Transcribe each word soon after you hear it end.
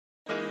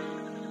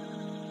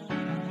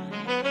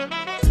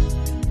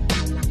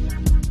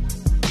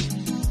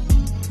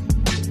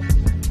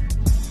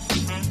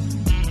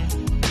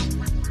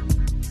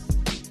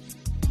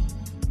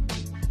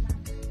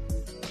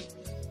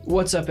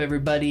What's up,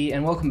 everybody,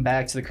 and welcome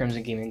back to the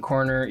Crimson Gaming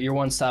Corner, your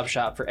one-stop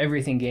shop for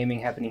everything gaming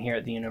happening here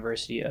at the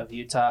University of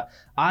Utah.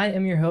 I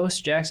am your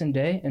host, Jackson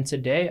Day, and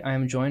today I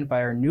am joined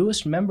by our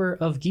newest member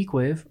of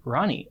GeekWave,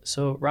 Ronnie.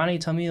 So, Ronnie,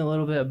 tell me a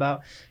little bit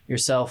about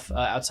yourself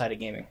outside of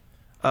gaming.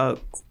 For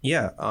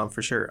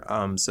sure.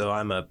 So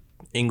I'm a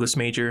English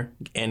major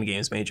and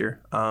games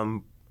major.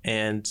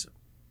 And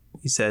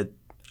you said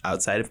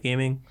outside of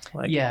gaming?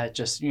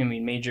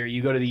 Major.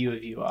 You go to the U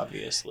of U,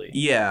 obviously.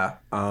 Yeah.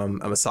 I'm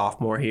a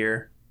sophomore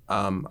here.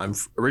 I'm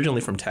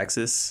originally from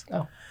Texas.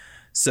 Oh.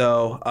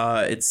 So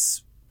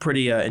it's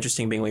pretty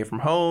interesting being away from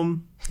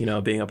home. You know,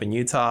 being up in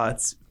Utah,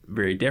 it's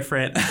very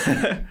different.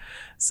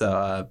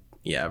 So,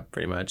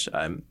 pretty much.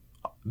 I've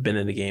been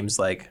into games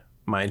like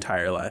my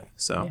entire life.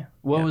 So,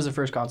 What was the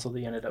first console that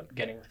you ended up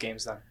getting with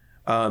games then?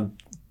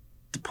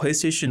 The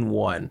PlayStation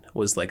 1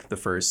 was like the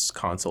first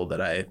console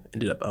that I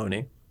ended up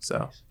owning.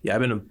 So, I've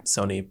been a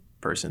Sony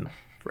person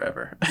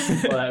forever.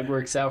 Well, that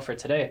works out for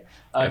today.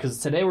 Because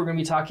today we're going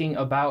to be talking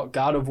about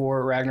God of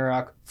War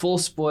Ragnarok. Full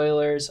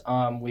spoilers.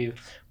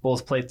 We've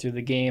both played through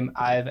the game.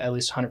 I've at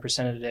least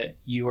 100%ed it.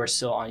 You are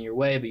still on your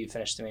way, but you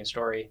finished the main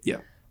story. Yeah.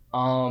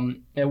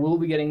 And we'll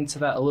be getting to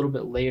that a little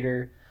bit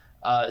later.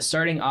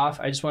 Starting off,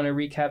 I just want to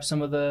recap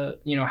some of the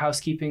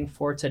housekeeping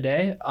for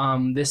today.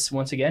 This,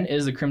 once again,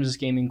 is the Crimson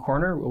Gaming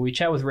Corner, where we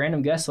chat with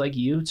random guests like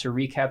you to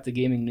recap the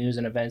gaming news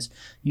and events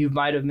you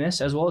might have missed,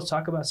 as well as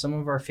talk about some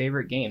of our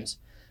favorite games.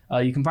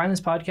 You can find this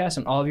podcast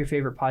on all of your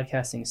favorite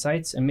podcasting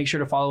sites, and make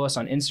sure to follow us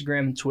on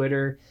Instagram,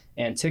 Twitter,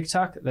 and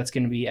TikTok. That's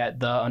going to be at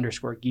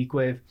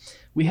 @the_GeekWave.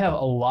 We have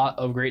a lot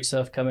of great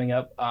stuff coming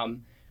up.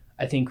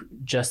 I think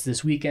just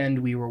this weekend,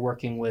 we were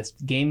working with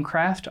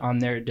GameCraft on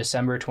their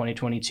December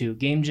 2022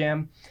 Game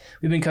Jam.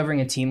 We've been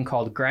covering a team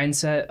called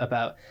Grindset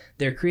about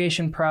their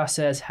creation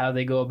process, how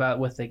they go about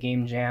with the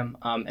Game Jam,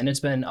 and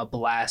it's been a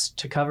blast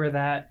to cover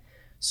that.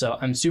 So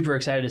I'm super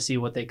excited to see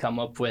what they come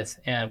up with,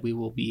 and we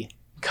will be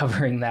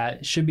covering that.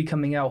 It should be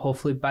coming out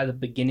hopefully by the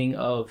beginning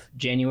of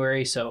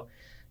January, so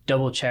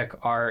double check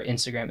our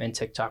Instagram and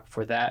TikTok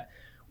for that.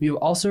 We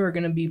also are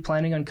going to be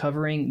planning on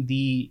covering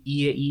the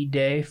EAE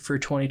Day for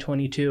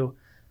 2022.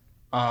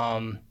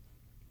 I'm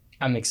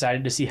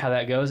excited to see how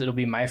that goes. It'll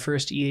be my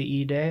first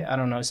EAE Day. I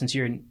don't know, since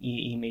you're an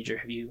EAE major,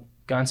 have you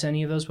gone to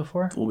any of those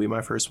before? Will be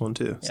my first one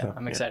too. Yeah, so,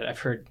 I'm excited. I've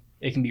heard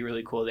it can be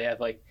really cool. They have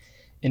like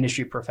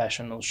industry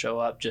professionals show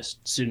up,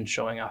 just students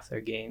showing off their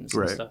games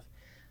and stuff.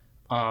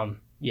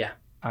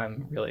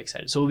 I'm really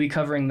excited. So we'll be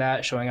covering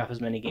that, showing off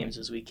as many games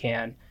as we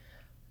can.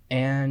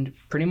 And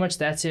pretty much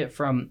that's it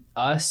from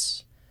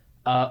us.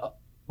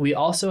 We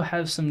also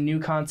have some new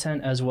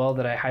content as well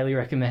that I highly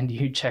recommend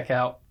you check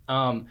out.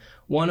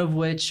 One of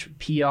which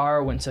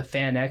PR went to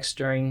FanX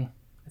during,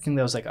 I think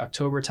that was like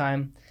October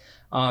time.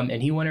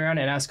 And he went around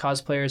and asked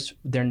cosplayers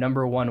their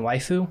number one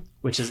waifu,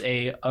 which is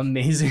a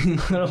amazing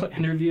little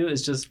interview.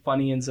 It's just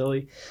funny and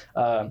silly.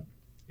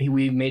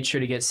 We made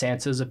sure to get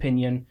Santa's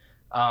opinion,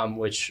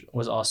 which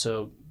was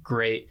also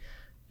great.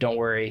 Don't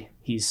worry,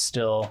 he's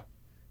still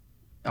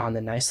on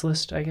the nice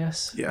list, I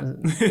guess. Yeah.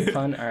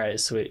 Fun. All right,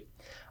 sweet.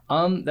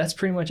 That's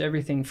pretty much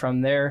everything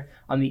from there.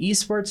 On the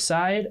esports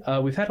side,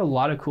 we've had a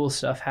lot of cool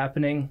stuff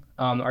happening.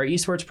 Our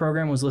esports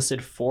program was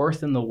listed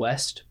 4th in the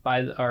West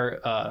by our,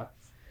 I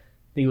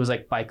think it was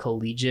like by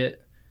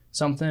collegiate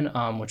something,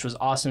 which was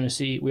awesome to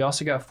see. We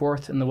also got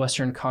 4th in the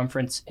Western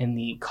Conference in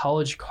the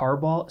College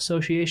Carball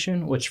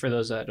Association, which for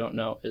those that don't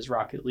know is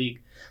Rocket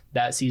League.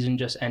 That season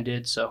just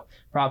ended, so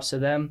props to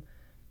them.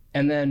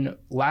 And then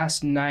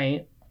last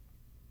night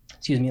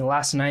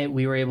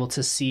we were able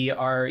to see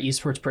our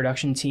esports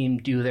production team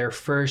do their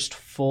first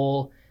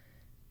full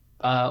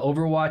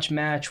Overwatch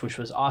match, which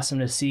was awesome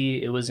to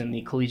see. It was in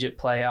the collegiate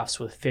playoffs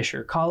with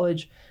Fisher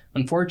College.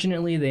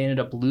 Unfortunately, they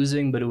ended up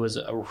losing, but it was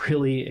a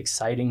really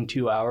exciting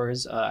 2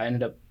 hours. I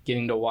ended up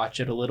getting to watch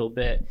it a little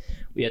bit.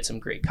 We had some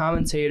great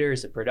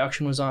commentators. The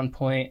production was on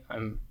point.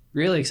 I'm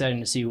really excited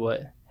to see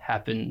what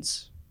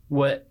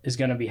is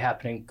going to be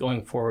happening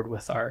going forward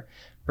with our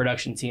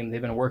production team.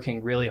 They've been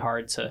working really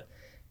hard to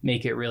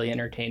make it really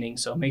entertaining.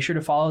 So make sure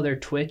to follow their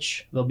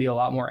Twitch. They'll be a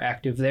lot more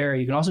active there.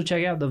 You can also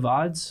check out the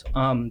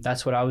VODs.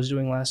 That's what I was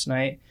doing last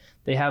night.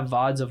 They have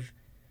VODs of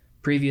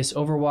previous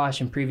Overwatch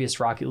and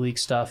previous Rocket League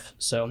stuff.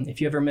 So if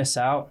you ever miss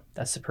out,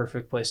 that's the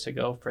perfect place to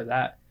go for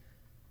that.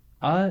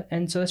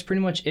 And so that's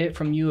pretty much it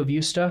from U of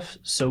U stuff.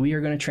 So we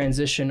are going to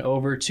transition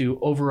over to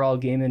overall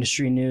game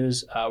industry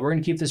news. We're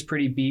going to keep this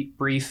pretty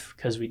brief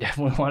because we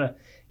definitely want to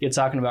get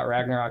talking about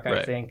Ragnarok,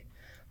 I think.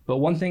 But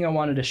one thing I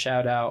wanted to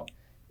shout out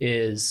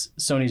is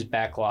Sony's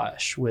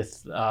backlash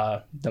with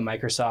the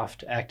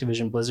Microsoft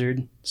Activision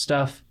Blizzard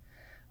stuff.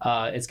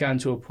 It's gotten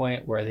to a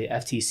point where the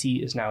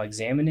FTC is now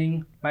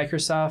examining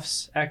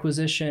Microsoft's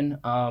acquisition,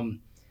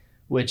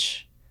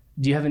 which,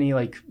 do you have any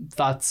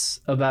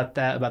thoughts about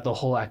that, about the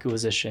whole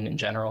acquisition in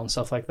general and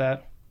stuff like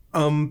that?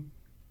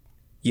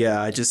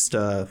 Yeah, I just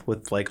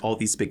with all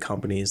these big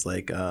companies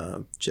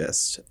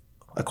just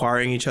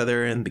acquiring each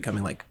other and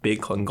becoming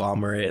big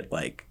conglomerate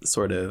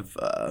sort of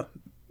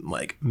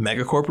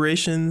mega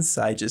corporations.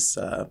 I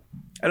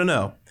don't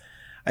know.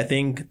 I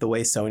think the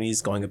way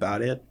Sony's going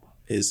about it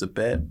is a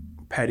bit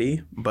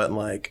petty, but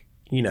like,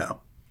 you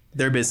know,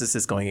 their business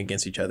is going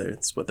against each other.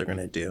 It's what they're going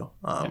to do.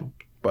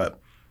 But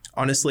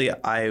honestly,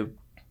 I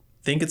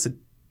think it's a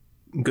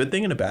good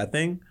thing and a bad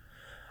thing.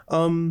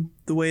 The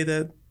way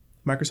that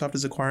Microsoft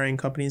is acquiring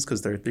companies,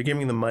 because they're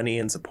giving them money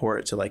and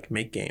support to like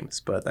make games,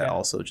 but that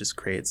also just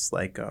creates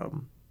like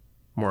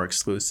more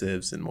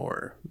exclusives and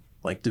more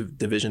like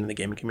division in the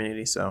gaming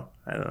community. So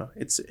I don't know.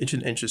 It's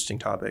an interesting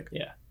topic.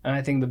 Yeah, and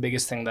I think the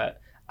biggest thing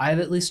that I've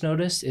at least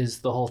noticed is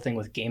the whole thing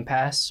with Game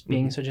Pass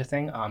being such a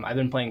thing. I've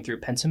been playing through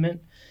Pentiment,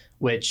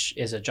 which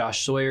is a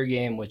Josh Sawyer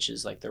game, which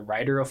is like the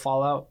writer of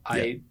Fallout. Yeah.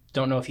 I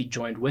don't know if he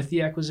joined with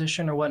the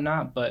acquisition or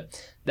whatnot,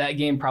 but that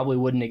game probably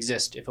wouldn't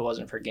exist if it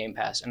wasn't for Game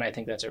Pass. And I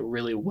think that's a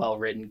really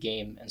well-written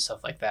game and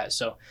stuff like that.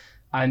 So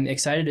I'm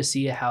excited to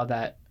see how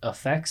that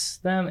affects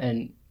them.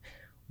 And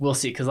we'll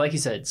see. Because like you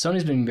said,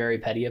 Sony's been very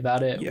petty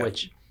about it,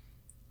 which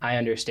I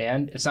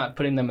understand. It's not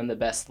putting them in the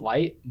best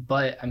light.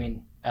 But, I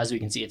mean, as we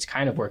can see, it's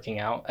kind of working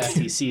out.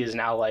 FTC is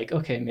now like,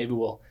 okay, maybe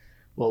we'll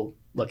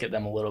look at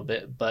them a little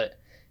bit. But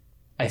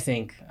I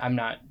think, I'm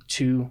not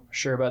too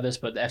sure about this,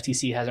 but the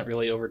FTC hasn't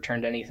really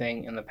overturned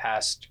anything in the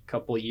past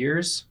couple of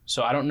years.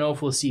 So I don't know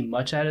if we'll see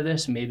much out of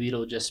this. Maybe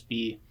it'll just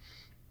be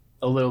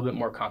a little bit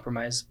more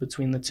compromise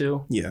between the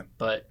two. Yeah.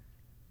 But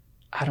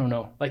I don't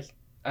know. Like,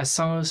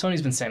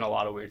 Sony's been saying a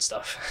lot of weird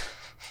stuff.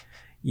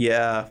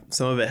 Yeah.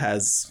 Some of it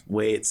has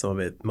weight.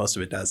 Most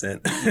of it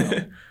doesn't.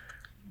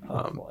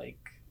 Like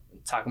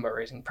talking about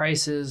raising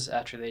prices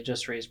after they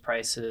just raised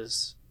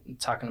prices,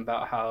 talking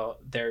about how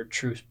their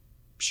true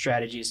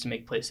strategies to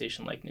make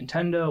PlayStation like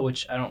Nintendo,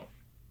 which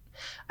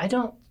I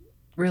don't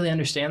really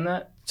understand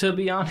that, to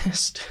be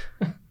honest.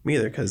 Me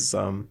either, because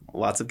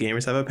lots of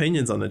gamers have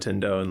opinions on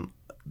Nintendo, and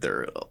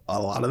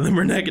a lot of them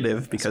are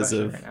negative because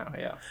especially of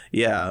right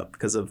now,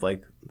 because of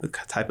like the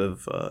type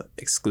of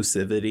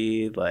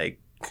exclusivity, like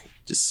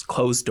just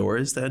closed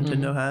doors that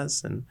Nintendo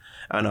has. And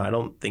I don't know, I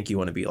don't think you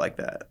want to be like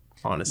that,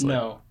 honestly.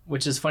 No,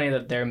 which is funny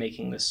that they're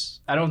making this.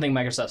 I don't think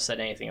Microsoft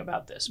said anything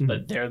about this,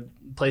 but their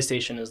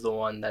PlayStation is the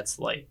one that's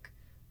like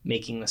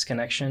making this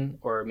connection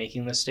or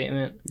making this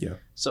statement. Yeah.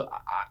 So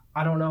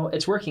I don't know.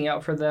 It's working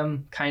out for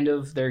them, kind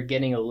of. They're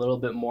getting a little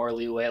bit more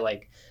leeway.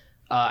 Like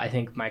I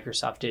think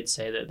Microsoft did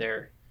say that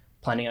they're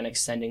planning on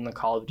extending the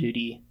Call of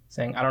Duty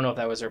thing. I don't know if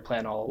that was their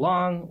plan all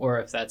along or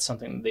if that's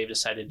something that they've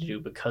decided to do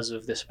because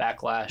of this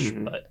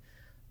backlash. But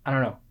I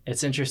don't know.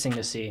 It's interesting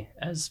to see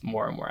as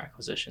more and more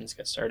acquisitions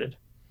get started.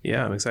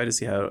 Yeah, I'm excited to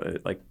see how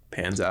it like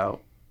pans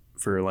out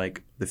for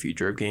like the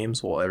future of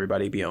games. Will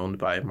everybody be owned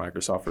by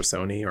Microsoft or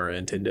Sony or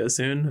Nintendo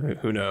soon?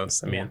 Who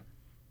knows? I mean,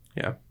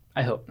 yeah.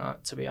 I hope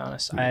not, to be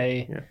honest.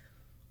 I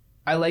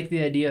like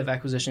the idea of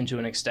acquisition to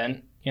an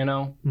extent, you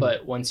know,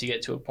 but once you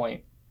get to a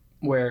point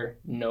where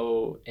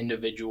no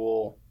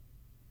individual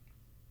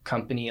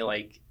company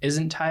like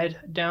isn't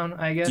tied down,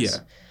 I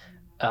guess.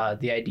 Yeah.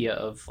 The idea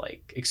of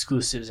like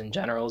exclusives in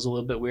general is a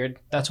little bit weird.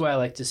 That's why I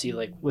like to see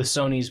like with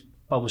Sony's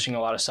publishing a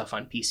lot of stuff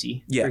on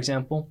PC, for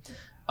example.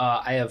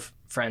 I have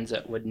friends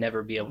that would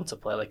never be able to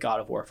play like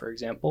God of War, for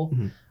example,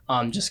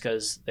 just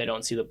because they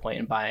don't see the point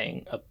in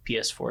buying a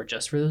PS4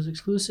 just for those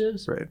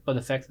exclusives. Right. But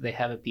the fact that they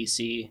have a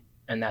PC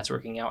and that's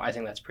working out, I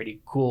think that's pretty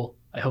cool.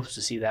 I hope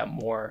to see that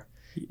more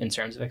in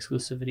terms of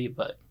exclusivity,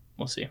 but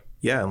we'll see.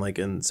 Yeah,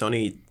 and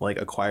Sony like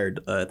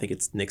acquired, I think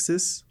it's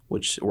Nixxes,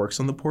 which works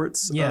on the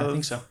ports of I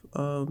think so.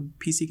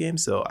 PC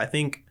games. So I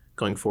think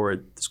going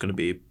forward, there's going to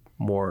be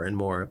more and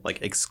more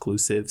like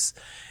exclusives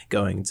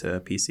going to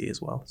PC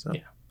as well. So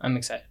yeah, I'm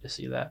excited to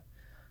see that.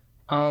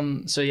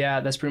 So yeah,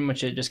 that's pretty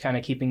much it. Just kind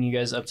of keeping you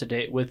guys up to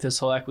date with this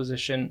whole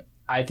acquisition.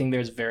 I think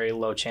there's very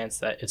low chance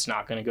that it's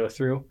not going to go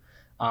through.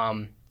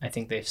 I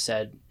think they've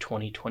said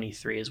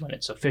 2023 is when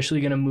it's officially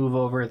going to move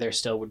over. They're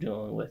still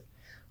dealing with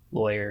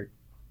lawyer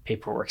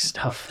paperwork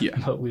stuff,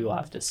 but we will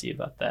have to see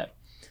about that.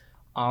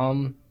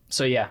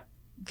 So yeah,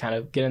 kind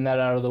of getting that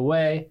out of the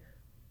way.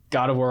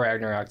 God of War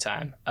Ragnarok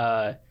time.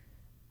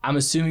 I'm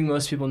assuming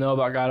most people know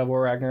about God of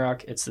War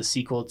Ragnarok. It's the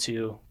sequel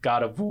to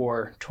God of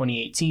War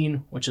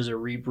 2018, which is a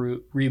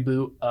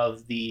reboot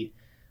of the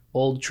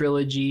old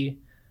trilogy,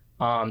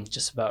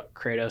 just about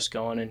Kratos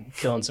going and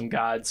killing some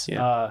gods.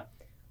 Yeah.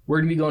 We're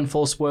going to be going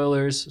full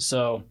spoilers,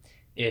 so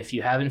if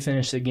you haven't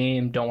finished the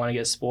game, don't want to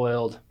get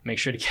spoiled, make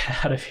sure to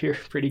get out of here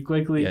pretty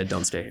quickly. Yeah,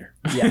 don't stay here.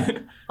 Yeah.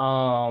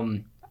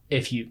 Highly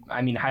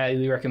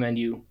recommend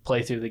you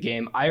play through the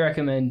game. I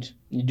recommend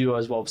you do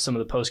as well some of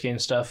the post-game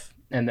stuff,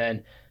 and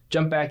then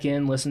jump back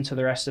in, listen to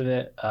the rest of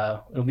it.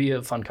 It'll be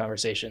a fun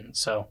conversation.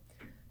 So,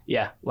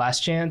 yeah,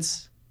 last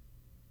chance.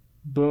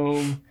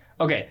 Boom.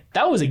 Okay,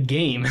 that was a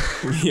game.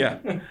 Yeah,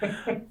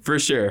 for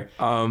sure.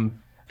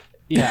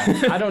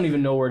 Yeah, I don't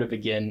even know where to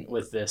begin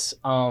with this.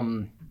 I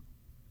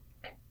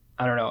don't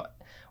know.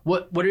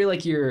 What are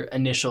like your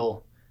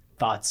initial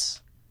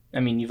thoughts? I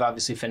mean, you've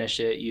obviously finished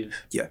it. You've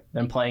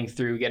been playing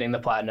through, getting the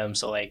platinum.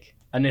 So, like,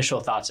 initial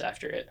thoughts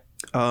after it.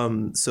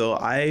 So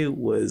I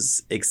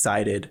was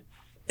excited.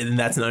 And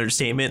that's an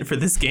understatement for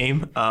this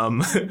game.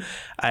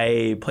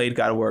 I played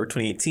God of War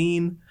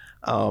 2018.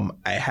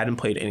 I hadn't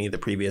played any of the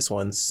previous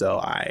ones, so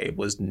I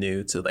was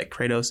new to like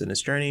Kratos and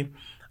his journey.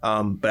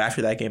 But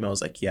after that game, I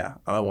was like, yeah,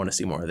 I want to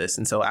see more of this.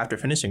 And so after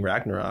finishing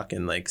Ragnarok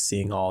and like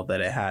seeing all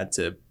that it had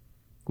to,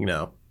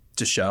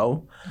 to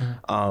show,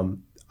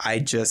 I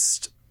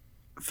just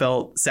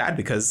felt sad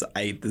because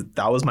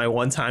that was my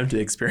one time to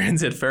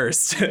experience it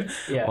first.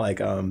 Yeah.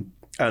 Like, I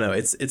don't know.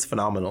 It's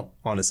phenomenal,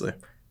 honestly.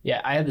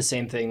 Yeah, I had the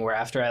same thing where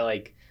after I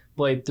like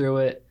played through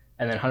it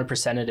and then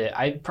 100%ed it,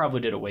 I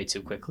probably did it way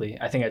too quickly.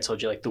 I think I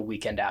told you like the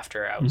weekend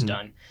after I was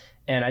done.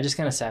 And I just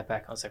kind of sat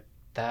back. I was like,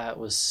 that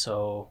was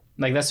so,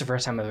 like, that's the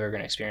first time I've ever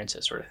going to experience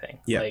this sort of thing.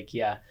 Yeah. Like,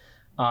 yeah,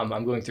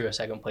 I'm going through a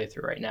second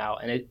playthrough right now,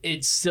 and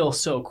it's still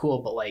so cool.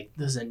 But like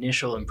those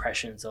initial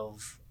impressions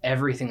of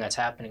everything that's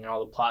happening and all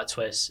the plot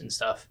twists and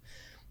stuff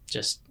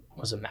just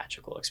was a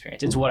magical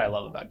experience. It's what I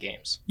love about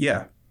games.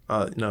 Yeah.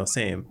 No,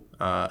 same.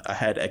 I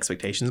had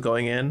expectations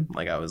going in.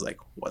 Like, I was like,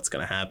 what's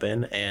going to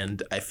happen?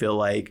 And I feel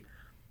like,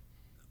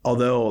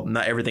 although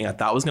not everything I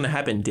thought was going to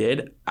happen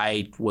did,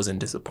 I wasn't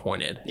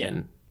disappointed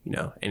in,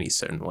 any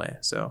certain way.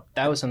 So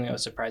that was something I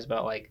was surprised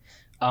about. Like,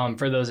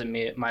 for those that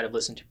might have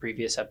listened to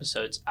previous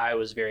episodes, I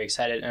was very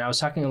excited. And I was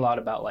talking a lot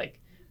about, like,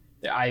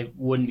 I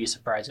wouldn't be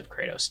surprised if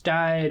Kratos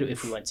died,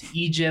 if we went to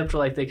Egypt,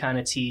 like they kind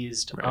of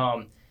teased.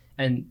 Right.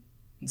 And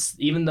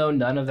even though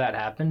none of that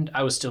happened,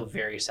 I was still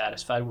very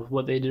satisfied with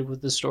what they did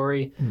with the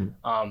story.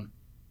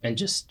 And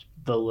just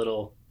the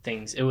little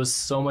things. It was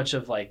so much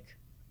of like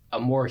a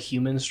more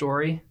human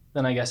story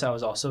than I guess I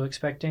was also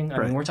expecting. I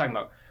mean, we're talking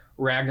about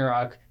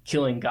Ragnarok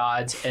killing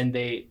gods, and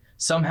they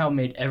somehow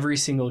made every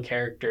single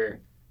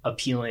character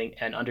appealing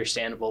and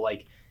understandable.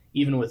 Like,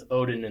 even with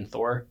Odin and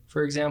Thor,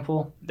 for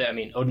example, I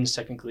mean, Odin's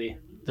technically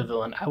the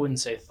villain. I wouldn't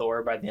say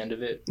Thor by the end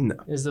of it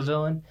is the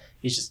villain.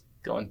 He's just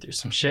going through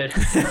some shit.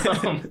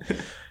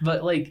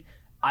 But like,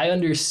 I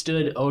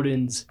understood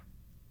Odin's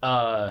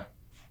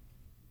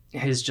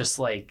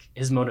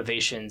his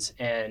motivations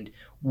and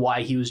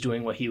why he was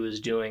doing what he was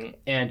doing,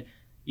 and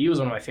he was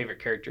one of my favorite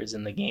characters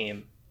in the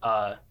game.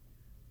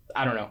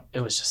 I don't know,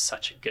 it was just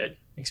such a good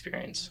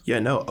experience. Yeah,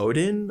 no,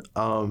 Odin,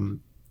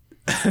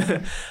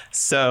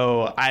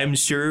 so I'm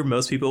sure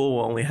most people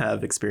will only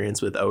have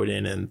experience with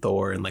Odin and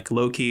Thor and like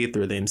Loki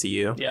through the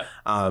MCU. Yeah.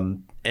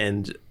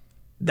 And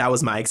that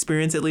was my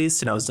experience, at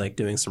least. And I was like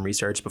doing some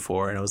research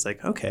before, and I was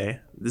like, okay,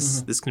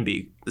 this can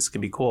be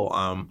cool.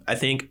 I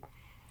think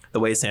the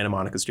way Santa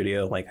Monica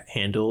Studio like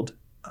handled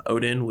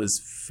Odin was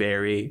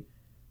very,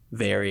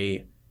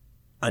 very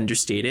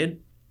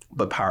understated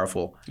but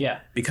powerful. Yeah.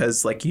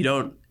 Because like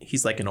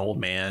he's like an old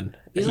man.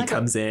 And he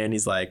comes in,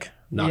 he's like,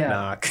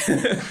 knock.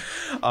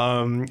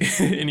 And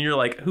you're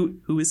like,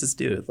 who is this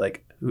dude?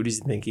 Like, who does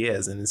he think he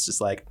is? And it's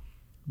just like,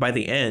 by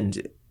the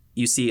end,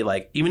 you see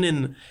like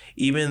even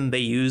they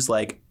use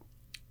like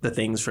the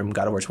things from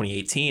God of War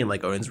 2018,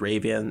 like Odin's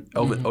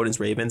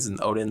ravens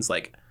and Odin's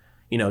like,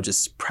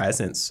 just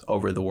presence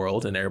over the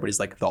world, and everybody's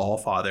like the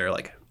All-Father,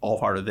 like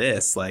All-Father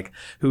this, like,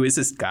 who is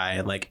this guy?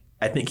 And like,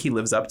 I think he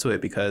lives up to it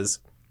because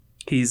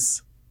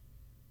he's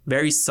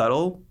very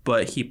subtle,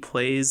 but he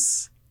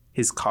plays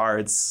his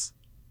cards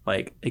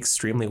like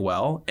extremely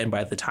well. And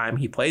by the time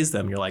he plays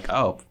them, you're like,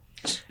 oh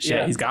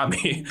shit, he's got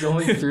me.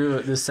 Going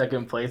through the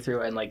second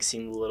playthrough and like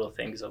seeing the little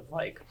things of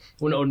like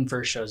when Odin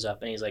first shows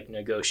up and he's like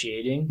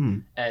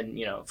negotiating and,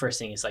 first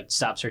thing is like,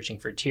 stop searching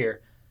for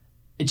Tyr.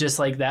 It just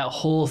like that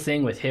whole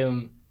thing with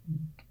him,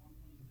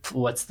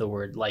 what's the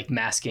word? Like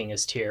masking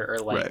as Tyr, or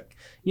like,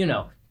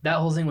 that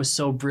whole thing was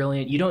so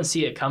brilliant. You don't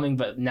see it coming,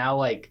 but now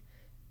like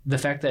the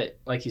fact that,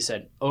 like you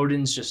said,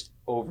 Odin's just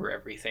over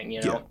everything,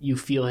 you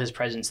feel his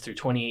presence through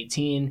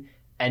 2018.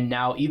 And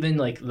now even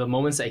like the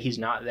moments that he's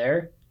not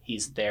there,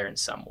 he's there in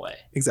some way.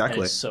 Exactly.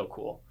 And it's so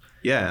cool.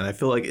 Yeah. And I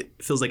feel like it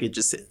feels like it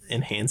just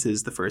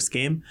enhances the first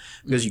game,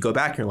 because you go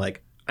back and you're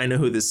like, I know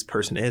who this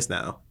person is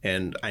now.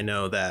 And I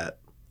know that,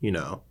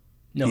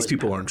 these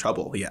people are in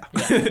trouble. Yeah.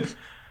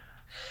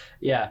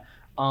 Yeah.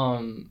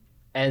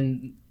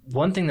 And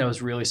one thing that I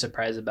was really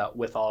surprised about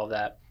with all of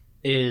that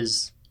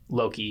is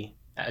Loki,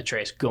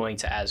 Atreus, going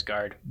to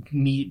Asgard,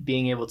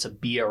 being able to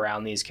be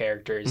around these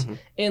characters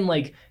and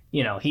like,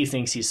 he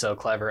thinks he's so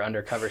clever,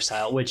 undercover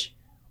style, which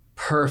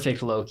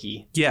perfect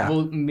Loki. Yeah.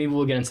 Maybe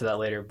we'll get into that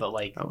later, but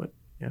like,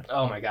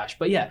 oh my gosh.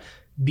 But yeah,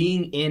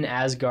 being in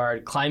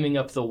Asgard, climbing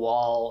up the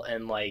wall,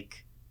 and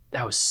like,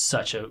 that was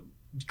such a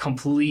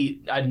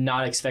complete, I did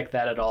not expect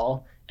that at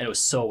all. And it was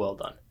so well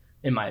done,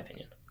 in my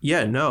opinion.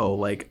 Yeah, no,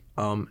 like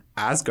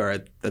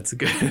Asgard, that's a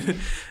good,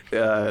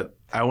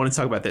 I want to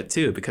talk about that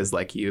too, because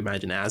like you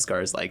imagine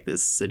Asgard is like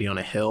this city on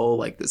a hill,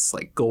 like this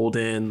like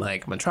golden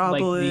like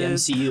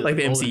metropolis, like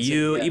the MCU,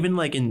 city, even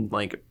like in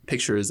like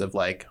pictures of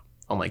like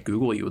on like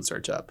Google you would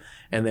search up,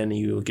 and then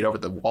you get over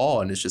the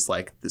wall and it's just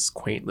like this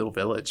quaint little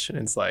village, and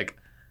it's like,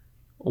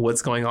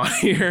 what's going on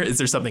here? Is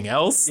there something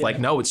else? Like,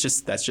 no,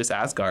 that's just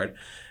Asgard.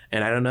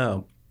 And I don't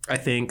know, I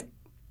think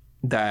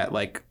that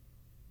like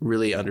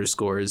really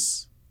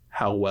underscores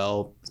how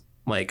well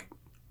like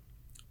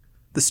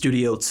the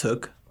studio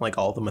took like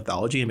all the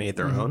mythology and made it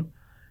their own.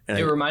 And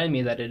it reminded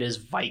me that it is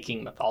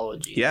Viking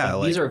mythology. Yeah,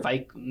 these are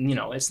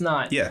it's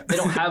not. Yeah. They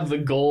don't have the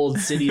gold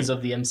cities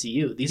of the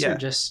MCU. These Yeah. are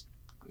just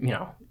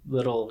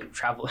little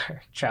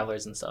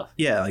travelers and stuff.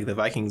 Yeah, like the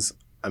Vikings,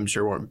 I'm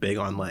sure weren't big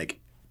on like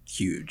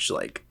huge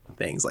like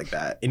things like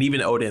that. And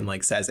even Odin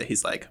like says that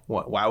he's like,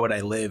 why would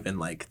I live in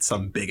like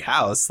some big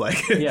house? Like,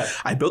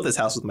 I built this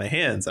house with my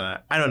hands, and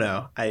I don't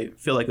know. I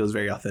feel like it was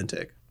very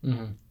authentic.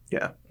 Mm-hmm.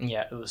 Yeah.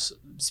 Yeah, it was.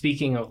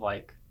 Speaking of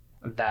like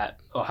that,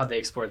 how they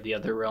explored the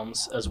other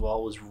realms as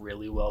well was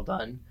really well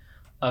done.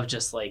 Of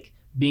just like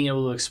being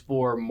able to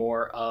explore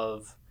more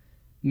of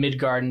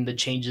Midgard and the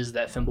changes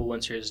that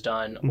Fimbulwinter has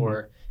done,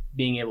 or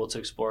being able to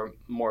explore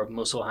more of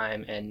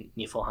Muspelheim and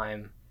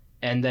Niflheim.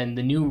 And then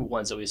the new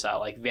ones that we saw,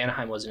 like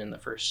Vanaheim wasn't in the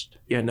first.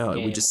 Yeah, no,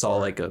 we just saw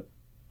like a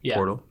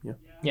portal. Yeah.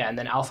 Yeah, and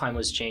then Alfheim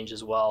was changed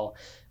as well.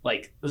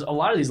 Like a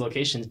lot of these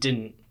locations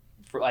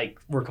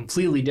were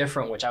completely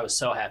different, which I was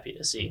so happy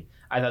to see.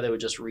 I thought they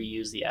would just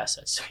reuse the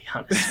assets, to be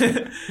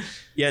honest.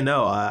 Yeah,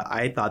 no,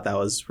 I thought that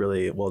was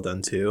really well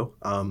done too.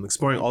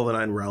 Exploring all the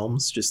 9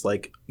 realms just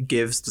like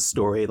gives the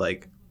story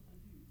like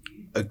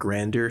a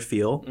grander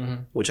feel,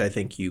 which I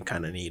think you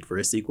kind of need for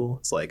a sequel.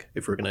 It's like,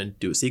 if we're gonna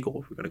do a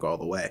sequel, we're gonna go all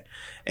the way.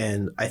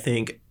 And I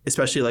think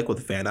especially like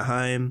with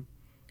Vanaheim,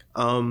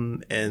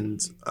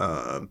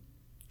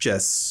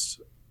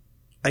 just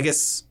I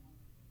guess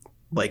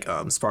like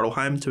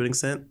Svartalheim to an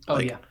extent. Oh,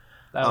 like, yeah,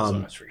 that was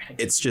what I was forgetting.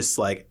 It's just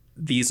like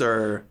these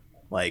are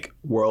like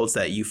worlds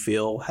that you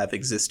feel have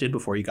existed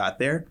before you got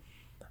there,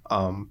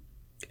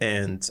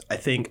 and I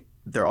think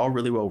they're all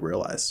really well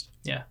realized.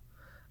 Yeah.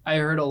 I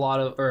heard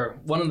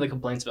one of the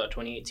complaints about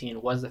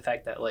 2018 was the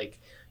fact that like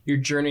you're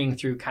journeying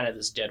through kind of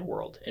this dead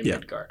world in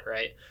Midgard,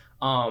 right?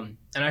 And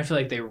I feel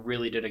like they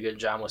really did a good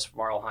job with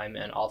Svartalheim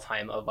and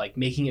Alfheim of like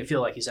making it feel,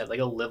 like you said, like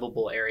a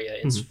livable area.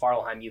 In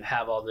Svartalheim, you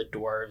have all the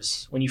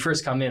dwarves. When you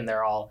first come in,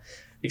 they're all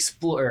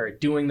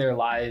doing their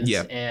lives,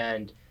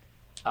 and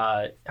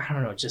I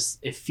don't know, just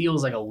it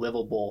feels like a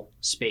livable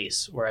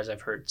space. Whereas I've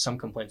heard some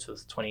complaints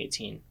with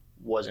 2018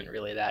 wasn't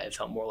really that. It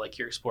felt more like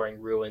you're exploring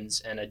ruins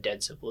and a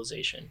dead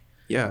civilization.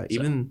 Yeah,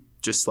 even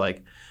just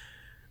like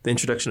the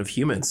introduction of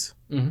humans.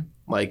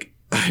 Like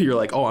you're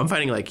like, oh, I'm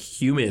fighting like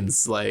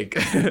humans like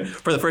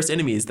for the first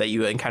enemies that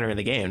you encounter in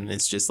the game. And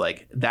it's just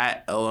like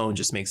that alone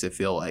just makes it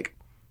feel like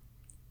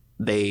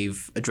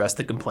they've addressed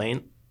the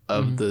complaint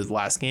of the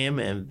last game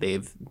and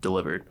they've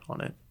delivered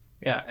on it.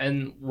 Yeah,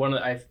 and one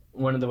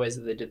of the ways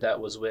that they did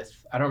that was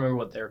with, I don't remember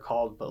what they're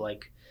called, but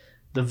like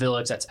the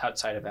village that's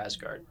outside of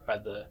Asgard by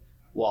the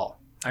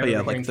wall. I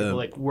remember hearing people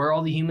like, where are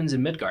all the humans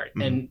in Midgard?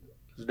 And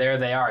there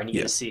they are, and you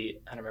get to see,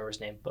 I don't remember his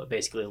name, but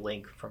basically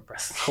Link from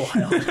Breath of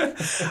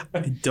the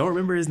Wild. I don't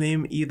remember his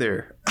name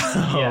either.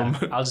 Yeah,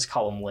 I'll just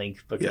call him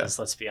Link because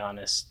let's be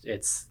honest,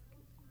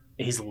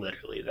 he's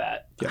literally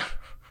that. Yeah.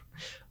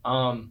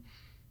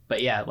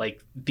 But yeah,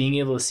 like being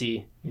able to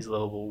see these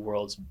livable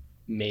worlds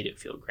made it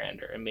feel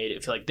grander and made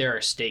it feel like there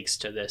are stakes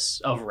to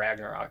this of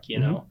Ragnarok, you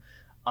know,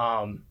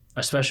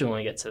 especially when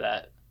we get to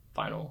that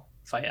final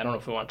fight. I don't know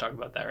if we want to talk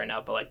about that right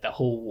now, but like the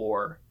whole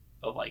war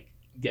of like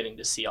getting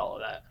to see all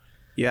of that.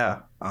 Yeah.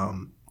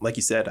 Like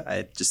you said,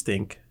 I just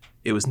think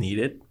it was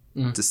needed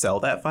to sell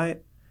that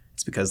fight.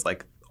 It's because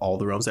like all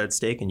the realms are at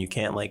stake and you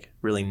can't like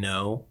really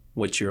know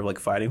what you're like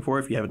fighting for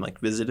if you haven't like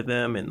visited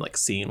them and like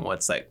seen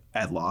what's like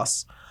at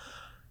loss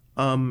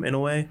in a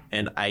way.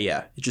 And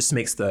it just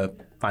makes the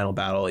final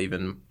battle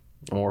even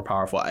more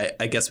powerful.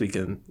 I guess we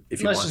can,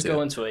 if you want to. Let's just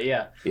go into it.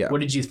 Yeah.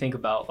 What did you think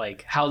about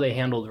like how they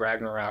handled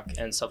Ragnarok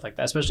and stuff like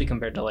that, especially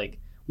compared to like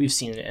we've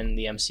seen it in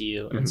the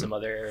MCU and some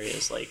other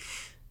areas? Like,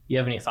 you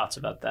have any thoughts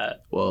about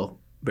that? Well,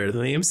 better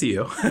than the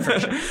MCU. For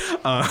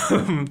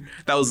sure.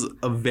 That was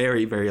a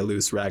very, very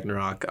loose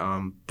Ragnarok.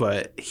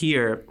 But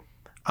here,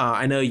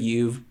 I know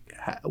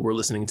we're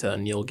listening to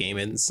Neil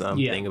Gaiman's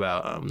thing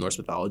about Norse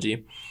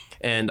mythology.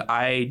 And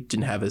I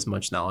didn't have as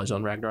much knowledge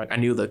on Ragnarok. I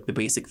knew the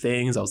basic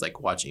things. I was like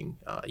watching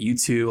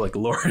YouTube, like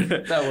lore,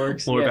 that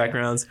works. lore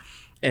backgrounds.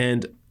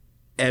 And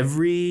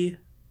every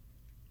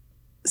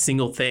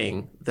single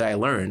thing that I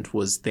learned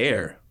was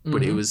there,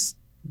 but it was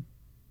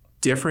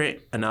different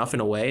enough in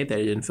a way that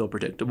it didn't feel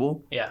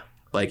predictable. Yeah.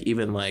 Like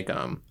even like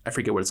I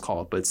forget what it's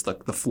called, but it's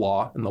like the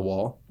flaw in the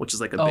wall, which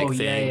is like a big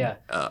thing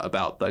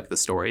about like the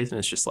stories, and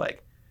it's just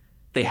like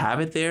they have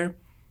it there,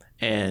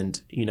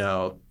 and you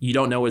know you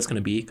don't know what it's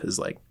gonna be because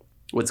like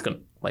what's it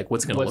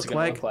gonna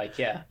look like.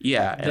 Yeah.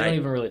 They don't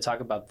even really talk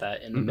about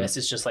that in the midst.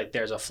 It's just like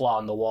there's a flaw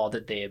in the wall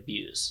that they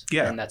abuse.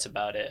 Yeah. And that's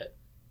about it,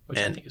 which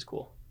I think is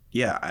cool.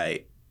 Yeah,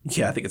 I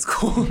think it's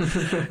cool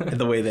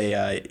the way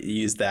they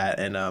use that,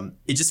 and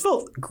it just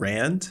felt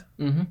grand.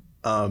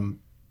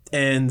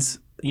 And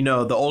you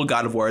know, the old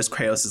God of War is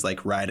Kratos is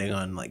like riding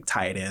on like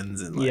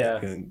titans and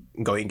like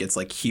going against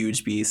like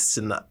huge beasts,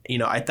 and you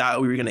know, I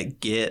thought we were gonna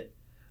get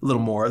a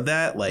little more of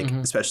that, like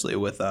especially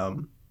with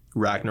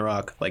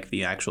Ragnarok, like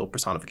the actual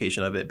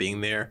personification of it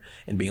being there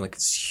and being like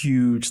this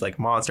huge like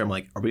monster. I'm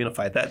like, are we gonna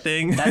fight that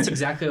thing? That's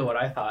exactly what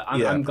I thought.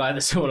 I'm glad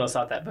that someone else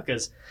thought that,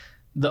 because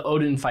the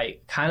Odin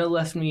fight kind of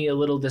left me a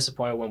little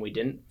disappointed when we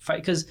didn't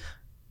fight, because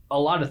a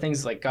lot of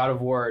things like God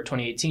of War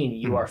 2018,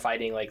 you are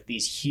fighting like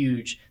these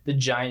huge, the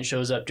giant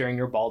shows up during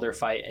your Baldur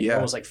fight and you're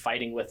almost like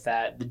fighting with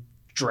the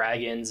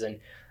dragons. And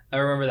I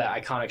remember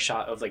that iconic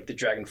shot of like the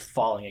dragon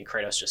falling and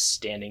Kratos just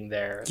standing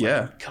there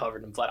like,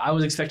 covered in blood. I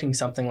was expecting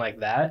something like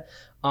that.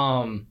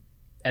 And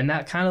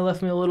that kind of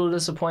left me a little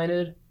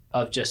disappointed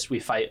of just we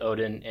fight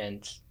Odin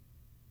and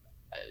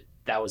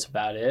that was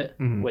about it,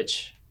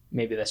 which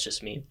maybe that's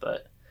just me,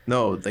 but.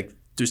 No, like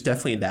there's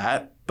definitely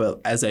that.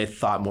 But as I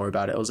thought more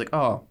about it, I was like,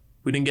 oh,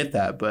 we didn't get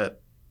that.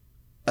 But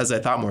as I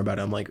thought more about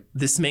it, I'm like,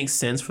 this makes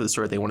sense for the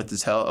story they wanted to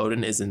tell.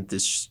 Odin isn't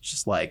this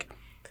just like,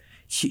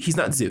 he's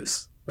not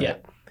Zeus. Right? Yeah.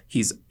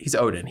 He's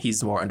Odin.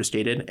 He's more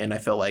understated. And I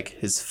felt like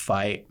his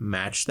fight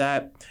matched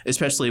that,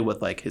 especially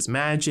with like his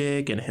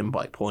magic and him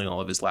like pulling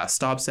all of his last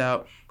stops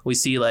out. We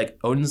see like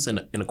Odin's in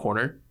a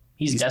corner.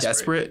 He's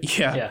desperate.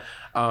 Yeah.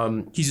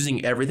 He's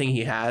using everything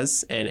he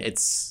has and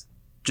it's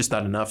just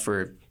not enough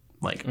for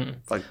like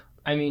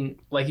I mean,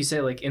 like you say,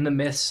 like in the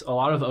myths, a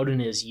lot of Odin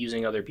is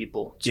using other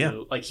people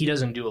to like he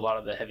doesn't do a lot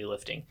of the heavy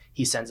lifting.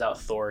 He sends out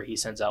Thor, he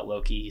sends out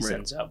Loki, he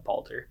sends out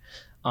Baldur.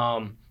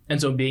 And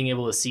so being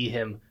able to see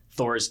him,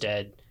 Thor's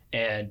dead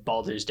and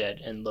Baldur's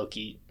dead and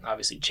Loki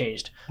obviously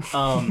changed.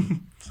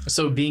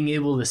 So being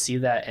able to see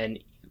that, and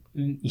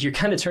you're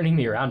kind of turning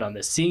me around on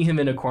this, seeing him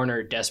in a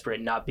corner,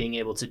 desperate, not being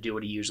able to do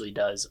what he usually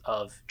does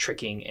of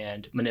tricking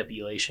and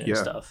manipulation and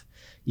stuff.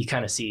 You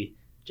kind of see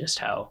just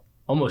how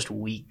almost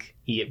weak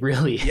he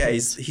really is. Yeah,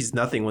 he's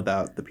nothing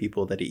without the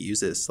people that he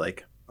uses,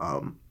 like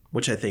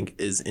which I think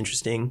is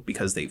interesting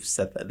because they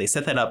set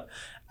that up.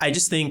 I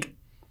just think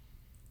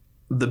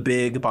the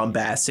big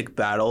bombastic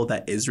battle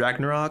that is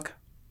Ragnarok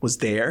was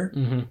there,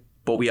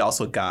 but we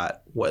also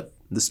got what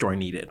the story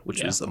needed,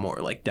 which is a more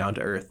like down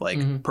to earth,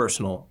 like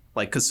personal,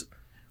 like because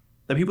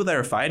the people that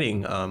are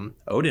fighting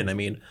Odin, I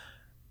mean,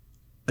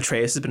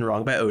 Atreus has been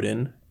wronged by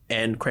Odin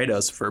and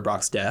Kratos for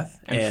Brock's death,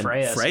 and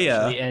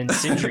Freya and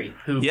Sindri,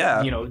 who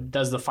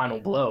does the final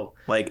blow.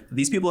 Like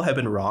these people have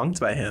been wronged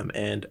by him,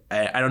 and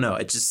I don't know.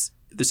 It just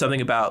there's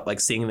something about like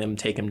seeing them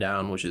take him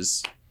down, which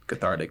is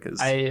cathartic.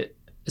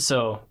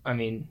 I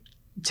mean,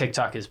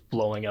 TikTok is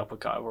blowing up with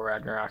God of War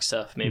Ragnarok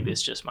stuff. Maybe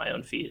it's just my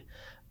own feed.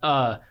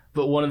 But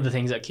one of the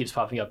things that keeps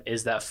popping up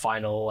is that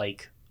final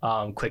like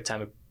quick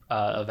time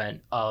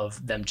event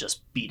of them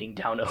just beating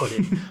down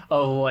Odin.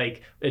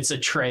 Like it's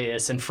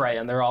Atreus and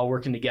Freya and they're all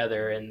working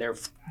together and they're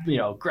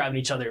grabbing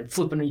each other and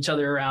flipping each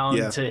other around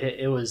to hit.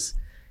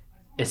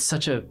 It's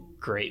such a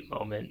great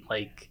moment.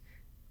 Like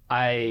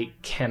I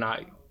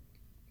cannot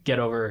get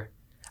over.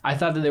 I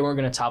thought that they weren't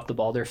going to top the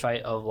Baldur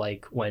fight of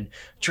like when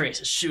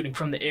Atreus is shooting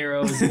from the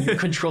arrows and you're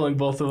controlling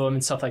both of them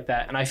and stuff like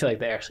that. And I feel like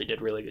they actually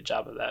did a really good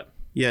job of that.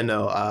 Yeah,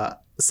 no,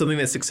 something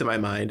that sticks in my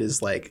mind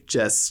is like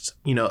just,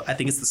 I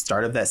think it's the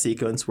start of that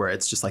sequence where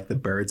it's just like the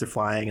birds are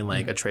flying and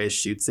like Atreus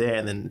shoots it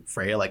and then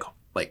Freya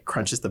like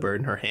crunches the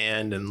bird in her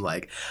hand and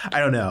like, I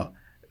don't know,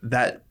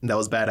 that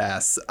was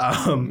badass.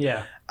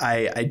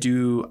 I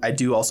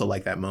do also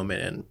like that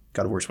moment in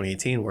God of War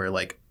 2018 where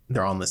like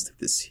they're on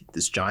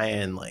this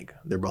giant, like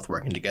they're both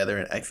working together.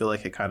 And I feel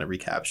like it kind of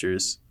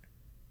recaptures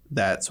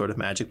that sort of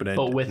magic, but in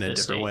a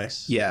different way.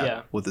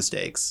 Yeah, with the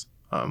stakes.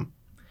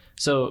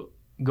 So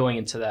going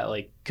into that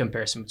like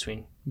comparison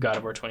between God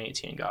of War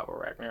 2018 and God of War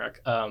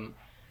Ragnarok,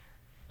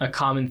 a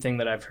common thing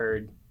that I've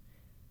heard,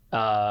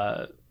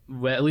 at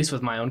least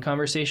with my own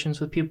conversations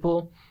with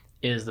people,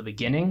 is the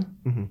beginning,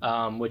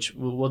 which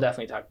we'll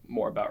definitely talk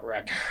more about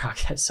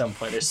Ragnarok at some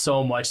point. There's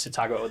so much to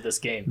talk about with this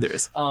game. There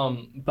is.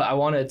 But I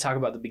want to talk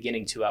about the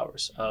beginning 2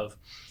 hours of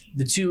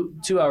the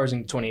two hours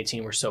in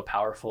 2018 were so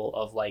powerful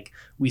of like,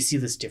 we see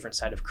this different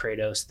side of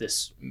Kratos,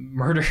 this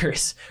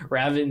murderous,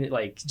 raven,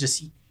 like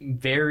just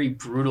very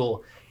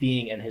brutal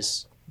being, and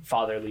his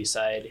fatherly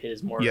side,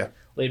 his more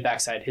laid back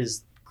side,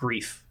 his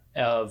grief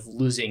of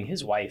losing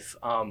his wife.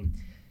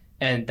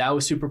 And that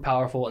was super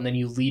powerful. And then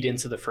you lead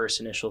into the first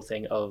initial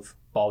thing of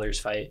Baldur's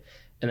fight,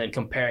 and then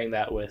comparing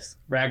that with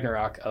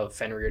Ragnarok of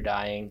Fenrir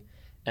dying,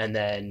 and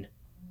then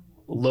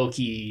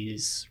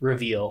Loki's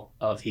reveal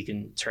of he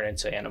can turn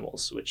into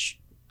animals, which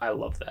I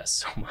love that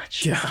so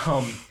much.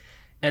 Yeah.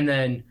 And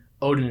then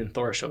Odin and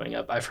Thor showing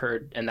up. I've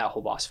heard, and that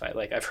whole boss fight,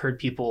 like I've heard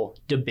people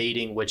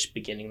debating which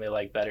beginning they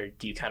like better.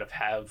 Do you kind of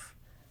have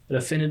a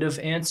definitive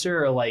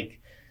answer, or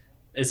like,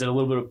 is it a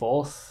little bit of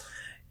both?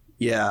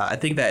 Yeah, I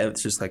think that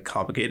it's just like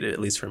complicated, at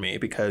least for me,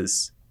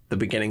 because the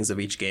beginnings of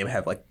each game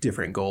have like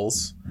different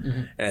goals.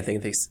 And I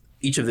think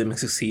each of them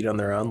succeed on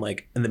their own.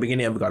 Like in the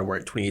beginning of God of War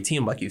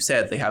 2018, like you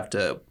said, they have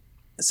to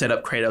set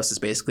up Kratos as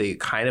basically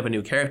kind of a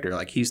new character.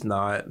 Like he's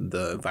not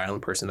the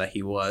violent person that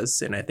he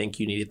was. And I think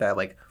you needed that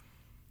like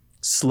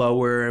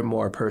slower,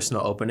 more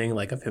personal opening,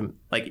 like of him,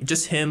 like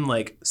just him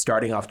like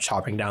starting off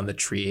chopping down the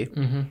tree.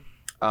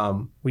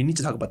 We need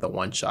to talk about the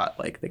one shot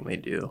like thing they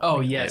do. Oh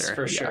like, yes, later.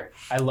 For sure.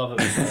 I love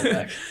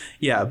it.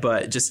 Yeah,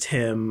 but just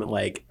him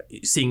like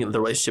seeing the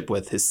relationship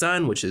with his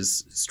son, which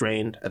is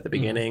strained at the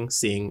beginning,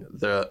 seeing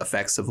the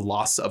effects of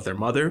loss of their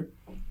mother,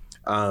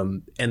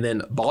 and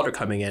then Baldur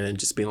coming in and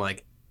just being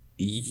like,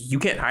 you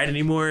can't hide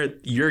anymore.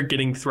 You're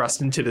getting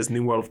thrust into this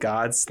new world of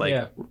gods.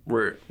 Like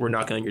we're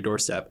knocking on your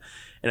doorstep.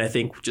 And I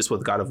think just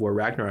with God of War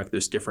Ragnarok,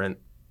 there's different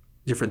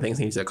things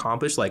they need to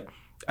accomplish. Like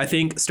I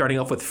think starting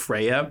off with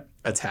Freya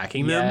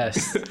attacking them.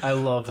 Yes, I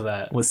love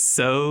that. Was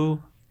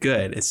so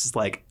good. It's just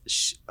like,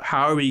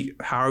 how are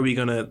we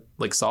gonna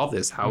like solve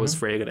this? How is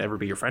Freya gonna ever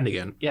be your friend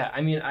again? Yeah,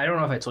 I mean, I don't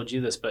know if I told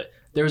you this, but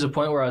there was a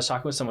point where I was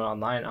talking with someone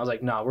online. I was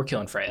like, no, we're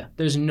killing Freya.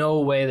 There's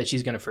no way that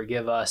she's gonna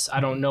forgive us. I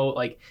don't know,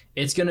 like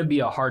it's gonna be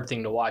a hard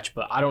thing to watch,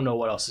 but I don't know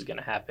what else is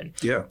gonna happen.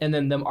 Yeah. And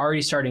then them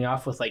already starting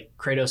off with like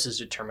Kratos is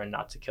determined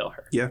not to kill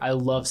her. Yeah. I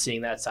love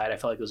seeing that side. I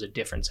felt like it was a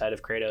different side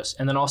of Kratos.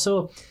 And then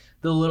also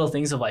the little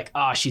things of like,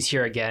 she's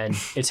here again.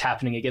 It's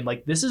happening again.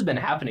 Like this has been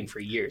happening for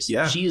years.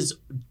 Yeah. She's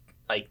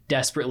like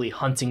desperately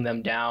hunting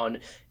them down.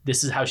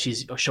 This is how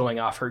she's showing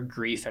off her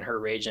grief and her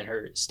rage and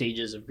her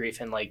stages of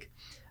grief. And like,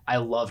 I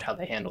loved how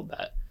they handled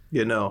that.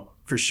 Yeah, no,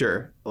 for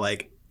sure.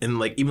 Like, and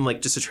like, even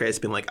like just Atreus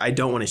being like, I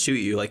don't want to shoot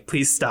you. Like,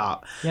 please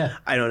stop. Yeah.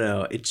 I don't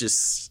know.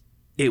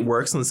 It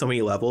works on so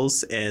many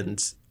levels. And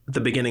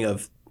the beginning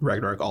of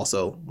Ragnarok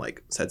also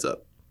like sets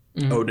up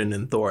Odin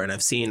and Thor. And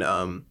I've seen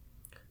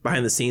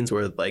behind the scenes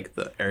where like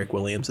the Eric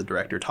Williams, the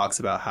director,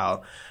 talks about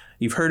how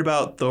you've heard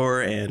about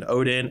Thor and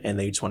Odin, and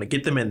they just want to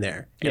get them in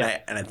there.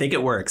 And I think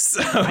it works.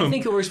 I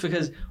think it works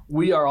because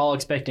we are all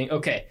expecting,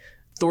 okay,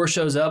 Thor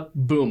shows up,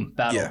 boom,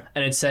 battle. Yeah.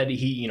 And it said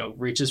he,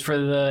 reaches for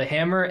the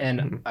hammer,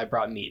 and I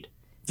brought mead.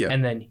 Yeah.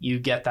 And then you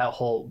get that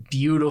whole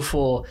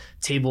beautiful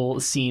table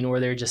scene where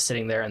they're just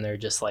sitting there and they're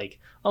just like,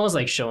 almost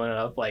like showing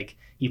up, like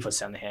he puts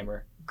down the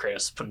hammer, Kratos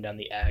is putting down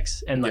the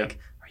axe, and like,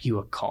 are you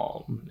a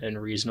calm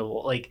and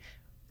reasonable? Like,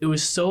 it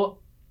was so,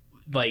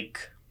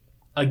 like,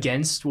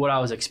 against what I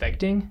was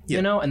expecting,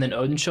 and then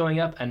Odin showing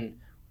up, and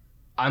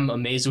I'm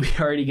amazed we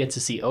already get to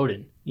see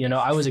Odin.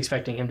 I was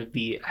expecting him to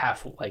be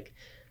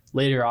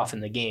later off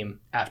in the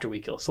game after we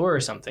kill Thor or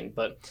something,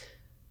 but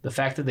the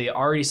fact that they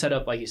already set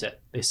up, like you said,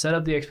 they set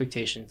up the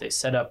expectations, they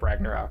set up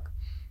Ragnarok,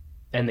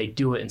 and they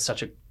do it in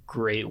such a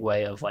great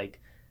way of like,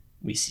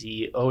 we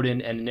see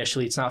Odin, and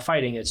initially it's not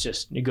fighting, it's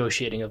just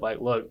negotiating of like,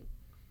 look,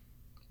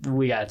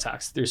 we gotta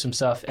talk through some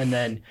stuff, and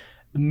then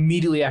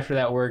immediately after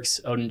that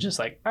works, Odin just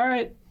like, all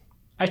right,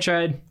 I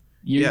tried.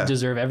 You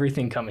deserve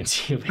everything coming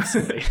to you,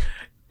 basically.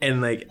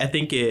 And like, I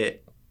think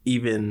it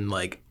even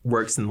like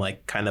works in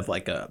like kind of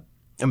like a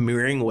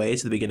mirroring way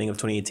to the beginning of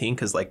 2018.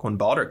 Cause like when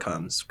Baldur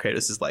comes,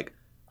 Kratos is like,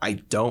 I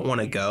don't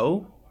want to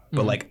go,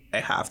 but like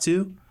I have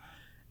to.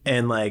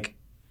 And like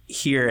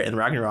here in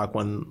Ragnarok,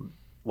 when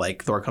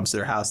like Thor comes to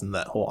their house and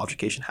that whole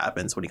altercation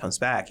happens, when he comes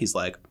back, he's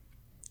like,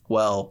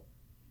 well,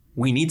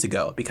 we need to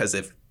go because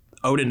if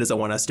Odin doesn't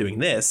want us doing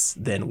this,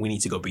 then we need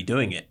to go be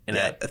doing it. And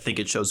I think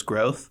it shows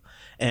growth.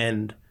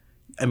 And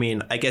I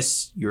mean, I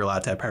guess you're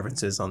allowed to have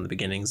preferences on the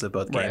beginnings of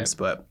both games,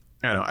 but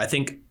I don't know. I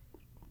think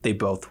they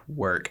both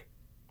work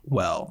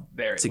well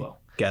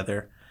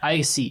together.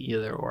 I see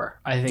either or.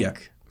 I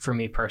think for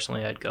me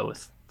personally, I'd go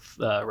with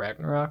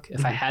Ragnarok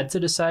if I had to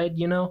decide,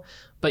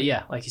 But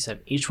yeah, like you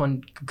said, each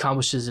one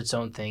accomplishes its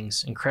own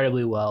things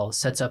incredibly well,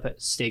 sets up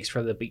stakes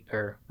for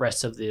the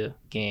rest of the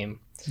game.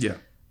 Yeah.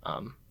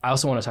 I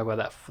also want to talk about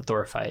that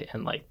Thor fight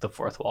and like the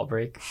fourth wall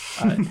break.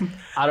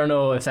 I don't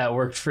know if that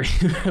worked for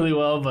you really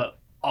well, but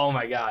oh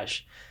my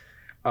gosh.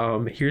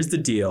 Here's the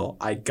deal.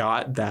 I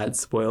got that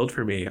spoiled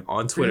for me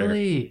on Twitter.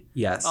 Really?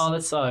 Yes. Oh,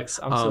 that sucks.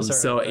 I'm so sorry.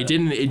 So it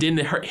didn't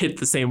hit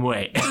the same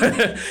way.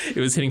 It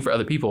was hitting for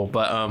other people,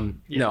 but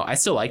no, I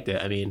still liked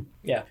it. I mean,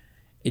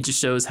 it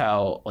just shows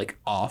how like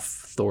off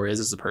Thor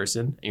is as a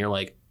person, and you're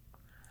like,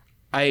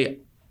 I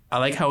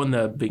like how in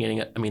the beginning,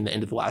 the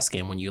end of the last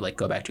game, when you like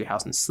go back to your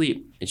house and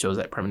sleep, it shows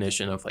that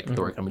premonition of like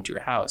Thor coming to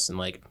your house, and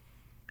like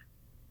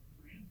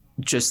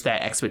just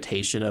that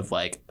expectation of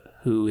like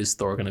who is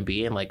Thor going to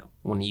be, and like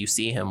when you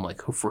see him, like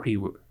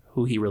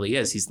who he really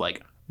is, he's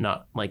like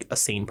not like a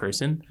sane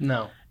person.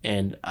 No.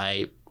 And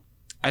I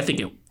think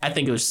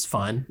it was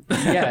fun.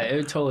 Yeah,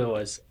 it totally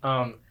was.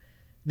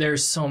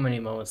 There's so many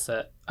moments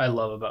that I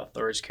love about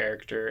Thor's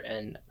character,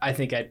 and I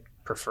think I'd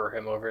prefer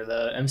him over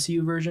the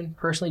MCU version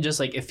personally. Just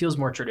like it feels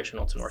more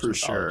traditional to Norse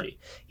mythology.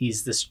 Sure.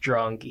 He's this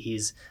drunk,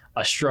 he's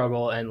a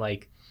struggle, and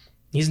like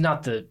he's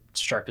not the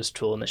sharpest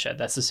tool in the shed.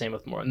 That's the same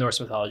with Norse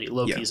mythology.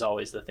 Loki's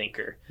always the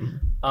thinker,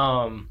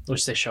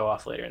 which they show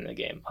off later in the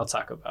game. I'll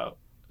talk about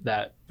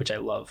that, which I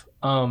love.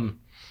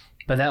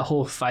 But that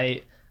whole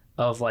fight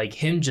of like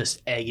him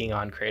just egging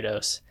on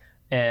Kratos,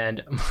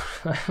 and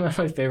one of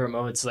my favorite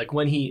moments is like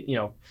when he,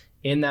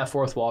 in that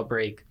fourth wall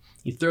break,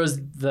 he throws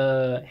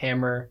the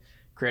hammer,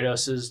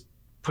 Kratos is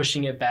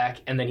pushing it back,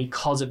 and then he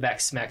calls it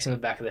back, smacks him in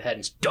the back of the head,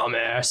 and it's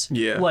dumbass.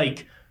 Yeah.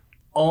 Like,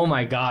 oh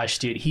my gosh,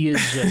 dude. He is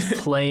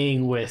just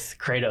playing with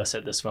Kratos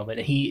at this moment,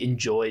 and he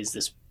enjoys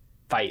this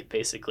fight,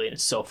 basically, and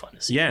it's so fun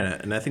to see. Yeah,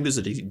 and I think there's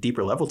a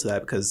deeper level to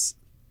that because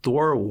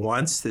Thor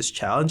wants this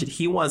challenge, and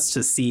he wants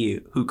to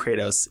see who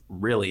Kratos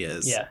really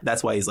is. Yeah.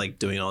 That's why he's, like,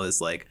 doing all this,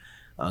 like,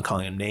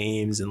 calling him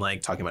names and,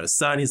 like, talking about his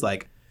son. He's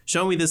like,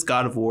 show me this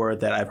god of war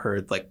that I've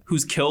heard, like,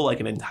 who's killed like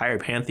an entire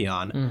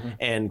pantheon,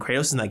 and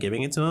Kratos is not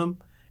giving it to him.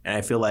 And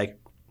I feel like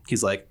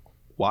he's like,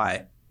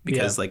 why?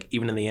 because like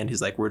even in the end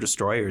he's like, we're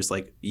destroyers,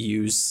 like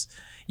use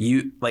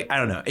you, like I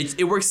don't know,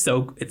 it works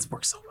so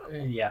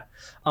well. Yeah.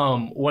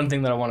 One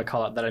thing that I want to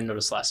call out that I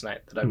noticed last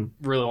night that I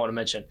really want to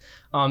mention,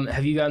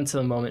 have you gotten to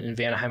the moment in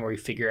Vanaheim where you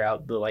figure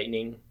out the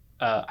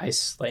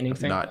ice lightning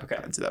thing? Not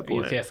gotten to that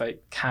point. Okay, if I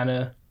kind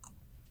of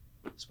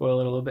spoil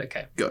it a little bit?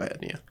 Okay. Go ahead.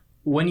 Yeah.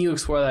 When you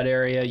explore that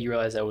area, you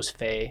realize that was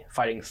Faye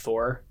fighting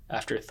Thor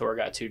after Thor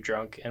got too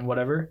drunk and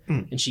whatever,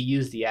 and she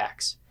used the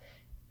axe.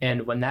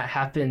 And when that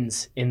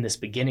happens in this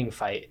beginning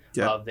fight,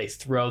 they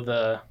throw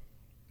the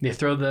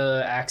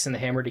axe and the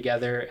hammer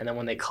together, and then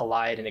when they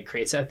collide and it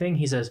creates that thing,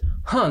 he says,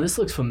 this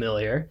looks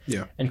familiar.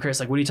 Yeah. And Chris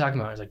like, what are you talking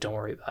about? I was like, don't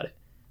worry about it.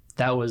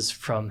 That was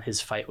from his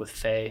fight with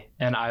Faye.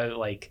 And I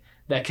like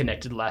that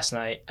connected last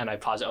night, and I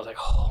paused it. I was like,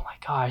 oh my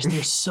gosh,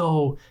 they're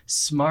so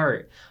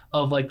smart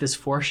of like this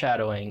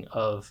foreshadowing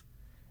of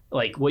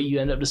like what you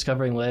end up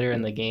discovering later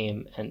in the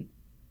game, and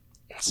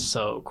it's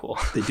so cool.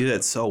 They do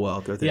that so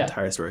well throughout the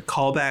entire story.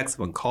 Callbacks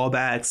upon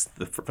callbacks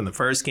from the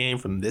first game,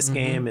 from this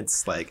game.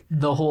 It's like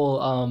the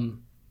whole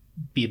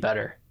be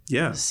better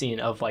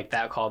scene of like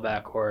that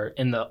callback, or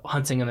in the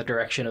hunting in the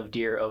direction of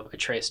deer of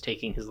Atreus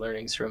taking his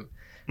learnings from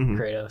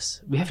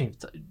Kratos.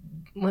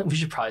 We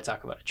should probably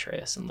talk about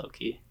Atreus and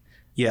Loki.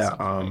 Yeah,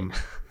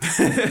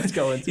 let's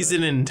go into he's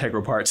an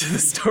integral part to the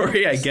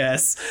story, I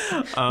guess.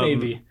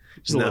 Maybe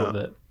just a little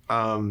bit.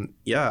 I'm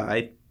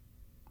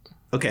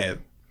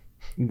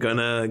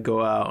gonna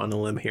go out on a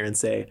limb here and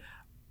say,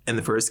 in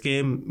the first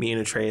game, me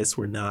and Atreus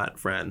were not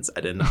friends.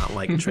 I did not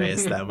like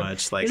Atreus that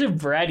much. Like, he's a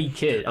bratty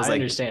kid. I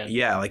understand.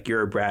 Yeah, like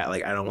you're a brat.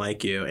 Like I don't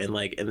like you. And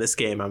like in this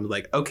game, I'm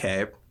like,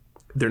 okay,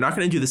 they're not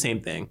gonna do the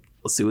same thing.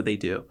 Let's see what they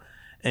do.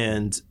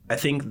 And I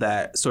think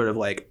that sort of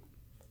like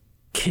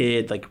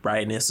kid like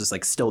brattiness is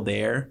like still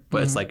there,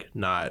 but it's like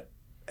not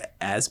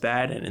as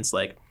bad. And it's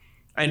like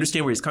I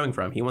understand where he's coming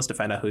from. He wants to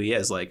find out who he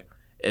is. Like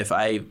if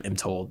I am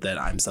told that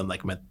I'm some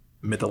like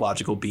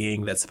mythological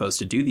being that's supposed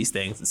to do these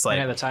things, it's like,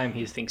 and at the time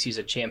he thinks he's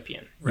a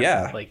champion,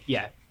 right?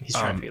 He's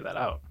trying to figure that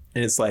out.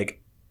 And it's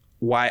like,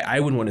 why I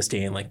wouldn't want to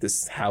stay in like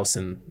this house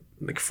in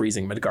like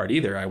freezing Midgard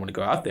either. I want to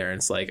go out there. And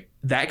it's like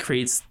that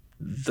creates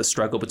the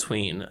struggle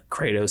between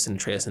Kratos and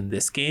Atreus in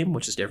this game,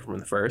 which is different from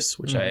the first,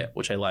 which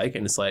I like.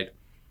 And it's like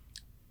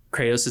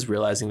Kratos is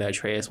realizing that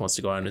Atreus wants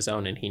to go on his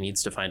own, and he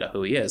needs to find out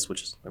who he is,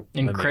 which is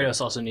Kratos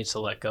also needs to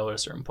let go at a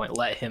certain point,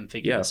 let him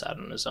figure this out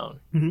on his own,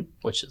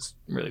 which is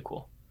really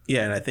cool.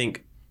 Yeah, and I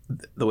think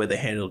the way they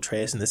handled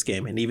Atreus in this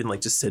game, and even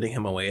like just sitting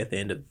him away at the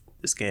end of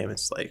this game,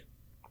 it's like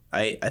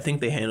I think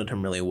they handled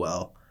him really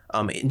well.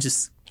 And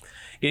just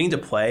getting to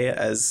play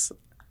as,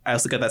 I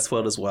also got that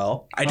spoiled as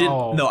well. I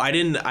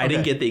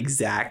didn't get the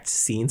exact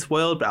scene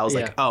spoiled, but I was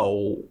like,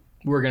 oh,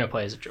 we're gonna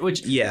play as a,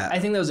 which I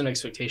think that was an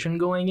expectation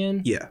going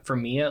in. Yeah, for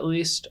me at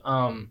least.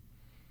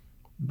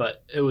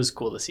 But it was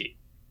cool to see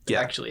it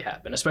actually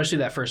happen, especially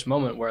that first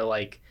moment where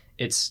like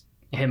it's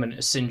him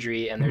and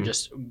Sindri and they're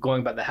just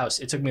going about the house.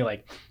 It took me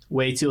like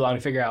way too long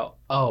to figure out,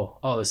 oh,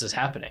 this is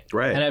happening.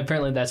 Right. And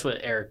apparently that's what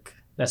Eric,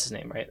 that's his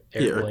name, right?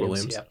 Eric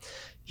Williams. Yeah.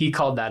 He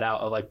called that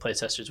out of like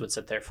playtesters would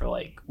sit there for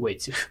like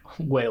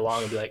way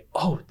long and be like,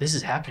 oh, this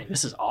is happening.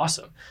 This is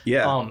awesome.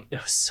 Yeah.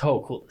 It was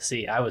so cool to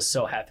see. I was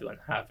so happy when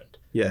it happened.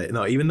 Yeah.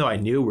 No, even though I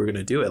knew we were going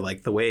to do it,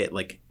 like the way it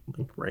like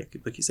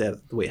you said,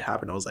 the way it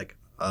happened, I was like,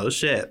 oh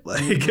shit,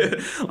 like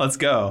let's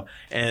go.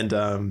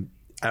 And,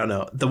 I don't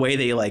know, the way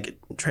they like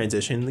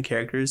transition the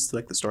characters to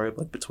like the story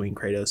like between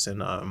Kratos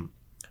and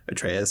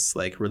Atreus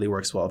like really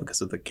works well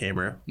because of the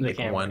camera,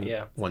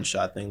 one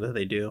shot thing that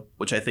they do,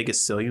 which I think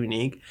is so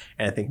unique,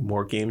 and I think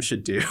more games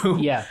should do.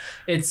 Yeah,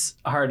 it's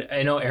hard.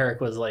 I know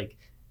Eric was like,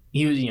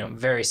 he was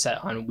very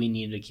set on we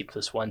need to keep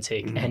this one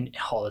take, and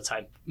all the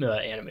time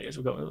animators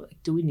were going like,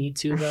 do we need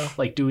to though?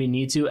 Like, do we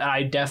need to? And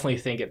I definitely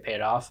think it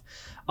paid off.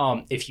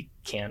 If you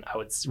can, I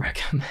would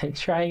recommend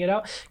trying it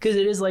out, because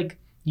it is like,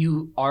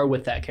 you are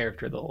with that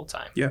character the whole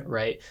time. Yeah.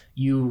 Right?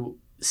 You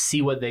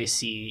see what they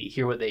see,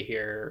 hear what they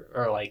hear,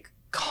 or like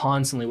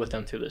constantly with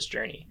them through this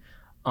journey.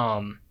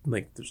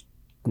 Like there's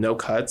no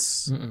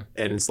cuts, and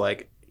it's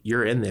like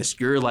you're in this.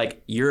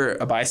 You're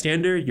a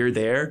bystander, you're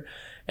there.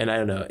 And I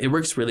don't know, it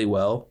works really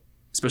well,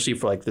 especially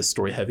for like this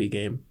story heavy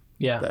game.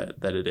 Yeah.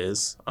 That it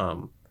is.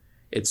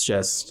 It's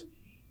just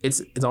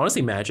it's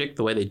honestly magic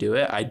the way they do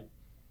it.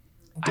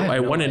 I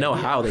want to know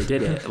how they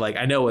did it. Like,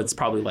 I know it's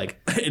probably like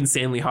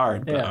insanely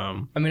hard. But,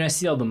 I mean, I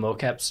see all the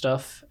mocap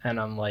stuff and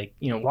I'm like,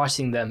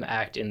 watching them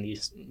act in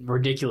these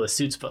ridiculous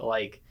suits, but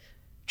like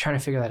trying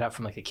to figure that out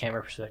from like a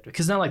camera perspective.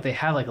 Because not like they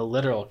have like a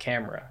literal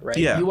camera, right?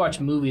 Yeah. You watch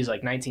movies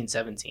like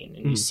 1917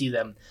 and you see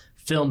them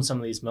film some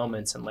of these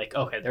moments and like,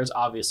 okay, there's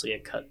obviously a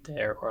cut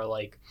there or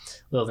like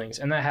little things.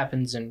 And that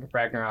happens in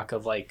Ragnarok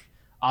of like,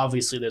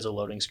 obviously there's a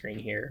loading screen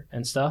here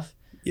and stuff.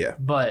 Yeah.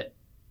 But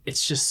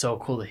it's just so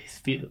cool to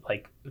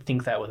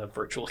think that with a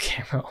virtual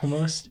camera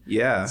almost.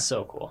 Yeah. It's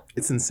so cool.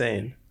 It's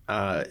insane.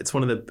 It's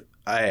one of the,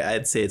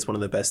 I'd say it's one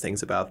of the best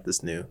things about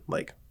this new,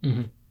 like,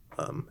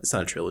 it's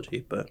not a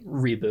trilogy, but.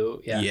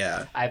 Reboot. Yeah.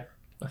 Yeah. I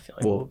feel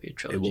like it will be a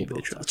trilogy. It will be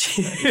a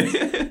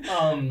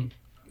trilogy.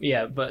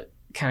 Yeah. But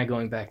kind of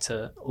going back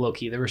to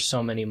Loki, there were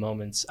so many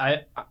moments.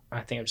 I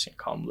think I'm just gonna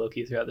call him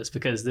Loki throughout this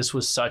because this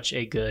was such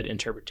a good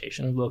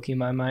interpretation of Loki in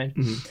my mind,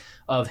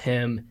 of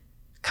him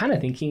kind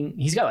of thinking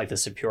he's got like the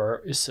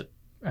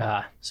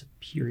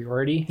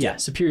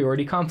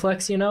superiority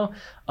complex, you know,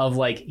 of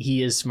like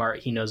he is smart,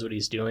 he knows what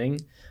he's doing.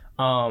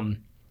 And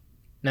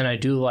I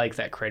do like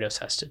that Kratos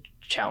has to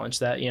challenge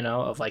that, you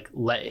know, of like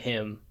let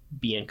him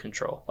be in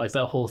control. Like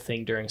that whole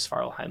thing during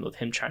Svartalheim with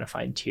him trying to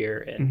find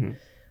Tyr and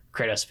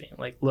Kratos being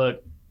like,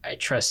 look, I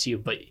trust you,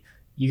 but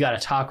you got to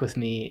talk with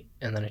me.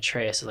 And then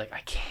Atreus is like,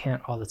 I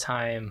can't all the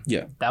time.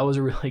 Yeah. That was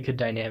a really good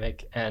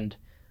dynamic. And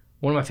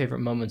one of my favorite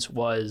moments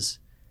was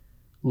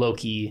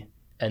Loki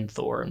and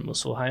Thor and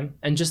Muspelheim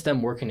and just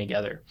them working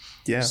together.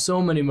 Yeah.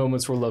 So many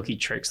moments where Loki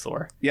tricks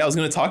Thor. Yeah, I was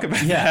going to talk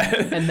about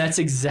that. And that's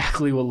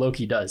exactly what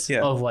Loki does.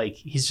 Yeah. Of like,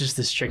 he's just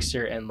this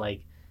trickster and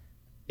like,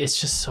 it's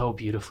just so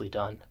beautifully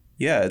done.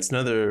 Yeah, it's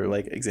another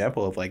like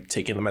example of like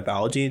taking the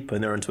mythology,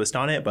 putting their own twist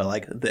on it, but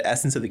like the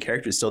essence of the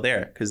character is still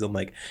there. Because I'm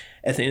like,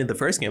 at the end of the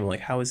first game, I'm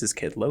like, how is this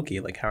kid Loki?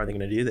 Like, how are they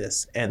going to do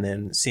this? And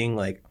then seeing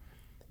like,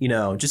 you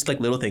know, just like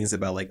little things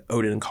about like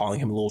Odin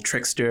calling him a little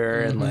trickster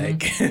and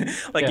like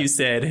you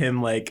said,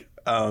 him like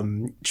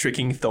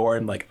tricking Thor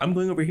and like, I'm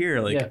going over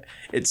here. Like,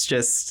 it's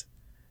just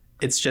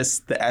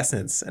the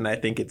essence, and I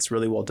think it's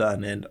really well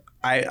done. And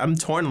I'm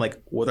torn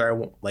like whether I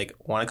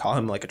want to call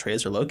him like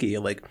Atreus or Loki.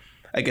 Like,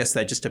 I guess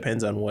that just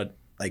depends on what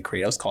like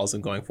Kratos calls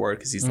him going forward,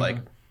 because he's like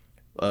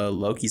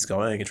Loki's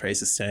going,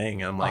 Atreus is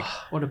staying. And I'm like,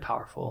 what a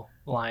powerful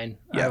line.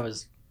 Yeah. I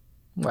was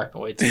wiping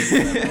away too for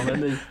that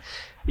moment.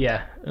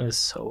 Yeah, it was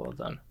so well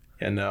done.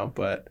 Yeah, no,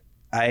 but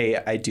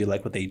I do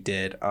like what they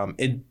did.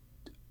 It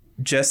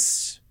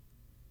just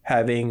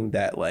having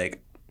that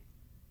like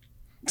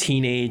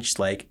teenage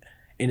like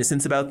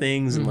innocence about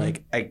things, and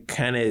like I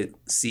kind of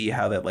see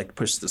how that like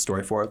pushes the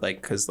story forward,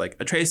 like because like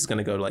Atreus is going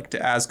to go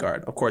to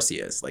Asgard. Of course he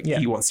is, like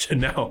he wants to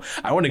know,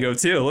 I want to go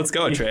too, let's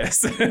go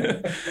Atreus.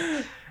 I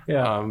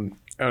don't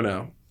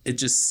know,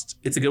 it's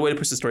a good way to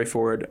push the story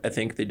forward. I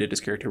think they did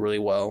his character really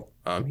well.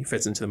 He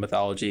fits into the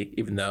mythology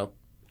even though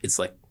it's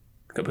like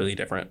completely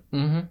different,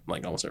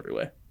 like almost every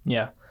way.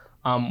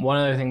 One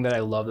other thing that I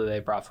love that they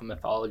brought from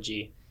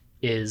mythology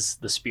is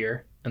the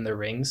spear and the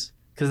rings.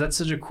 Because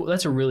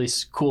that's a really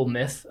cool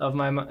myth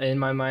in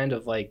my mind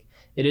of like,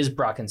 it is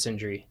Brock and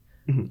Sindri.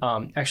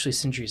 Actually,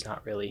 Sindri's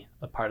not really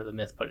a part of the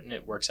myth, but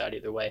it works out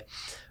either way.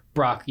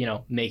 Brock, you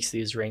know, makes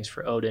these rings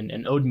for Odin,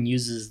 and Odin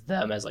uses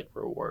them as like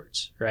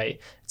rewards, right?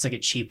 It's like a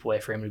cheap way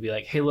for him to be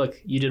like, hey, look,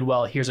 you did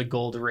well. Here's a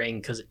gold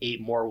ring because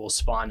 8 more will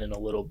spawn in a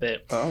little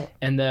bit.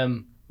 And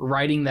then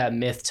writing that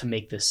myth to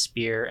make this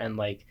spear, and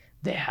like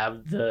they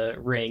have the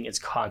ring, it's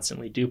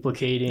constantly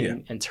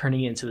duplicating and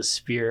turning it into the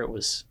spear. It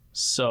was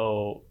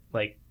so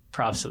like,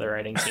 props to the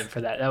writing team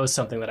for that. That was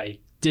something that I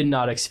did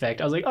not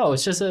expect. I was like, oh,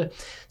 it's a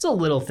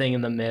little thing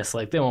in the myth,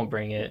 like they won't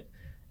bring it,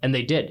 and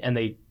they did, and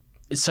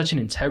it's such an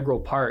integral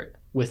part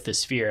with the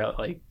spear.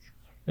 Like,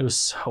 it was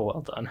so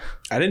well done.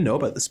 I didn't know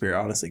about the spear,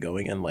 honestly,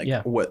 going in, like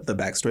what the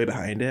backstory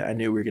behind it. I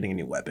knew we were getting a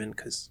new weapon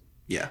because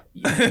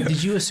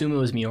Did you assume it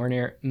was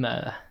Mjolnir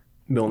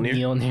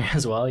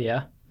as well?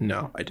 Yeah.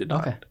 No, I did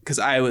not. Because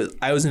I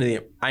was into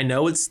the. I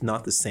know it's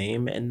not the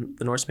same in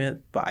the Norse myth,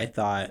 but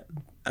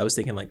I was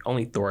thinking like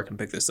only Thor can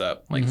pick this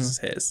up. Like this is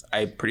his.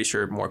 I'm pretty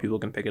sure more people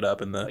can pick it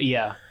up in the.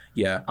 Yeah.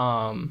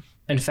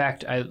 In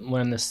fact, I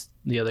learned this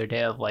the other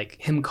day of like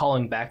him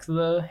calling back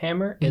the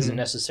hammer isn't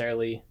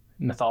necessarily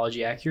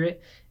mythology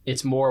accurate.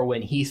 It's more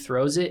when he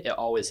throws it, it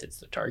always hits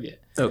the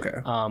target.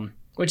 Okay.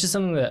 Which is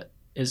something that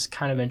is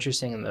kind of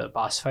interesting in the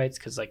boss fights,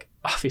 because like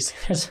obviously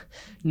there's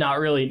not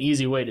really an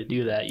easy way to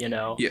do that, you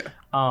know. Yeah.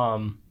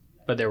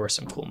 But there were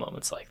some cool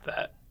moments like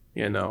that.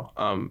 Yeah. No.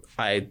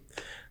 I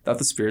thought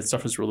the spirit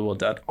stuff was really well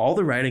done. All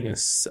the writing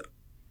is,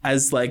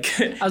 as like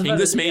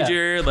English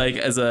major, like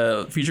as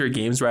a future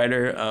games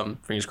writer,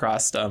 fingers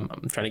crossed, I'm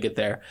trying to get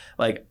there.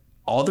 Like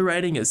all the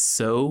writing is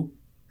so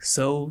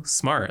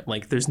smart.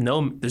 Like there's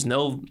no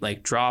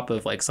like drop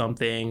of like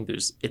something.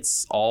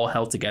 It's all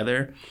held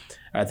together.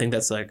 I think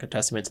that's like a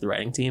testament to the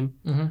writing team.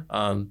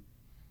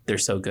 They're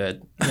so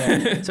good.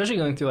 Especially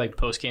going through like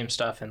post game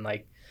stuff and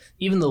like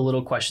even the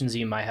little questions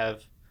you might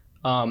have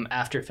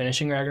after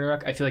finishing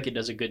Ragnarök. I feel like it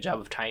does a good job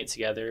of tying it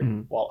together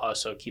while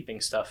also keeping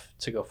stuff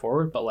to go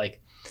forward. But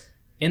like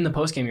in the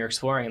post game, you're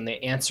exploring and they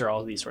answer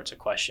all these sorts of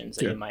questions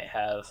that you might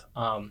have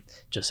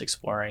just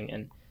exploring,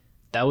 and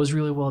that was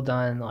really well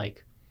done.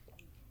 Like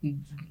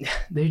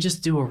they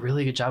just do a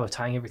really good job of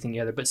tying everything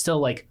together, but still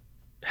like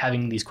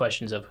having these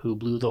questions of who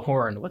blew the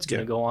horn, what's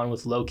going to go on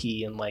with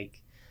Loki, and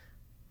like,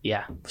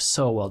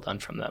 so well done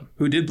from them.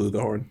 Who did blow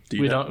the horn?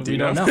 We don't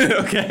know.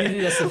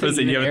 Okay. That's the thing.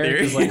 Do you have a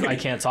theory? Like, I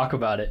can't talk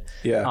about it.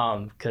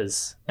 Yeah.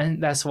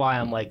 And that's why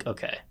I'm like,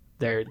 okay,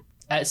 they're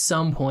at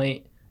some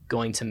point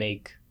going to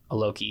make a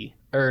Loki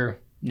or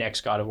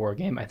next God of War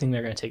game. I think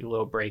they're going to take a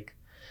little break,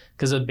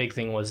 because a big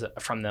thing was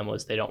from them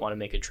was they don't want to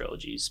make a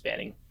trilogy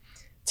spanning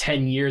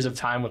 10 years of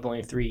time with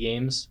only 3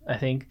 games, I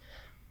think.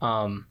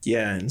 And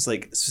it's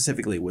like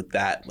specifically with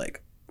that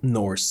like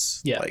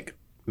Norse like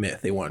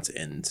myth, they wanted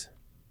to end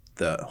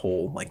the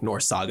whole like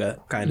Norse saga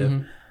kind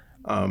of.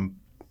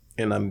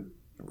 And I'm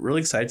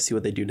really excited to see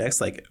what they do next.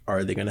 Like,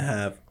 are they going to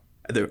have?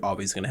 They're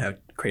obviously going to have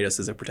Kratos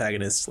as a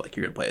protagonist. Like,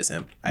 you're going to play as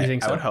him. You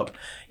think so? I would hope.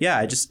 Yeah,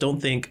 I just don't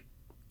think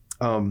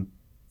God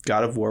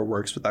of War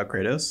works without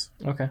Kratos.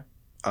 Okay.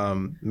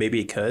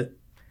 Maybe it could.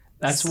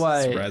 That's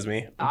why surprise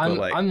me.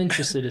 I'm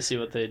interested to see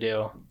what they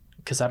do,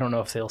 because I don't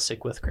know if they'll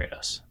stick with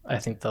Kratos. I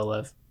think they'll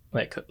have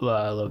like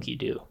Loki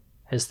do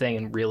his thing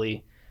and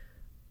really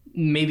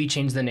maybe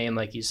change the name,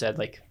 like you said.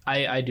 Like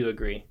I do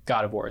agree,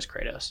 God of War is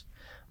Kratos,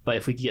 but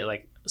if we could get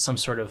like some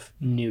sort of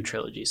new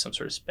trilogy, some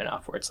sort of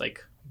spin-off where it's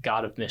like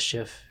God of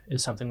Mischief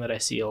is something that I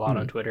see a lot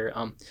on Twitter,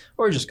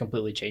 or just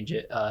completely change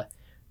it.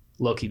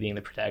 Loki being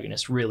the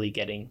protagonist, really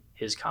getting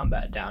his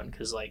combat down,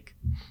 because like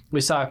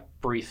we saw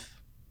brief,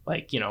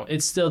 like, you know,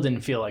 it still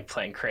didn't feel like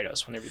playing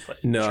Kratos whenever you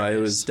played. No, Kratos. it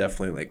was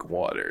definitely like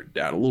watered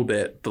down a little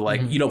bit, but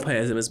like you don't play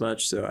as him as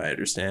much, so I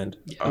understand.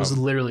 Yeah, it was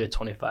literally a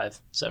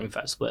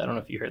 25-75 split. I don't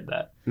know if you heard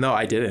that. No,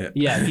 I didn't.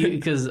 Yeah,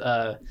 because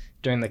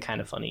during the Kind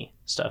of Funny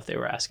stuff, they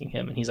were asking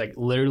him, and he's like,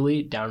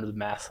 literally down to the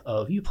math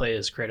of you play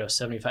as Kratos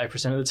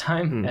 75% of the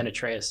time and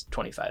Atreus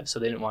 25. So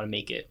they didn't want to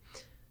make it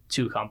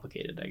too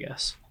complicated, I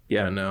guess.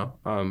 Yeah, no.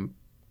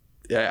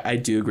 Yeah, I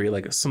do agree.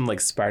 Like some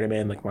like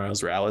Spider-Man, like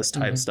Miles Morales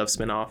type stuff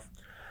spin off.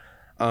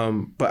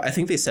 But I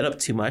think they set up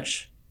too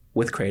much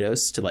with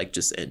Kratos to like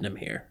just end him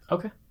here.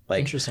 Okay.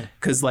 Like, interesting.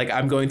 Because like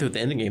I'm going through the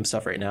ending game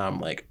stuff right now. I'm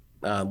like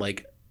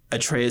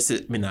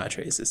Kratos'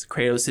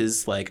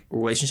 like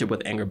relationship with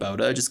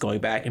Angrboda, just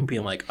going back and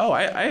being like, oh,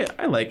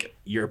 I like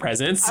your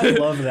presence. I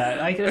love that.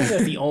 I think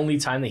that's the only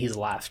time that he's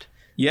laughed.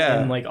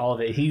 Yeah. And like all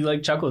of it, he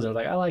like chuckles and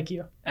was like, I like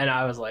you. And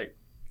I was like,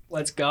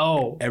 let's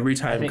go. Every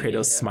time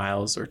Kratos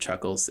smiles or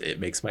chuckles, it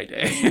makes my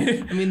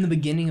day. I mean, the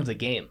beginning of the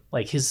game,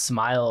 like his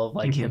smile of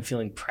like him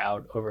feeling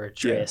proud over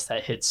Atreus,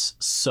 that hits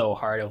so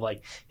hard, of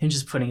like him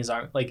just putting his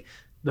arm, like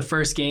the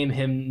first game,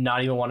 him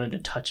not even wanting to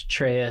touch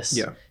Atreus.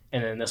 Yeah.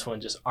 And then this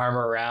one, just arm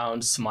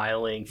around,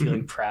 smiling,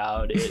 feeling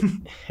proud. It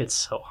hits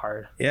so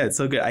hard. Yeah, it's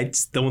so good. I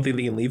just don't think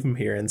they can leave him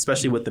here, and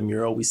especially with the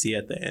mural we see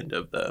at the end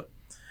of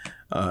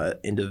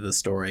the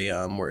story,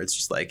 where it's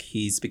just like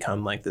he's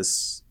become like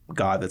this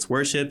god that's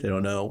worshipped. They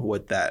don't know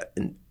what that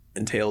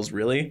entails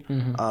really,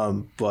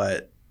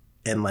 but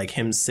and like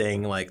him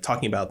saying, like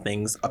talking about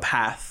things, a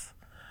path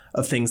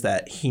of things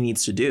that he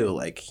needs to do.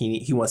 Like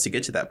he wants to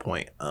get to that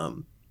point.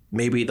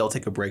 Maybe they'll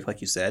take a break,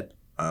 like you said,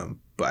 but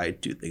I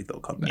do think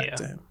they'll come back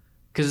to him.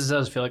 Because it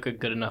does feel like a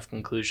good enough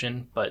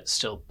conclusion, but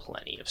still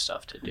plenty of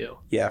stuff to do.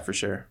 Yeah, for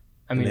sure.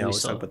 I mean, they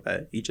always talk about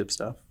that Egypt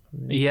stuff.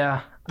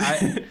 Yeah,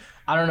 I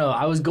don't know.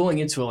 I was going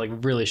into it like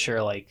really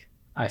sure, like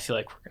I feel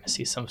like we're gonna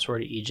see some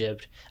sort of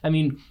Egypt. I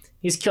mean,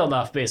 he's killed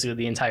off basically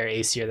the entire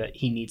Aesir that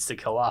he needs to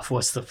kill off.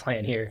 What's the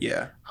plan here?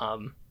 Yeah.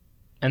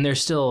 And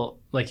there's still,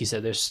 like you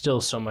said, there's still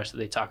so much that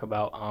they talk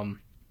about. I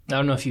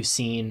don't know if you've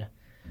seen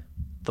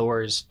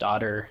Thor's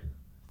daughter.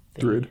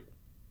 Thrud.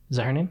 Is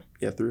that her name?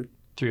 Yeah, Thrud.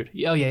 Thrud.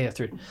 Oh yeah,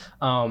 Thrud.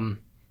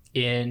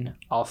 In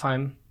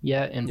Alfheim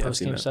yet in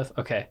post game stuff.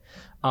 Okay.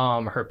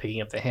 Her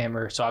picking up the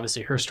hammer. So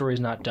obviously her story's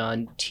not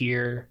done.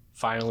 Tyr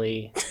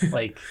finally,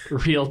 like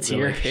real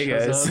Tyr. Like, hey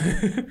guys.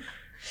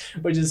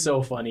 Which is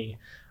so funny.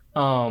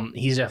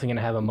 He's definitely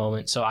gonna have a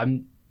moment. So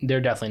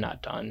they're definitely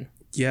not done.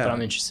 Yeah. But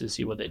I'm interested to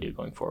see what they do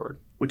going forward.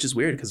 Which is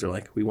weird because they're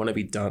like, we want to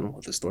be done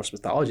with this Norse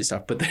mythology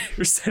stuff, but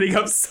they're setting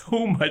up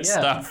so much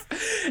stuff.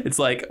 It's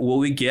like, will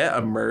we get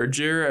a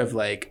merger of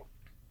like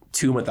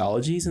two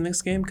mythologies in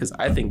this game? Because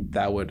I think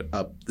that would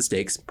up the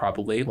stakes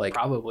probably.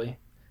 Probably.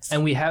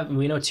 And we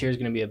know Tyr is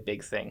going to be a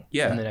big thing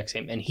in the next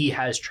game, and he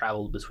has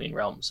traveled between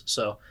realms,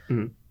 so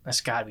that's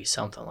got to be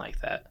something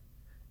like that.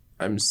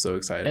 I'm so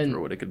excited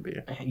for what it could be.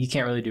 You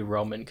can't really do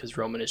Roman because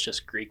Roman is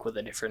just Greek with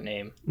a different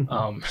name,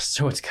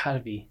 so it's got to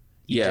be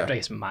Egypt, I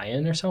guess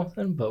Mayan or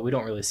something, but we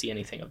don't really see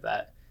anything of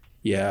that.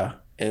 Yeah,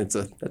 and that's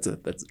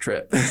a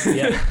trip.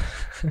 Yeah.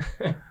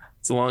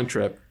 It's a long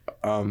trip.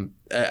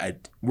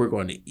 We're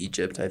going to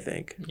Egypt, I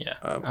think. Yeah.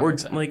 Or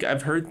like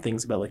I've heard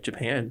things about like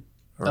Japan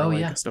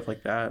or stuff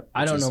like that.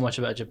 I don't know much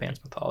about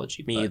Japan's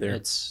mythology. Me either.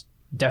 It's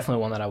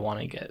definitely one that I want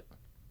to get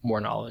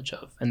more knowledge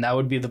of, and that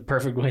would be the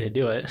perfect way to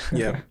do it.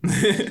 Yeah.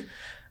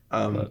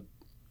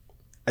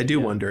 I do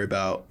wonder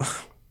about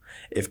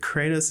if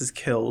Kratos has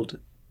killed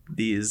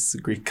these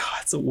Greek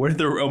gods, what are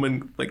the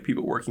Roman like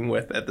people working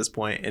with at this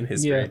point in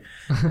history?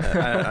 I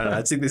don't know.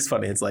 I think this is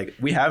funny. It's like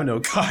we have no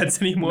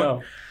gods anymore.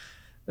 No.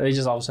 They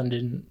just all of a sudden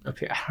didn't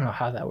appear. I don't know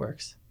how that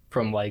works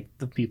from like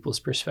the people's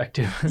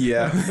perspective.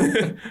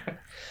 Yeah.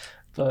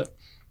 But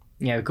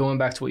yeah, going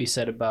back to what you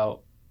said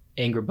about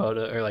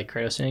Angrboda or like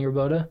Kratos and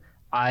Angrboda,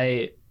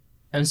 I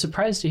am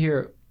surprised to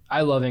hear.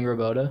 I love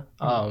Angrboda.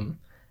 And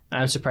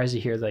I'm surprised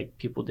to hear like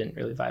people didn't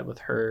really vibe with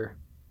her,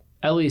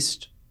 at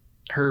least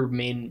her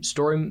main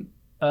story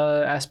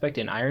aspect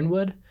in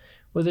Ironwood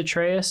with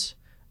Atreus.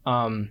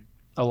 A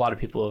lot of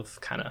people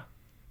have kind of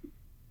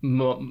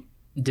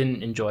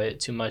didn't enjoy it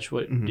too much.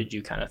 What did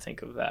you kind of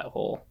think of that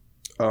whole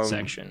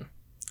section?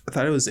 I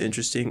thought it was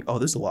interesting. Oh,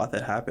 there's a lot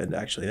that happened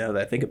actually. Now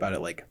that I think about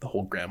it, like the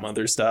whole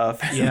grandmother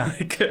stuff. Yeah.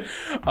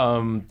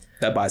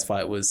 That boss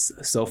fight was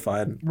so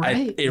fun.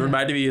 Right. It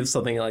reminded me of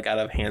something like out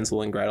of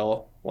Hansel and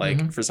Gretel.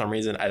 Like for some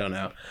reason, I don't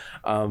know.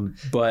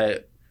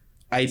 But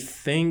I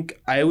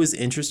think I was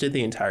interested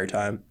the entire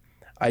time.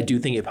 I do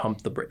think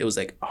it was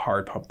like a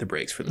hard pump the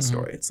brakes for the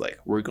story. It's like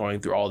we're going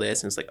through all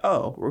this, and it's like,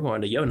 oh, we're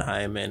going to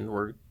Jotunheim, and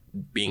we're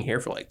being here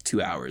for like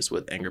 2 hours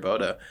with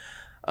Angerboda.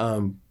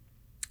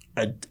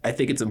 I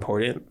think it's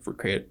important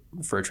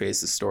for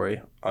Atreus'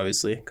 story,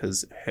 obviously,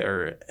 because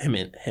him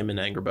and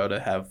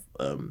Angerboda have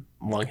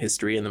long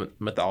history in the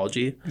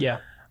mythology. Yeah.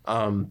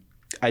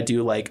 I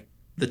do like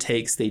the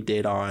takes they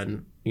did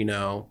on,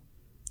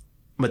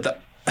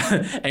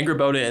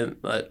 Angerboda and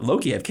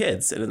Loki have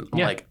kids, and I'm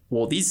like,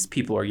 well, these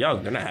people are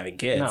young; they're not having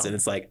kids, and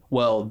it's like,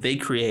 well, they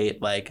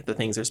create like the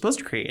things they're supposed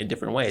to create in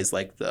different ways,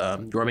 like the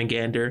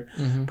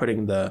Jormungandr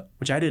putting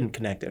which I didn't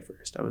connect at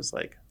first. I was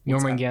like,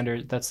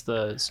 Jormungandr, that's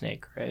the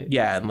snake, right?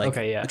 Yeah, and like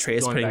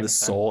Atreus Going putting the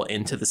soul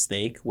into the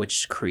snake,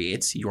 which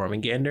creates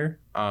Jormungandr.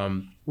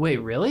 Wait,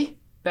 really?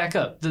 Back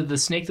up. The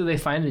snake that they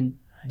find in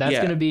that's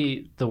going to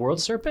be the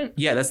world serpent?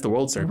 Yeah, that's the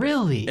world serpent.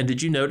 Really? And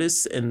did you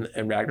notice in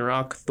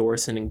Ragnarok, Thor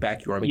sending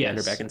back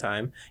Jormungandr back in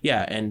time?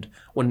 Yeah, and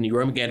when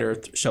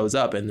Jormungandr shows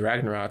up in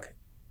Ragnarok...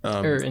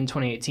 or in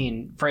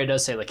 2018, Freya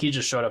does say, like, he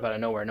just showed up out of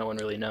nowhere. No one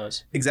really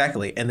knows.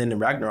 Exactly. And then in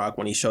Ragnarok,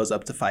 when he shows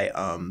up to fight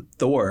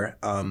Thor,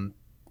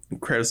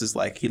 Kratos is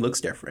like, he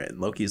looks different.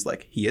 And Loki's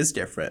like, he is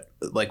different.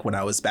 Like, when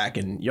I was back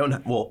in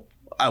Jotunheim... Well,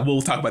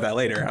 we'll talk about that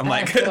later. I'm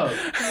like...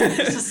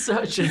 This is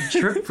such a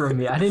trip for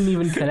me. I didn't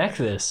even connect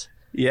this.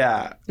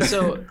 Yeah.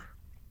 So,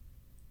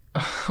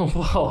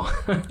 whoa.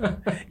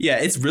 Yeah,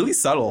 it's really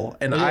subtle,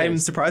 and I'm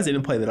surprised they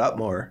didn't play that up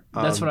more.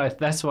 That's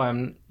why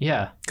I'm.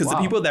 Yeah. Because the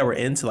people that were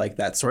into like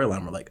that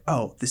storyline were like,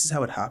 "Oh, this is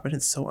how it happened.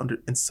 It's so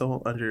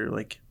under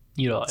like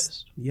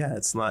utilized. Yeah,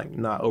 it's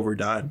not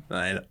overdone."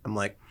 And I'm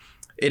like,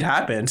 it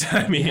happened.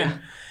 I mean,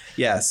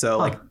 yeah. So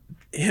like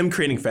him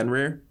creating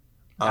Fenrir.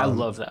 I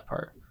love that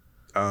part.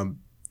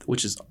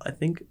 Which is, I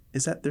think,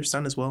 is that their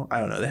son as well? I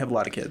don't know. They have a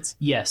lot of kids.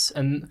 Yes,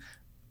 and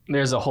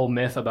there's a whole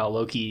myth about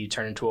Loki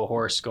turning into a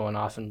horse, going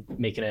off and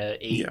making a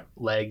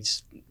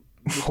 8-legged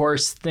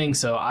horse thing.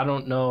 So I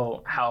don't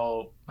know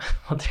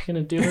what they're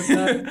gonna do with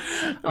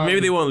that. Maybe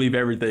they won't leave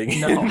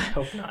everything. No, I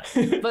hope not.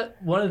 But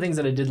one of the things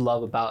that I did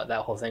love about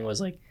that whole thing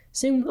was like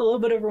seeing a little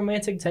bit of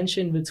romantic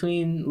tension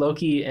between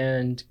Loki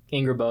and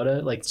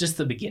Angerboda. Like just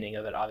the beginning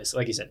of it, obviously.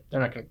 Like you said,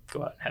 they're not gonna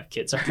go out and have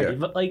kids already,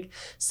 but like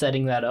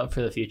setting that up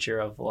for the future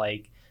of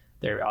like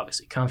they're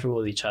obviously comfortable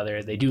with each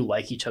other. They do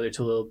like each other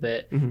to a little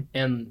bit,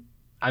 and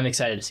I'm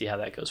excited to see how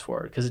that goes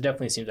forward because it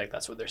definitely seems like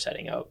that's what they're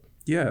setting up.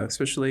 Yeah,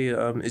 especially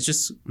it's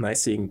just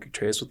nice seeing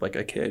Atreus with like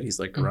a kid. He's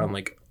like around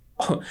like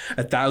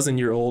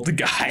 1,000-year-old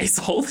guys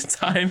all the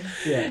time.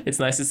 Yeah, it's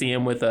nice to see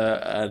him with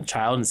a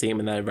child and see him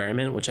in that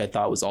environment, which I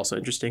thought was also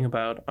interesting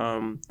about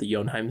the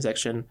Jotunheim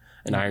section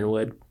in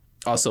Ironwood.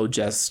 Also,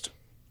 just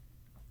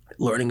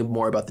learning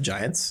more about the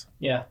giants.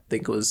 Yeah, I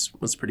think was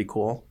pretty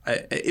cool.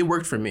 It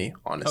worked for me,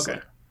 honestly.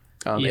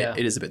 Okay.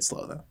 It is a bit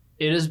slow though.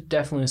 It is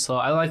definitely slow.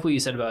 I like what you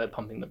said about it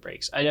pumping the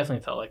brakes. I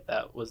definitely felt like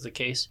that was the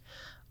case.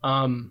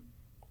 And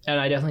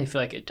I definitely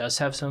feel like it does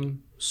have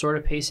some sort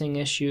of pacing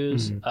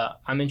issues.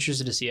 I'm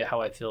interested to see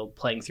how I feel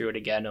playing through it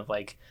again of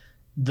like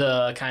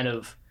the kind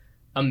of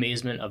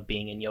amazement of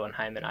being in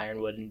Jotunheim and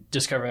Ironwood and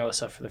discovering all this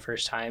stuff for the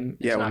first time.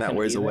 Yeah, when that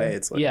wears away,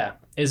 it's like... Yeah.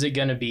 Is it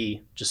going to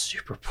be just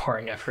super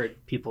boring? I've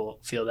heard people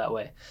feel that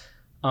way.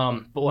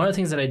 But one of the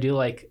things that I do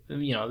like,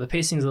 the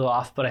pacing's a little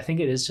off, but I think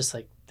it is just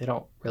like they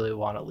don't really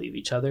want to leave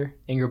each other.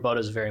 Angerboda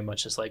is very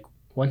much just like,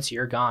 once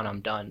you're gone,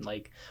 I'm done.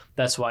 Like,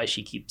 that's why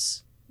she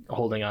keeps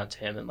holding on to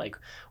him and like,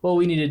 well,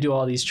 we need to do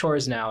all these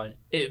chores now. And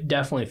it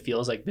definitely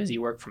feels like busy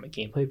work from a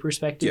gameplay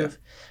perspective.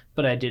 Yeah.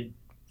 But I did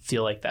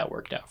feel like that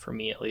worked out for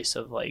me, at least,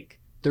 of like,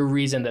 the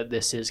reason that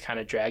this is kind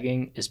of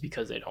dragging is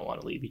because they don't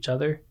want to leave each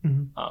other.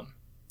 I'm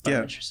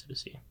interested to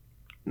see.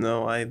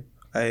 No, I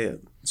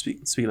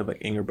speaking of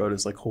like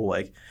Angerboda's like whole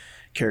like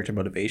character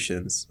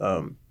motivations,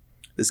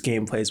 this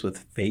game plays with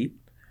fate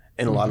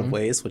in a lot of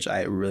ways, which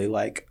I really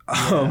like.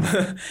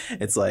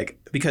 It's like,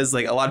 because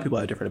like a lot of people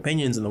have different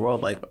opinions in the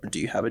world. Like, do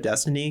you have a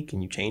destiny?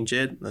 Can you change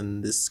it?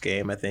 And this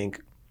game, I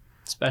think,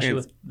 especially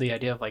with the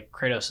idea of like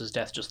Kratos'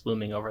 death just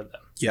looming over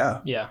them.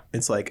 Yeah.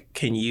 It's like,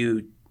 can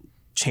you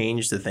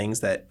change the things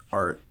that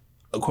are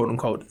quote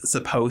unquote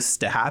supposed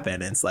to happen?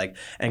 And it's like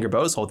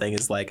Angerboda's whole thing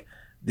is like,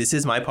 this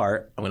is my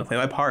part. I'm going to play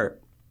my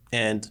part.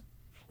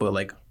 But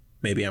like,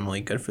 maybe I'm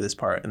only good for this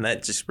part. And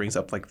that just brings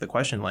up like the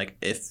question, like,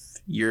 if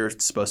you're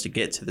supposed to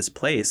get to this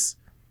place,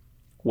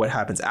 what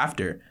happens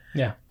after?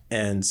 Yeah.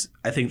 And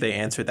I think they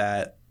answer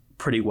that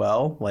pretty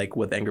well. Like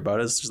with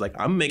Angerboda's just like,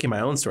 I'm making my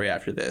own story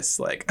after this.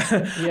 Like,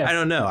 I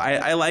don't know.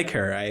 I like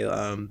her.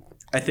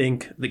 I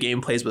think the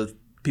game plays with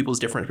people's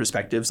different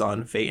perspectives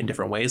on fate in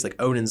different ways. Like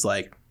Odin's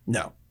like,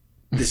 no,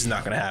 this is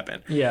not going to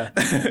happen. Yeah.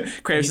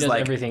 Kratos He does is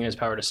like everything in his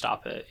power to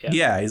stop it.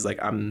 yeah, he's like,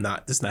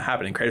 this is not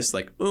happening. Kratos is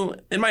like, well,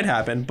 it might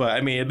happen, but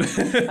I mean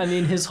I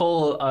mean, his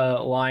whole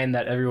line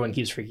that everyone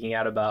keeps freaking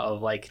out about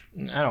of like,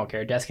 I don't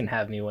care, death can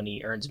have me when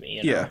he earns me,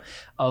 you know? Yeah.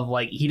 Of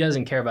like, he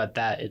doesn't care about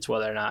that. It's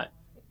whether or not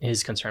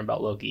his concern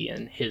about Loki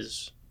and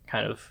his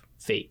kind of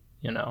fate,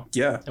 you know?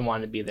 Yeah. And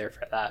wanted to be there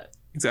for that.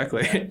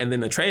 Exactly. And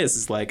then Atreus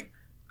is like,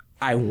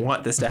 I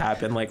want this to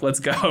happen. Like,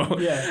 let's go.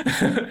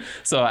 Yeah.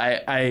 So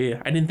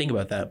I didn't think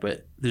about that,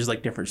 but there's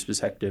like different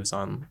perspectives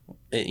on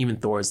even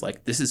Thor's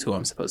like, this is who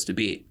I'm supposed to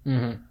be.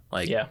 Mm-hmm.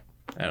 Like, yeah.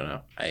 I don't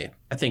know. I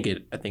think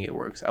it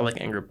works. I like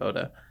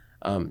Angrboda.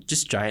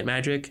 Just giant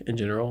magic in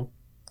general.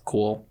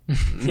 Cool.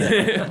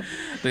 Yeah.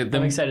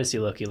 I'm excited to see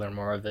Loki learn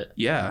more of it.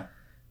 Yeah.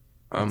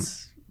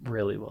 It's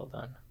really well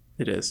done.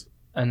 It is.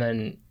 And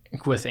then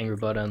with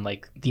Angrboda and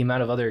like the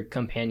amount of other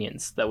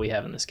companions that we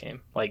have in this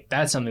game, like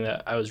that's something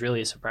that I was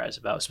really surprised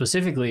about,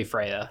 specifically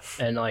Freya,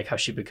 and like how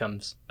she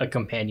becomes a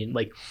companion,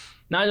 like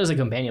not just a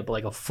companion but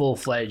like a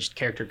full-fledged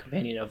character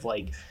companion of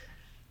like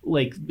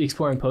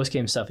exploring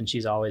post-game stuff, and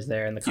she's always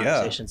there, and the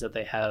conversations that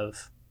they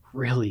have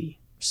really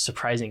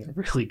surprising,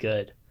 really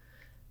good.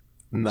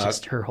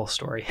 Just her whole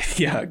story.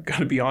 Yeah,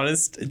 gotta be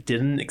honest,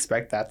 didn't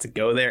expect that to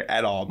go there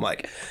at all. I'm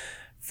like,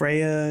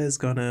 Freya is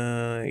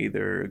gonna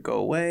either go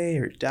away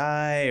or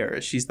die, or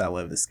she's not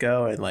letting this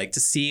go. And like to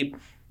see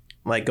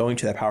like going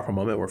to that powerful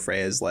moment where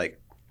Freya is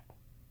like,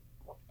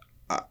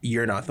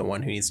 you're not the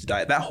one who needs to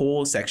die. That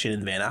whole section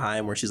in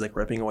Vanaheim where she's like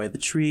ripping away the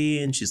tree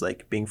and she's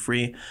like being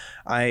free.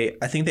 I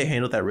think they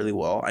handled that really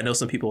well. I know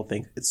some people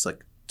think it's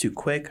like too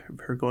quick,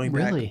 her going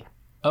back. Really?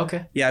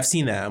 Okay. Yeah, I've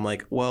seen that. I'm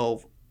like,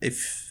 well,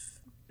 if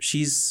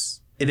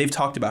they've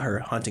talked about her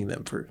hunting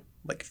them for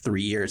like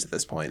 3 years at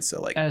this point,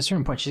 so like at a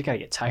certain point she's got to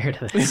get tired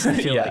of this. I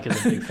feel like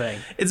it's a big thing.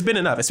 It's been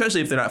enough,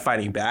 especially if they're not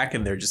fighting back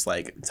and they're just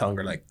like telling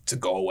her like to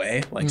go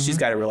away. Like she's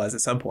got to realize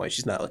at some point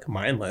she's not like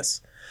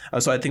mindless.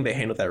 So I think they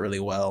handled that really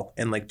well,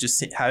 and like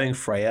just having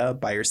Freya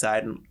by your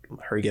side and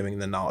her giving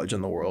the knowledge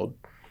on the world,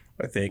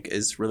 I think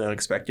is really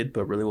unexpected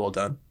but really well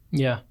done.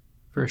 Yeah,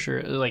 for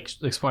sure. Like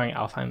exploring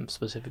Alfheim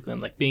specifically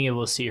and like being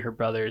able to see her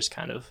brother's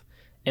kind of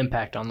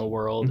impact on the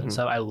world and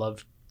stuff. I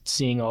loved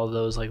seeing all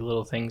those like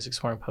little things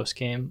exploring post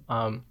game.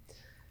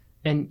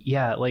 And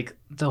yeah, like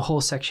the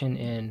whole section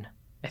in,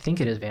 I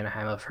think it is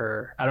Vanaheim, of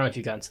her, I don't know if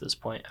you've gotten to this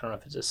point, I don't know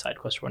if it's a side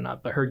quest or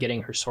not, but her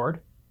getting her sword.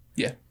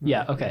 Yeah.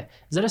 Yeah, okay.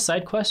 Is that a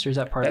side quest or is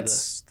that part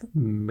That's the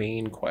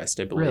main quest,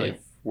 I believe. Really?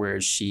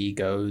 Where she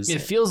goes. It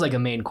feels like a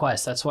main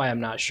quest, that's why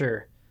I'm not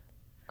sure.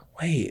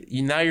 Wait,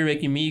 now you're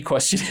making me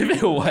question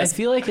if it was. I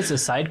feel like it's a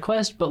side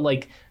quest, but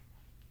like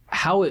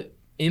how it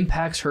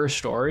impacts her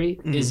story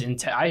is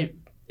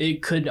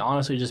it could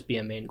honestly just be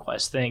a main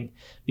quest thing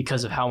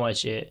because of how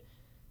much it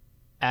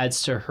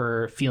adds to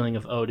her feeling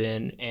of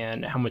Odin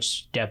and how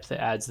much depth it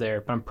adds there.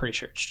 But I'm pretty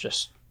sure it's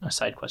just a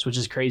side quest, which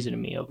is crazy to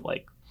me of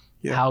like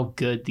how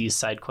good these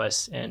side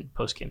quests and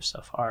post-game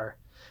stuff are.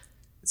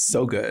 It's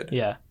so good.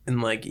 Yeah.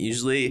 And like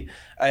usually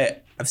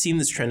I've seen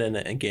this trend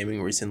in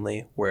gaming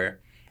recently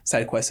where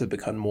side quests have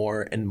become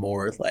more and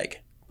more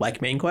like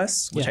main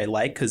quests, which I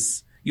like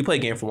because you play a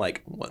game from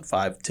like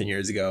 5-10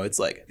 years ago. It's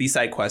like these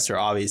side quests are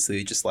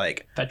obviously just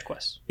like fetch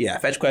quests. Yeah,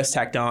 fetch quests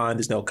tacked on.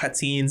 There's no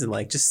cutscenes, and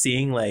like just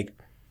seeing like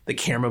the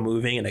camera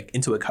moving and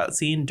into a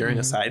cutscene during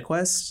a side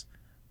quest,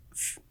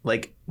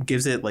 like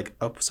gives it like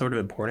a sort of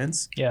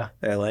importance. Yeah,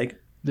 that I like.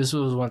 This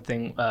was one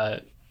thing,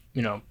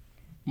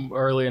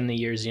 earlier in the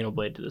year,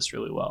 Xenoblade did this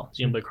really well.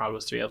 Xenoblade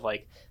Chronicles 3 of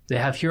like they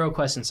have hero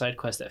quests and side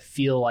quests that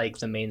feel like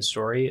the main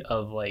story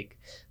of like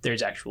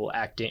there's actual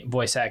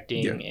voice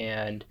acting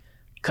and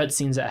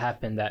cutscenes that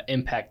happen that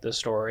impact the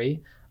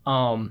story.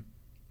 And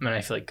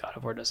I feel like God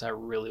of War does that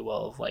really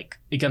well of like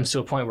it comes to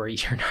a point where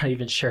you're not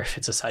even sure if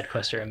it's a side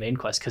quest or a main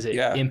quest because it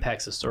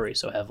impacts the story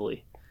so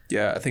heavily.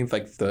 Yeah, I think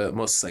like the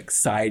most like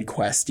side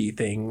questy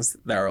things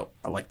that are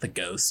like the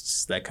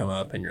ghosts that come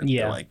up and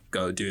you're like,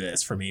 go do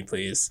this for me,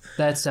 please.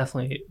 That's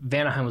definitely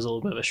Vanaheim was a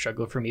little bit of a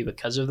struggle for me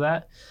because of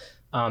that.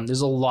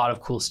 There's a lot of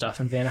cool stuff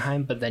in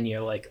Vanaheim, but then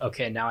you're like,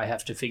 okay, now I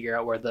have to figure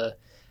out where the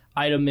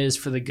item is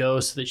for the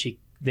ghost so that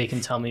they can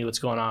tell me what's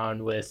going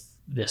on with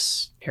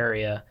this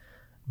area.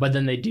 But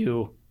then they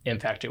do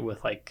impact it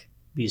with like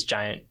these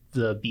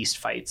the beast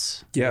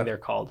fights, they're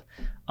called,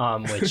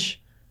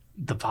 which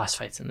the boss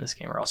fights in this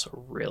game are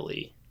also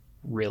really,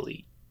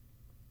 really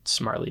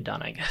smartly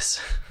done, I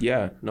guess.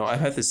 Yeah, no, I've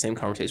had the same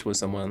conversation with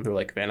someone. They're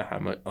like,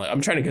 Vanaheim,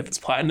 I'm trying to get this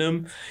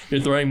platinum. You're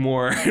throwing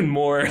more and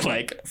more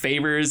like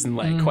favors and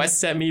like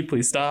quests at me.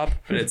 Please stop.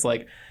 But it's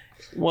like,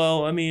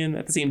 well, I mean,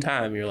 at the same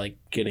time, you're like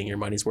getting your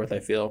money's worth, I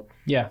feel.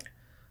 Yeah.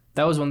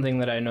 That was one thing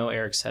that I know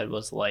Eric said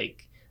was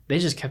like, they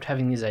just kept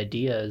having these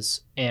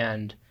ideas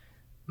and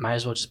might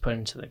as well just put it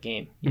into the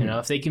game. You know,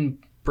 if they can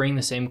bring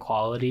the same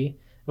quality,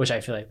 which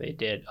I feel like they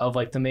did, of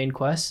like the main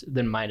quest,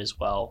 then might as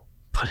well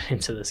put it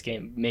into this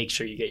game. Make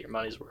sure you get your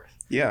money's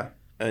worth. Yeah.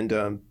 And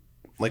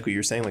like what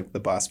you're saying, like the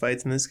boss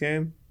fights in this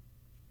game,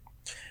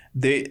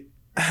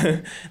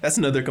 that's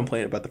another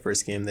complaint about the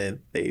first game that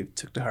they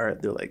took to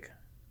heart. They're like,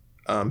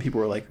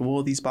 people were like,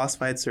 well, these boss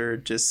fights are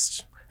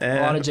just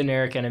A lot of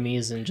generic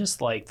enemies and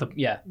just like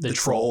the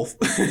troll.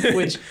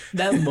 Which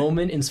that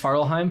moment in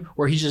Svartalheim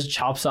where he just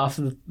chops off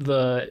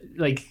the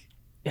like,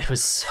 it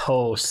was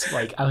so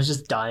like, I was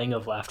just dying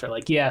of laughter.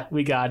 Like, yeah,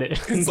 we got it.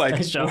 It's like,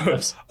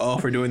 oh,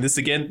 if we're doing this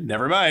again,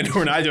 never mind,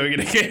 we're not doing it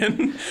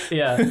again.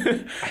 Yeah,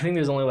 I think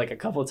there's only like a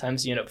couple of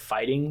times you end up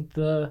fighting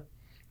the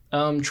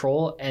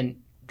troll, and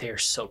they're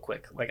so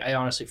quick. Like, I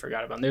honestly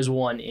forgot about them. There's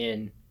one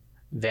in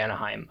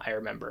Vanaheim, I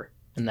remember,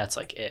 and that's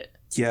like it.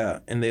 Yeah,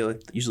 and they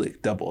like usually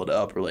double it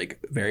up or like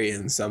vary it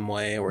in some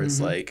way where it's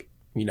like,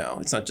 you know,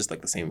 it's not just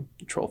like the same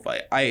troll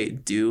fight. I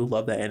do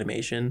love that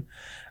animation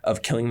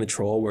of killing the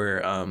troll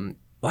where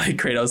like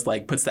Kratos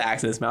like puts the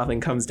axe in his mouth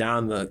and comes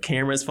down, the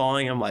camera's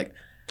falling. I'm like,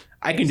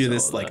 I can do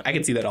this. Like, I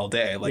can see that all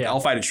day. Like, I'll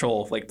fight a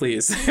troll. Like,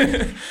 please.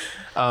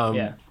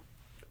 Yeah.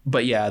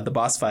 But yeah, the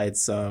boss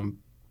fights,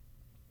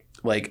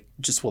 like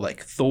just with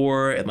like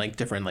Thor and like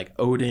different like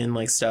Odin,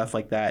 like stuff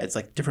like that. It's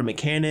like different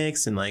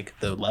mechanics and like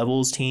the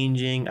levels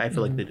changing. I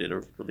feel like they did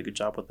a really good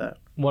job with that.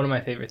 One of my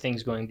favorite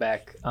things going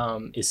back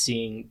is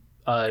seeing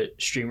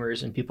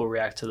streamers and people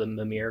react to the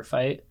Mimir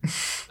fight.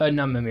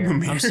 Not Mimir.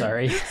 I'm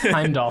sorry.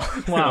 Heimdall.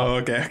 Wow. Oh,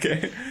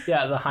 okay.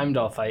 Yeah, the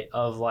Heimdall fight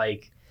of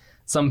like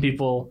some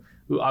people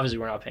who obviously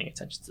were not paying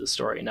attention to the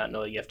story, not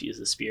knowing you have to use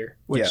the spear,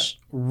 which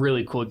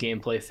really cool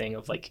gameplay thing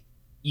of like,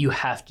 you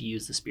have to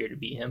use the spear to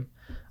beat him.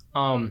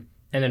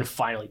 And then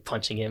finally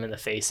punching him in the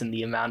face, and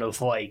the amount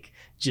of like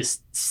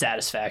just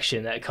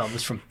satisfaction that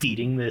comes from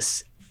beating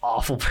this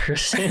awful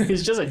person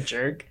who's just a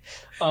jerk.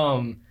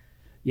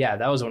 Yeah,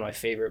 that was one of my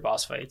favorite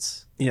boss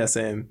fights. Yeah,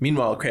 same.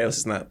 Meanwhile, Kratos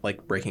is not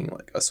like breaking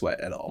like a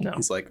sweat at all. No.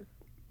 He's like,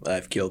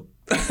 I've killed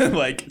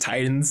like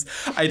titans.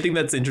 I think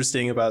that's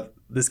interesting about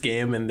this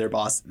game and their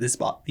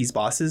these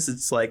bosses.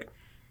 It's like,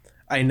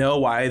 I know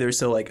why they're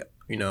so like,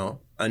 you know,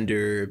 not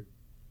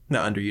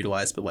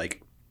underutilized, but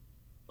like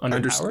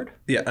underpowered.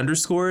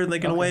 Underscored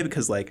like in a way,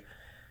 because like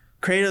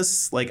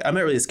Kratos, like I'm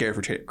not really scared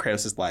for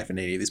Kratos' life in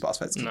any of these boss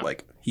fights. No.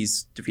 Like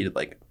he's defeated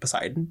like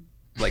Poseidon,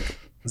 like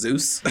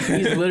Zeus.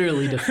 He's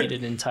literally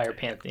defeated an entire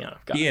pantheon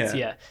of gods.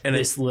 Yeah. And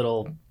this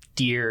little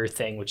deer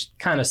thing, which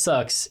kind of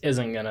sucks,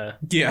 isn't gonna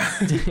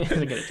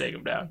take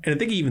him down. And I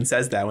think he even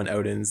says that when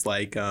Odin's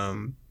like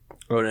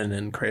Odin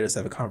and Kratos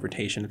have a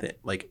confrontation at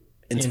like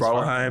in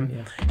Svartalheim.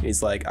 Yeah.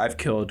 He's like, I've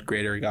killed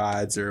greater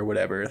gods or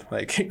whatever.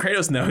 Like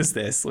Kratos knows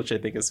this, which I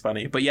think is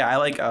funny. But yeah, I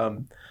like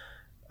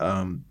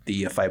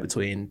the fight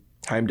between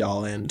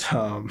Heimdall and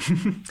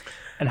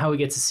and how we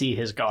get to see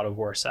his God of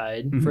War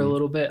side for a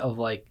little bit of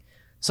like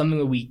something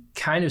that we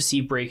kind of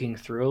see breaking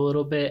through a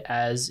little bit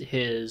as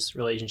his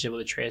relationship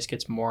with Atreus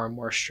gets more and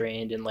more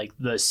strained, and like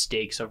the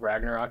stakes of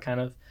Ragnarok kind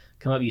of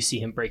come up. You see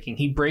him breaking.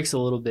 He breaks a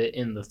little bit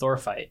in the Thor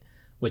fight,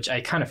 which I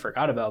kind of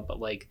forgot about,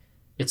 but like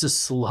it's a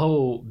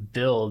slow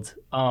build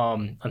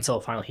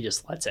until finally he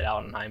just lets it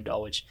out on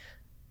Heimdall, which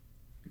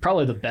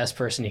probably the best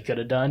person he could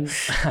have done.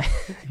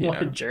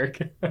 What a jerk.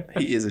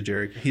 He is a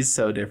jerk. He's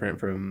so different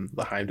from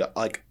the Heimdall.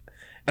 Like,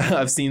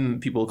 I've seen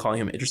people calling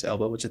him Idris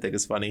Elba, which I think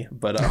is funny,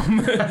 but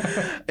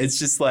it's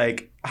just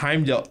like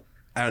Heimdall.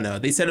 I don't know.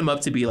 They set him up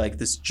to be like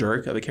this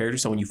jerk of a character,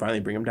 so when you finally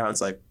bring him down,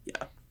 it's like,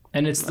 yeah.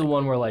 And it's the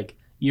one where like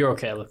you're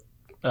okay with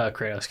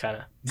Kratos kind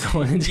of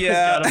going into his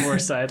God of War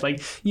side.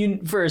 Like, you,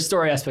 for a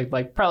story aspect,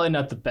 like probably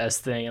not the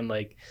best thing, and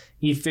like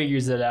he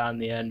figures it out in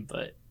the end,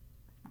 but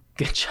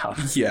good job.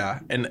 Yeah,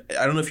 and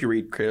I don't know if you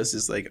read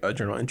Kratos' like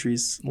journal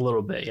entries. A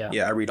little bit, yeah.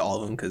 Yeah, I read all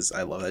of them because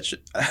I love that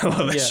shit. I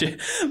love that shit.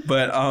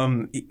 But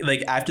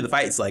like after the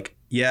fight, it's like,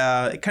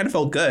 yeah, it kind of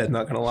felt good.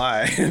 Not gonna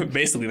lie.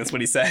 Basically, that's what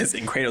he says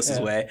in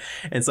Kratos' way,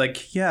 and it's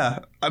like,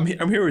 yeah, I'm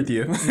here with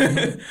you.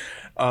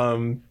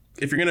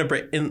 If you're gonna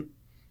break in.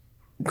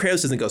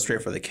 Kratos doesn't go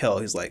straight for the kill.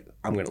 He's like,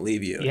 I'm going to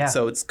leave you. Yeah.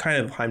 So it's kind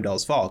of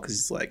Heimdall's fault because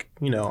he's like,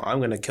 you know, I'm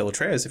going to kill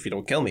Atreus if you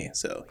don't kill me.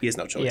 So he has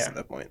no choice at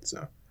that point.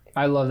 So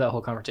I love that whole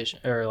confrontation,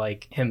 or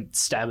like him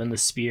stabbing the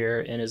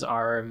spear in his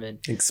arm and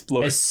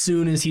explode. As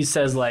soon as he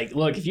says like,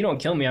 look, if you don't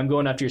kill me, I'm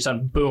going after your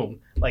son. Boom,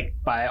 like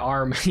by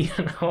arm, you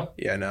know?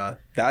 Yeah, no,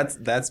 that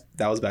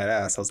was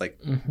badass. I was like,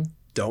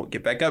 don't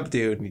get back up,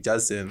 dude. And he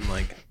does it. And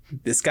like,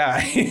 this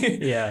guy.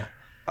 Yeah.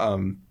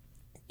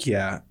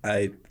 Yeah,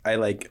 I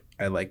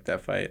like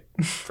that fight.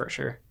 For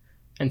sure.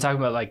 And talking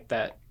about like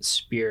that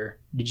spear,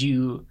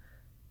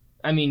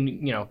 I mean,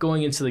 you know,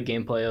 going into the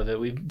gameplay of it,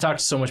 we've talked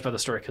so much about the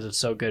story because it's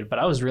so good, but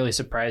I was really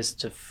surprised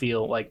to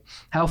feel like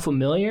how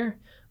familiar,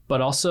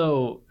 but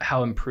also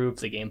how improved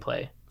the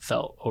gameplay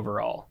felt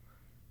overall.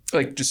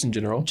 Like just in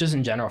general? Just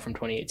in general from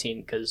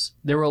 2018, because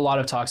there were a lot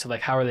of talks of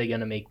like, how are they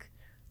going to make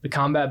the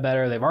combat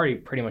better? They've already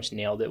pretty much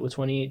nailed it with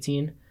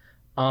 2018.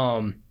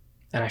 And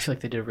I feel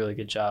like they did a really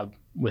good job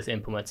with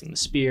implementing the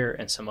spear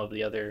and some of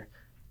the other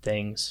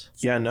things.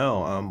 Yeah,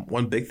 no.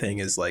 One big thing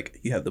is like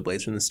you have the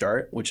blades from the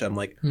start, which I'm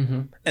like,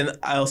 and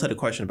I also had a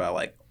question about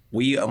like,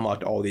 we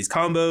unlocked all these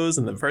combos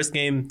in the first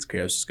game.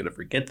 Kratos just going to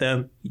forget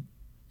them. He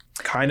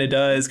kind of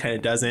does, kind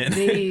of doesn't.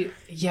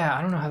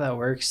 I don't know how that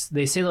works.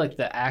 They say like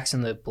the axe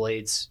and the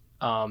blades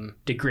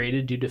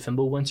degraded due to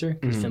Fimbulwinter,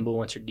 because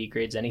Fimbulwinter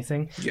degrades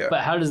anything. Yeah.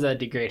 But how does that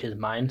degrade his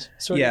mind?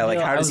 Yeah, like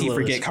how does he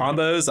forget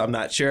combos? I'm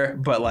not sure,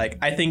 but like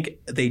I think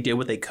they did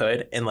what they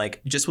could, and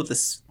like just with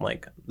this,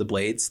 like the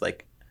blades,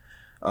 like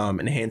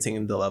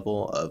enhancing the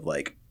level of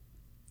like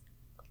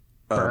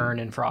burn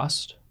and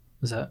frost.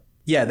 Is that?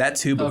 Yeah, that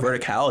too, but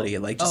verticality,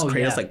 like just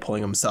Kratos like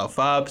pulling himself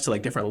up to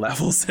like different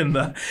levels in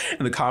the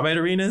combat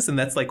arenas, and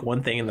that's like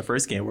one thing in the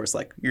first game where it's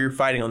like you're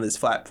fighting on this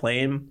flat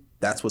plane,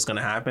 that's what's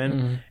gonna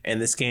happen. And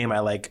this game, I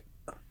like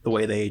the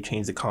way they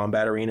changed the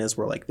combat arenas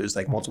where like there's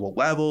like multiple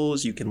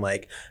levels, you can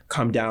like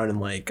come down and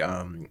like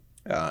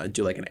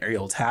do like an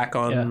aerial attack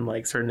on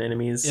like certain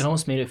enemies. It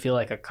almost made it feel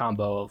like a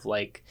combo of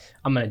like,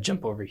 I'm gonna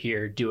jump over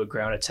here, do a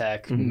ground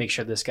attack, make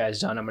sure this guy's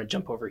done, I'm gonna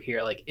jump over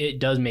here. Like it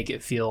does make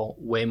it feel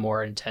way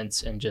more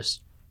intense and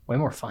just way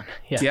more fun.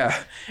 Yeah,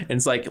 and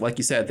it's like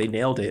you said, they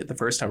nailed it the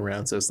first time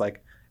around. So it's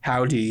like,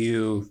 how do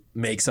you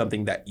make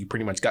something that you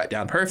pretty much got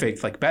down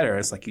perfect like better?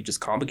 It's like you just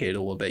complicate it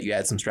a little bit, you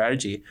add some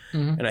strategy,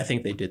 and I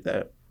think they did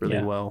that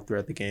really well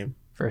throughout the game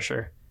for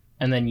sure.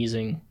 And then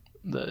using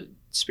the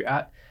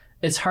spear,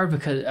 it's hard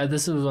because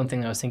this is one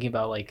thing I was thinking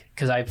about, like,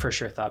 because I for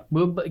sure thought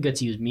we'll get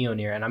to use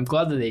Mjolnir, and I'm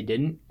glad that they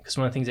didn't, because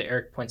one of the things that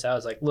Eric points out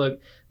is like, look,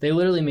 they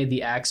literally made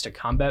the axe to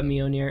combat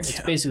Mjolnir.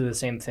 It's basically the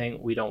same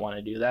thing. We don't want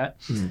to do that.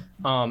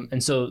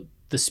 And so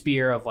the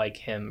spear of like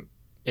him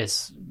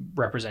is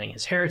representing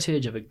his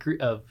heritage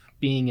of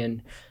being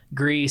in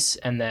Greece,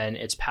 and then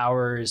its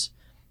powers.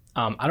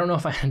 I don't know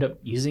if I end up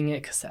using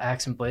it because the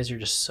axe and blades are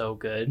just so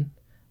good,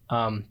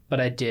 but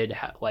I did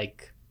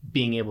like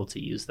being able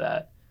to use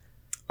that.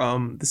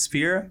 The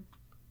spear,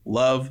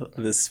 love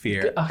the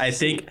spear. I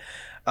think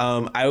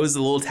I was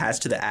a little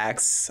attached to the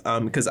axe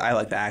because I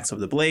like the axe over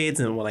the blades,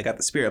 and when I got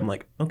the spear, I'm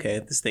like, okay,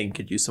 this thing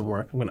could use some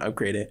work. I'm gonna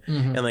upgrade it.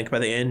 And like by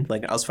the end,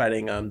 like I was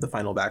fighting the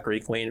final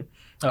Valkyrie Queen.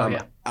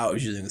 I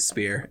was using the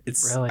spear.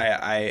 It's really?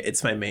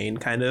 It's my main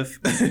kind of.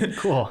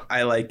 Cool.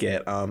 I like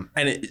it.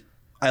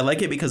 I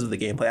like it because of the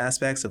gameplay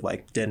aspects of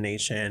like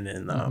detonation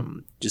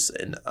and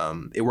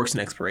it works in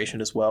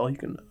exploration as well. You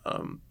can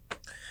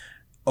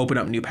open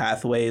up new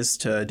pathways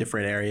to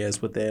different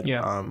areas with it,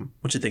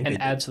 which I think and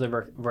add to the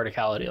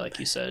verticality, like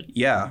you said.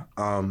 Yeah,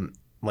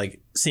 like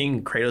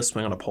seeing Kratos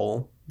swing on a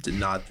pole, did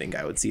not think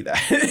I would see that.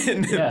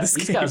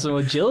 He's got some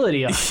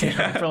agility on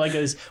him for like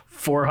this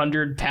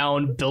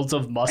 400-pound built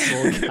of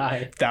muscle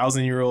guy,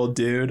 1,000-year-old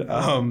dude. But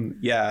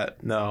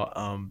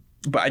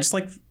I just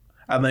like,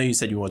 I know you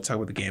said you want to talk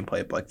about the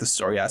gameplay, but like the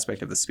story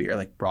aspect of the spear,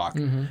 like Brock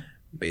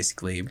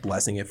basically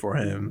blessing it for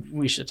him.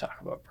 We should talk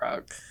about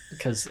Brock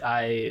because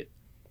I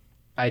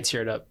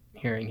teared up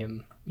hearing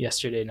him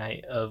yesterday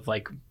night of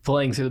like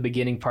playing through the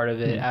beginning part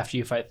of it. After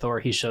you fight Thor,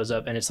 he shows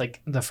up and it's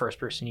like the first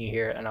person you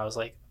hear, and I was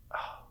like,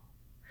 oh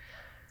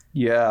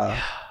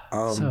yeah.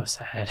 So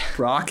sad.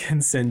 Brock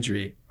and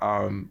Sindri,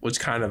 which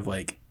kind of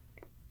like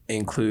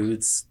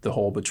includes the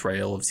whole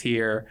betrayal of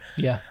Tyr.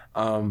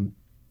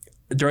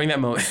 During that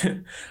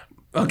moment.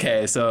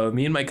 Okay, so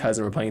me and my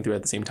cousin were playing through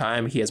at the same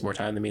time. He has more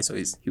time than me, so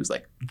he was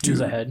like, dude, he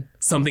was ahead.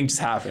 Something just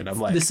happened. I'm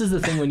like, this is the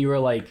thing when you were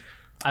like,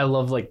 I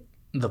love like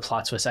the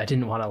plot twist. I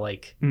didn't want to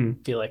like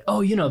feel like, oh,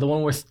 you know, the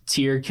one where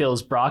Tyr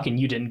kills Brock and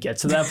you didn't get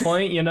to that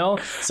point, you know?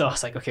 So I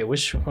was like, okay,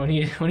 which one are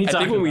you talking about? I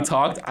think when we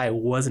talked, I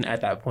wasn't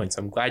at that point,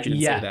 so I'm glad you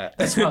didn't say that.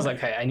 That's why I was like,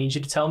 okay, I need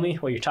you to tell me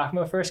what you're talking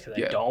about first, because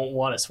I don't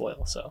want to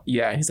spoil. So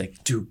and he's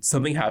like, dude,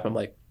 something happened. I'm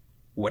like,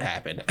 what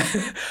happened?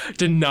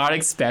 Did not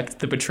expect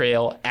the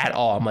betrayal at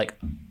all. I'm like,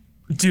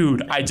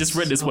 dude, I just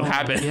witnessed what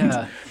happened.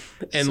 Yeah.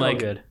 And so like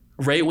good.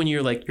 Right when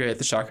you're at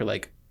the shock, you're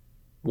like,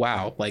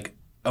 wow, like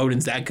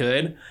Odin's that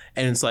good?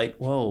 And it's like,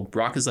 whoa,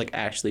 Brock is like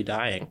actually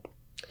dying.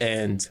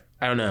 And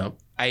I don't know.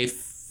 I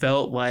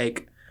felt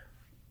like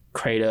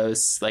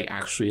Kratos like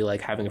actually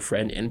like having a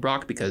friend in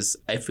Brock, because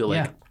I feel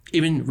like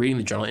even reading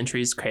the journal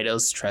entries,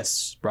 Kratos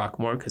trusts Brock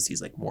more because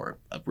he's like more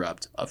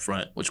abrupt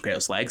upfront, which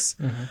Kratos likes.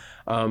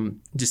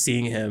 Just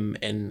seeing him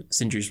and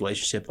Sindri's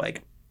relationship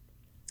like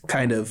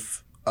kind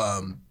of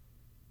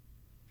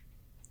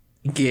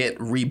get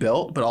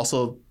rebuilt, but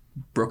also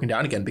broken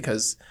down again,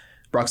 because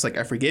Brock's like,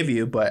 I forgive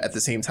you, but at the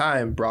same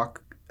time,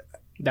 Brock,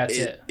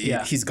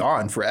 he's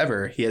gone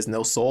forever. He has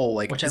no soul.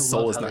 Like, his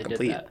soul is not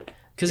complete.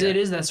 Because it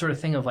is that sort of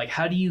thing of like,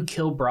 how do you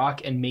kill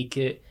Brock and make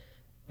it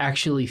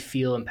actually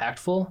feel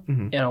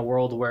impactful in a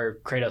world where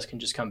Kratos can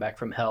just come back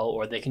from hell,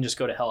 or they can just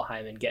go to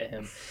Helheim and get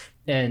him?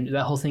 And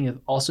that whole thing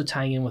of also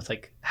tying in with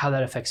like how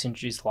that affects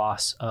Sindri's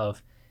loss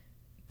of,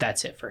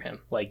 that's it for him.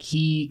 Like,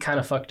 he kind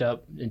of fucked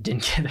up and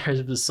didn't get the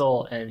rest of his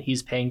soul, and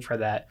he's paying for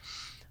that.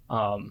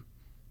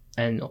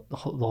 And the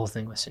whole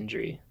thing with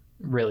Sindri,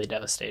 really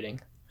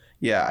devastating.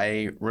 Yeah,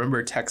 I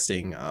remember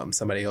texting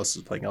somebody else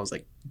was playing. I was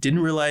like, didn't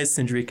realize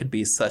Sindri could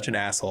be such an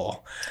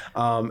asshole.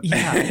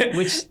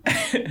 Which,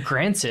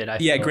 granted.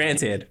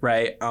 Granted,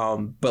 right?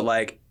 But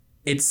like,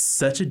 it's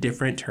such a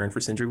different turn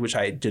for Sindri, which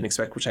I didn't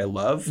expect, which I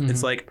love.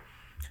 It's like,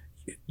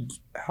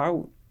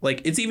 how,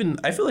 like,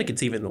 I feel like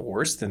it's even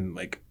worse than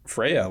like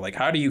Freya. Like,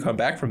 how do you come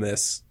back from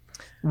this?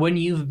 When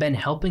you've been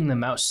helping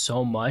them out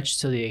so much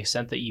to the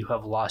extent that you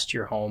have lost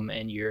your home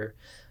and you're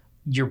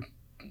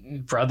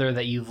brother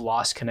that you've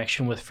lost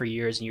connection with for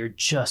years and you're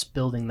just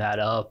building that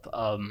up.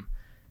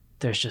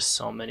 There's just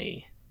so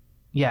many.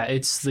 Yeah,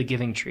 it's the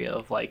giving tree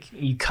of like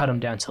you cut him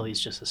down till he's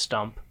just a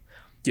stump.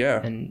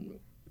 Yeah. And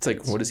it's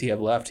like, what does he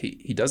have left?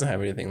 He doesn't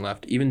have anything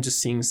left. Even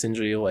just seeing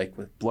Sindri like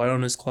with blood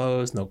on his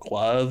clothes, no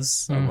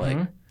gloves. I'm like,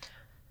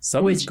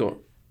 something's going.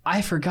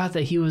 I forgot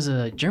that he was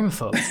a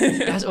germaphobe.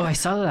 I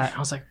saw that. I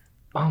was like,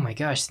 oh my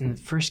gosh. In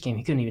the first game,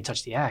 he couldn't even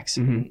touch the axe.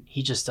 And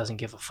he just doesn't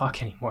give a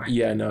fuck anymore.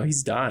 Yeah, no,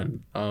 he's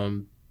done.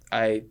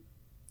 I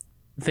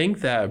think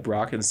that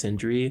Brock and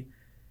Sindri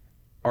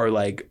are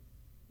like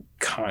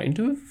kind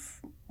of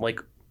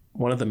like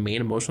one of the main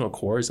emotional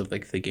cores of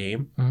like the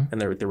game and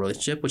their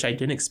relationship, which I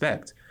didn't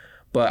expect.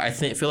 But I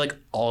feel like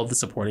all of the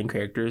supporting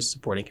characters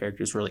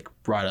were like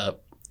brought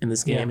up in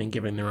this game and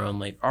given their own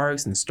like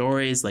arcs and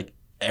stories. Like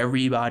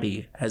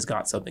everybody has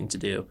got something to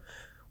do,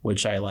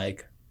 which I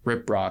like.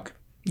 Rip Brock.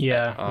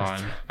 Yeah.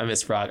 I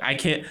miss Brock. I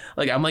can't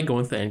like I'm like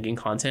going through the endgame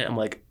content. I'm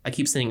like I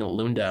keep saying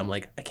Lunda. I'm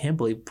like I can't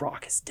believe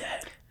Brock is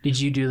dead. Did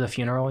you do the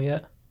funeral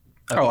yet?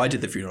 Okay. Oh, I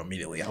did the funeral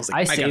immediately. I was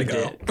like, I gotta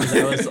go.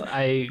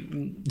 I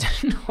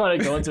didn't want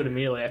to go into it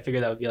immediately. I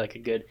figured that would be like a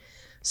good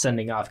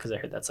sending off because I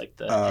heard that's like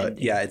the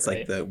ending, it's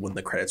right? Like when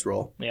the credits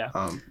roll. Yeah.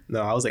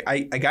 No, I was like,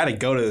 I gotta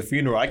go to the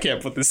funeral. I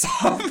can't put this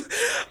off.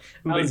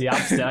 I was the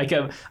opposite. I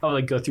would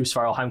like go through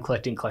Svartalheim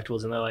collecting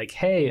collectibles, and they're like,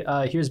 "Hey,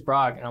 here's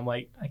Brock," and I'm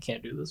like, "I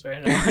can't do this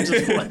right now."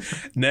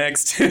 Just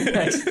Next.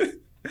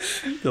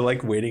 They're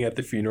like waiting at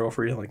the funeral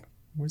for you, like,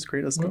 where's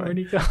Kratos going? Where'd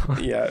he go?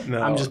 Yeah, no.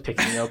 I'm just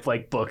picking up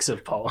like books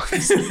of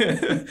poems.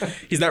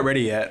 He's not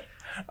ready yet.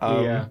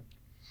 Yeah.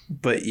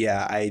 But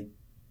yeah, I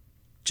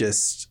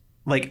just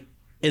like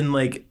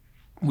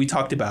we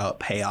talked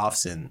about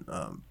payoffs and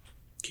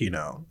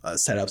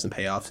setups and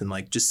payoffs and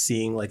like just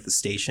seeing like the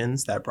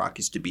stations that Brock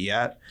used to be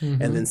at and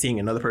then seeing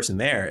another person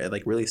there, it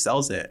like really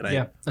sells it.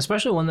 And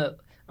especially one that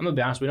I'm gonna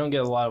be honest, we don't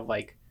get a lot of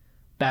like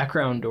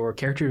background or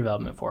character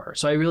development for her,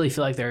 so I really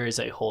feel like there is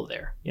a hole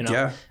there, you know.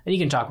 Yeah. And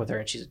you can talk with her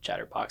and she's a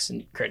chatterbox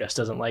and Kratos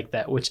doesn't like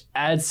that, which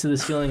adds to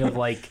this feeling of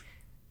like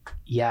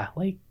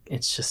like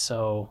it's just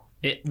so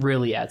it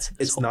really adds to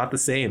this it's not the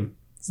same.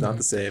 It's not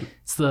the same.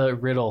 It's the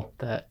riddle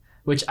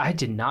which I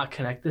did not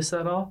connect this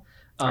at all.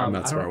 I'm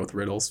not smart with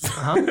riddles.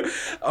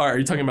 Are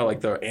you talking about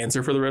like the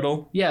answer for the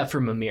riddle? Yeah,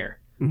 for Mimir.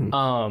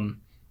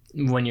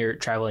 When you're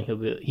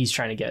traveling, he's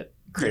trying to get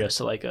Kratos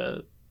to like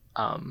a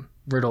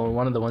riddle, and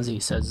one of the ones that he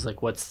says is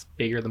like, "What's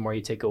bigger the more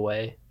you take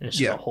away?" And it's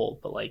just a hole,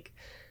 but like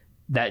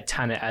that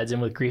kind of adds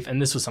in with grief.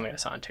 And this was something I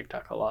saw on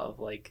TikTok a lot of,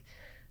 like,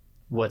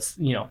 what's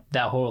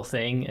that whole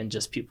thing, and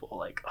just people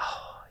like,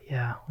 oh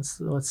yeah,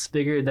 what's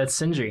bigger? That's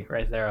Sindri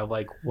right there, of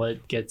like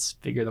what gets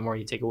bigger the more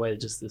you take away.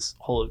 Just this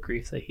hole of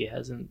grief that he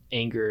has, and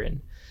anger,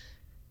 and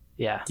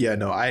yeah.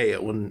 No,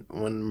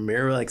 when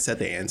Mira like said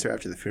the answer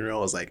after the funeral,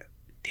 I was like,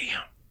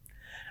 damn,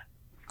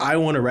 I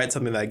want to write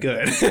something that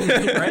good.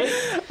 Right?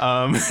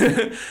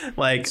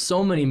 Like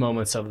so many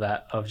moments of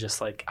that, of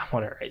just like, I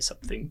want to write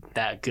something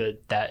that good,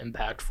 that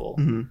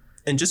impactful.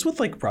 And just with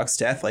like Brock's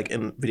death, like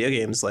in video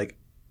games, like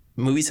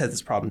movies had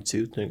this problem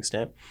too to an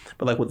extent,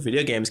 but like with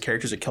video games,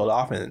 characters are killed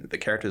off and the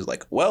character's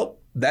like, well,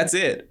 that's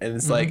it. And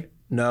it's like,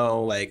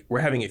 no, like we're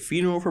having a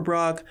funeral for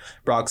Brock.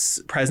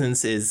 Brock's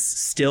presence is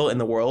still in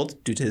the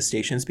world due to his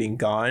stations being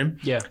gone.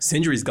 Yeah.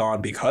 Sindri's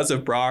gone because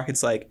of Brock.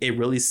 It's like, it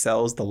really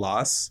sells the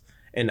loss.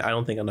 And I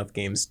don't think enough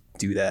games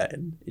do that.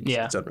 And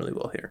it's done really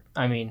well here.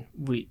 I mean,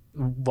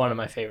 one of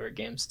my favorite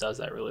games does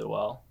that really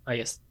well. I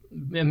guess,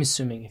 I'm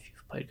assuming if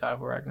you've played God of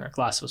War Ragnarok,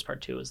 Last of Us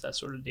Part 2 is that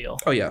sort of deal.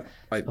 Oh, yeah.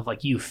 Of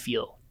like, you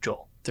feel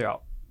Joel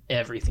throughout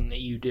everything that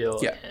you do.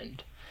 Yeah.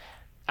 And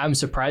I'm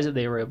surprised that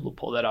they were able to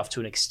pull that off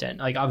to an extent.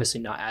 Like, obviously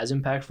not as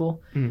impactful,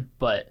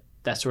 but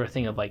that sort of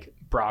thing of like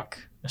Brock,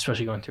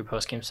 especially going through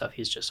post-game stuff,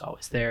 he's just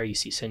always there. You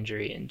see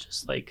Sindri, and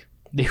just like,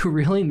 they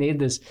really made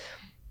this,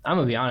 I'm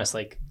going to be honest,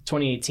 like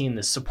 2018,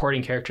 this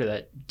supporting character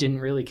that didn't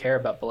really care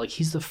about, but like,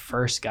 he's the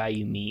first guy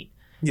you meet.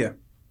 Yeah.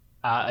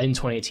 In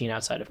 2018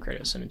 outside of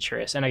Kratos and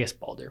Atreus, and I guess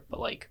Baldur, but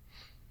like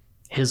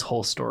his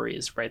whole story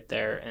is right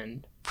there.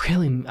 And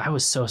really, I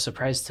was so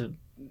surprised to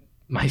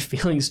my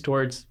feelings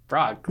towards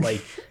Brock,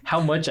 like how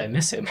much I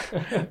miss him.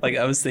 Like,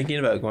 I was thinking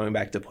about going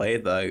back to play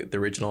the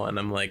original, and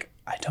I'm like,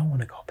 I don't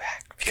want to go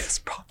back because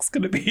Brock's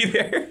gonna be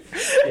there.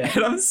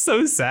 And I'm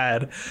so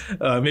sad.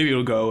 Maybe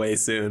it'll go away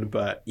soon,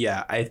 but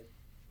yeah,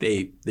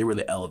 they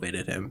really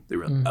elevated him. They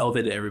really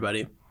elevated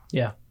everybody.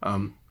 Yeah.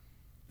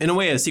 In a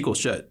way, a sequel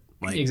should.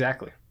 Like,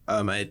 exactly.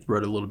 I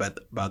wrote a little bit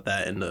about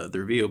that in the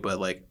review, but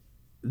like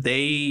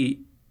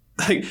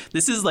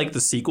this is like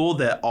the sequel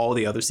that all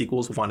the other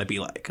sequels want to be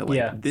like.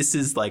 This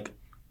is like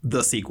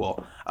the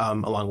sequel,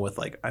 along with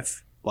like a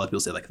lot of people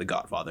say like The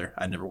Godfather.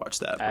 I never watched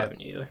that. I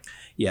haven't either.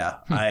 Yeah,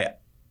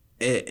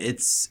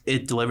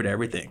 it delivered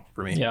everything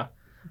for me. Yeah.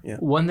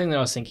 One thing that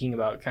I was thinking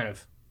about, kind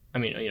of, I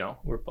mean,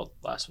 we're both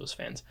Last of Us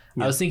fans.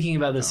 Yeah. I was thinking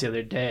about this the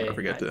other day. I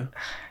forget to.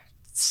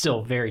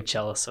 Still very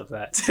jealous of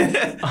that.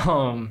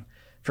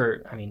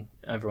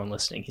 Everyone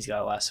listening, he's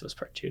got a Last of Us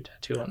Part 2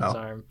 tattoo on his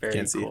arm.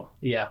 Very cool.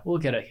 Yeah, we'll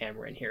get a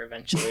camera in here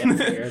eventually and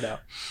figure it out.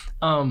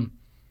 I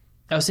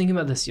was thinking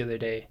about this the other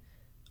day.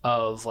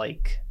 of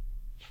like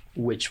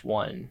which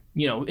one,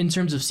 you know, in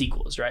terms of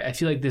sequels, right? I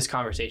feel like this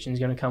conversation is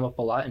going to come up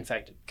a lot. In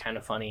fact, kind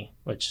of funny,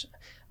 which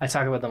I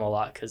talk about them a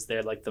lot because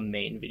they're like the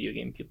main video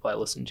game people I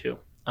listen to.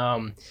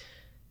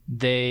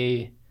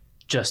 They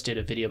just did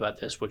a video about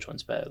this. Which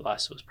one's better?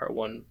 Last was part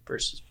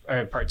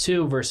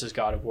 2 versus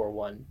God of War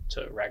 1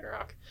 to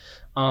Ragnarok.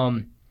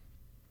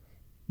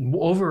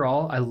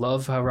 Overall, I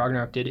love how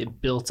Ragnarok did.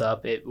 It built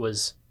up. It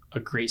was a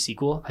great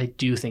sequel. I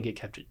do think it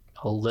kept it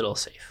a little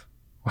safe.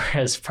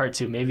 Whereas part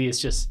 2, maybe it's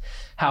just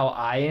how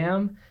I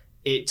am.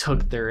 It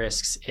took the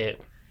risks.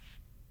 It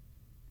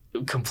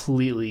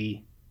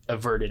completely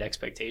averted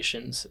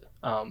expectations.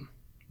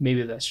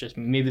 Maybe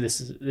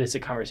this is a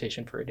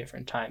conversation for a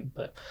different time.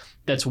 But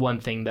that's one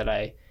thing that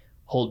I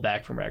hold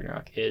back from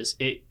Ragnarok is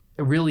it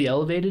really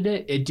elevated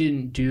it. It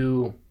didn't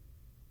do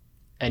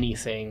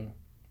anything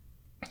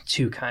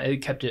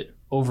it kept it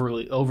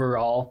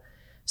overall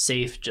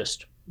safe,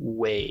 just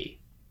way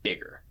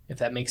bigger, if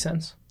that makes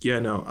sense. Yeah,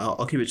 no,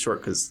 I'll keep it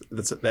short because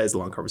that is a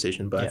long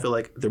conversation, but I feel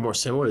like they're more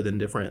similar than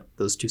different,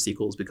 those two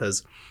sequels,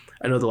 because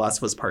I know The Last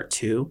of Us Part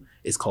 2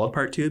 is called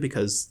Part 2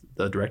 because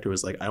the director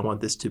was like, I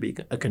want this to be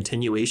a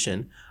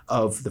continuation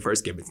of the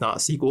first game. It's not a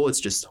sequel,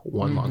 it's just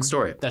one long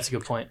story. That's a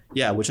good point.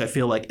 Yeah, which I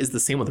feel like is the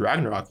same with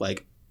Ragnarok.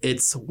 Like,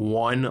 it's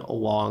one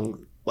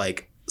long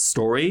like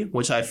story,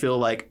 which I feel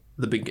like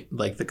the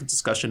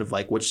discussion of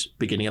like which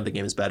beginning of the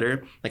game is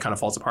better, it kind of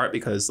falls apart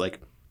because like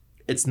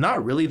it's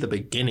not really the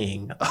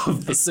beginning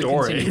of the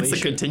story. It's a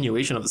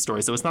continuation of the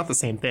story. So it's not the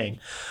same thing.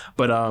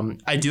 But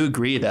I do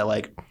agree that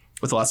like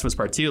with The Last of Us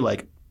Part 2,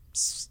 like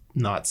it's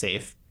not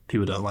safe.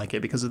 People don't like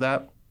it because of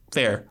that.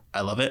 Fair.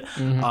 I love it.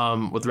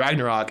 Mm-hmm. With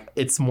Ragnarok,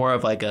 it's more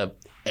of like a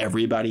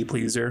everybody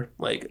pleaser.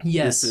 Like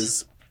this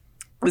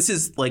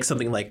is like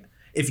something like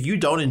if you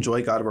don't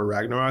enjoy God of War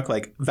Ragnarok,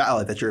 like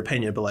valid, that's your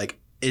opinion, but like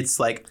it's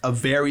like a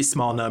very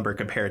small number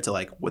compared to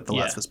like what The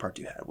Last of Us Part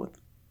 2 had with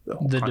the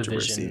whole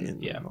controversy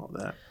division, and all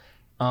that.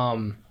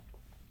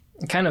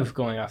 Kind of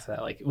going off of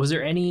that, like, was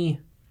there any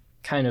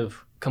kind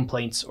of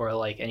complaints or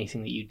like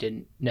anything that you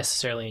didn't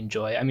necessarily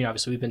enjoy? I mean,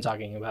 obviously we've been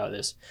talking about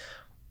this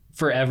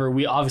forever.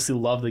 We obviously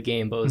love the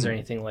game, but was there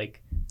anything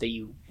like that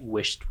you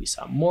wished we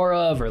saw more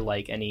of, or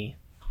like any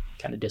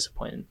kind of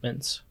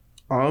disappointments?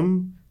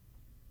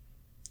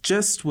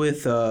 Just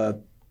with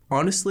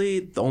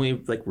honestly, the only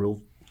like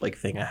real like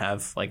thing I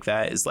have like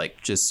that is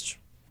like just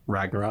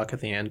Ragnarok at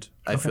the end.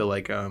 Okay. I feel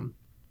like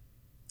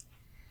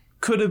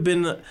could have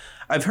been.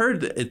 I've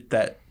heard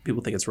that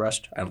people think it's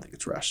rushed. I don't think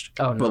it's rushed.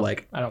 Oh no, but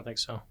like I don't think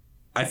so.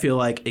 I feel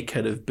like it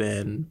could have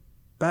been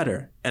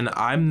better, and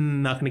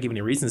I'm not going to give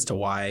any reasons to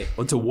why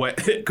or to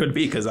what it could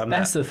be because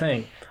That's the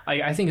thing.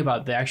 I think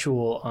about the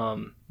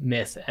actual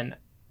myth, and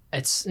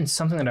it's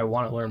something that I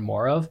want to learn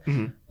more of.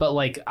 Mm-hmm. But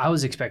like I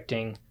was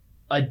expecting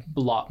a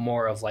lot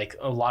more of like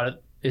a lot of.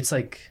 It's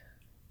like.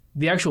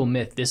 The actual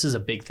myth, this is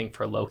a big thing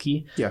for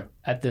Loki. Yeah.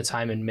 At the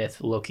time in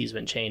myth, Loki's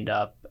been chained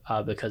up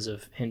because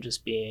of him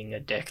just being a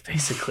dick,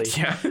 basically.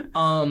 Yeah.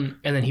 And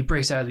then he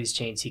breaks out of these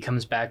chains. He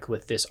comes back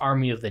with this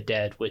army of the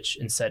dead, which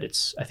instead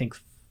it's, I think,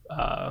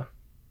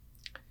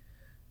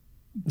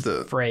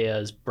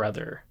 Freya's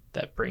brother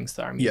that brings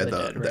the army of the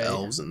dead, right? The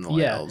elves and the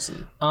light elves.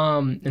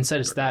 And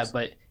instead it's that,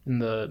 but in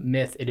the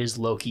myth, it is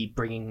Loki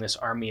bringing this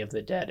army of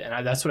the dead.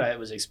 And that's what I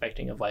was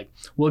expecting of like,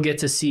 we'll get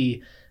to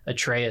see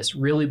Atreus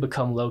really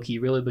become Loki,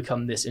 really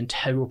become this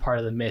integral part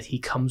of the myth. He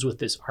comes with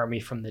this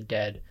army from the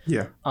dead.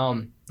 Yeah.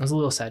 I was a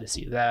little sad to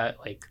see that.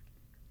 Like,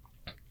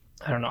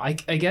 I don't know. I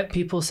get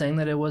people saying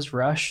that it was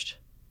rushed,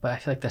 but I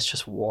feel like that's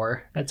just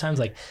war at times.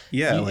 Like,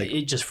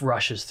 it just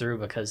rushes through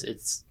because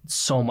it's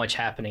so much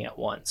happening at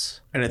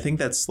once. And I think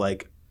that's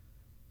like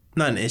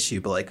not an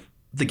issue, but like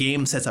the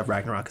game sets up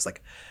Ragnarok as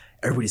like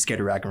everybody's scared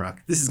of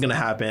Ragnarok. This is gonna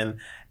happen.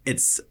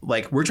 It's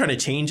like we're trying to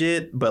change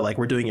it, but like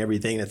we're doing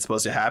everything that's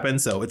supposed to happen,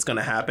 so it's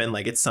gonna happen.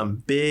 Like it's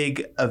some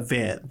big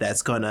event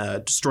that's gonna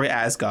destroy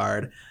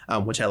Asgard,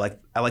 which I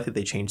like. I like that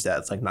they changed that.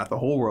 It's like not the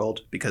whole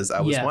world because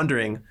I was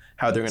wondering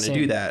how they're gonna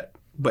do that.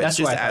 But that's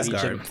just why I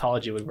Asgard. Egypt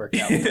mythology would work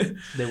out.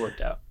 They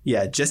worked out.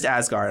 Yeah, just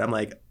Asgard. I'm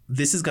like,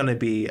 this is gonna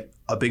be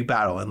a big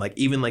battle, and like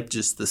even like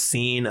just the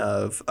scene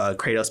of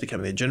Kratos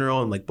becoming a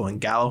general and like blowing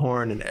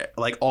Gjallarhorn and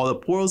like all the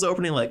portals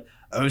opening, like.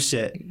 Oh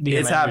shit,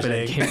 it's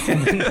happening.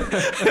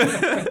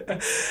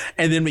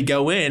 And then we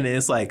go in and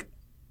it's like,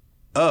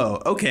 oh,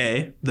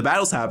 okay, the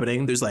battle's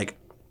happening. There's like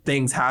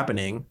things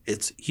happening.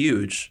 It's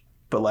huge.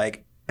 But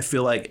like, I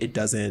feel like it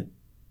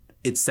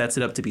sets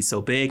it up to be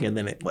so big and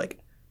then it like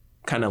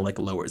kind of like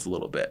lowers a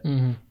little bit,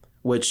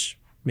 which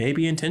may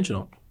be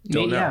intentional.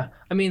 Don't know. Yeah.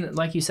 I mean,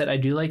 like you said, I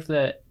do like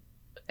that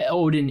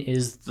Odin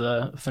is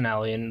the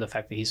finale and the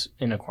fact that he's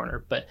in a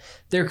corner, but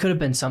there could have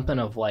been something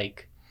of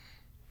like,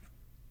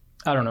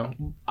 I don't know,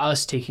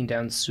 us taking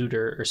down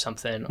Suter or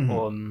something.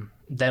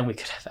 Then we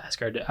could have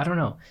Asgard. I don't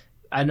know.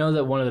 I know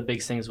that one of the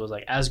big things was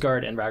like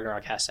Asgard and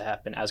Ragnarok has to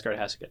happen. Asgard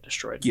has to get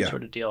destroyed,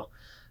 sort of deal.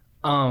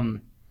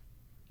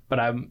 But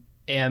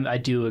I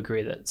do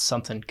agree that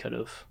something could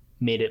have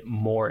made it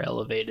more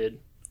elevated.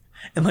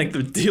 And like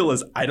the deal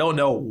is, I don't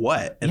know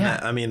what. And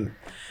that, I mean,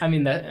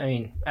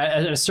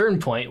 at a certain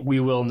point, we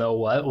will know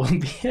what. We'll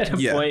be at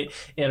a point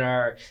in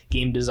our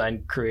game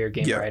design career,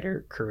 game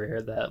writer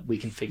career that we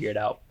can figure it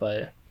out.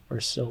 But we're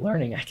still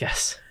learning, I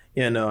guess.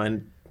 Yeah, no,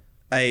 and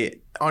I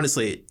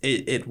honestly,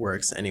 it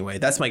works anyway.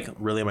 That's like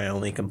really my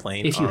only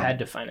complaint. If you had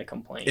to find a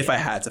complaint. If I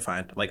had to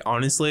find, like,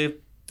 honestly,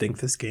 think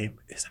this game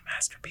is a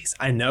masterpiece.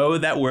 I know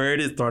that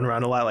word is thrown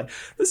around a lot. Like,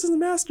 this is a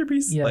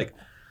masterpiece. Yeah. Like,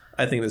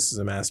 I think this is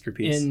a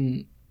masterpiece.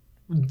 In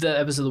the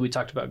episode that we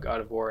talked about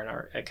God of War and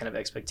our kind of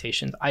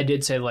expectations, I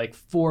did say, like,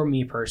 for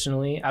me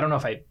personally, I don't know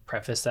if I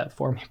prefaced that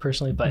for me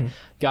personally, but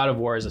God of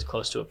War is as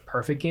close to a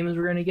perfect game as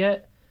we're going to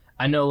get.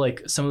 I know,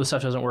 like, some of the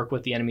stuff doesn't work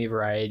with the enemy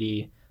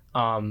variety,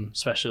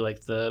 especially,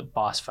 like, the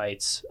boss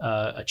fights.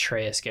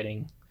 Atreus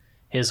getting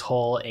his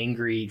whole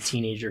angry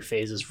teenager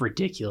phase is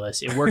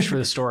ridiculous. It works for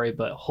the story,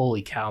 but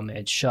holy cow,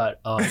 man, shut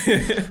up.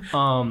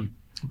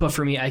 But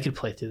for me, I could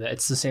play through that.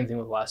 It's the same thing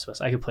with Last of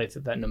Us. I could play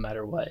through that no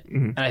matter what.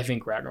 And I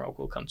think Ragnarok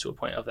will come to a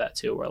point of that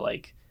too, where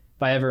like,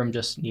 if I ever am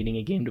just needing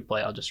a game to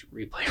play, I'll just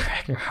replay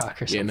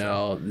Ragnarok or something. You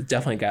know,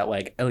 definitely got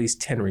like at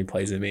least 10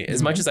 replays in me.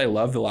 As much as I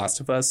love The Last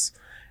of Us,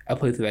 I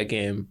played through that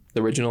game,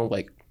 the original,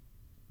 like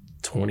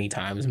 20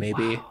 times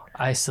maybe. Wow.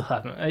 I still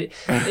haven't. It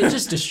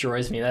just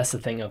destroys me. That's the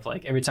thing of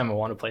like, every time I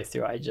want to play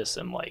through, I just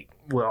am like,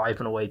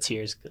 wiping away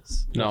tears.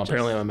 No,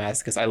 apparently I'm a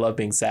masochist. I love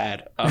being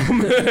sad. I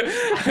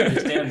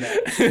understand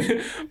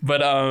that.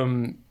 But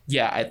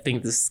yeah, I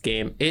think this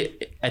game,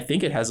 I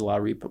think it has a lot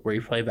of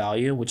replay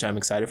value, which I'm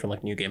excited for,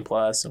 like New Game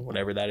Plus and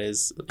whatever that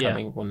is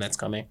coming when that's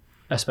coming.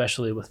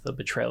 Especially with the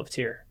betrayal of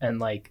Tyr. And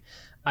like,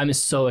 I'm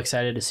so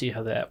excited to see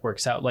how that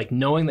works out. Like,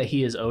 knowing that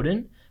he is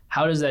Odin,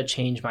 how does that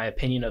change my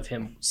opinion of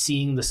him,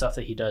 seeing the stuff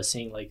that he does,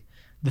 seeing like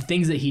the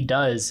things that he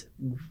does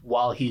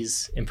while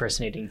he's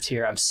impersonating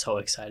Tyr? I'm so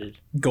excited.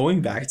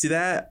 Going back to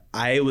that,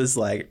 I was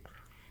like,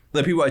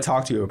 the people I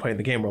talked to who were playing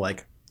the game were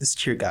like, this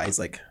Tyr guy is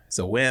like, he's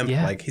a wimp.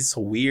 Yeah. Like, he's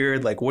so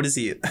weird. Like, what is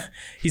he?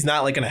 He's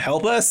not like going to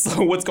help us.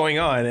 What's going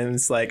on? And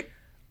it's like,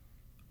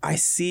 I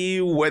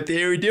see what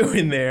they were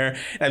doing there.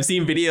 And I've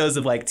seen videos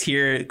of like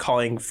Tyr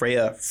calling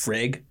Freya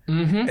Frigg.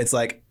 It's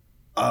like,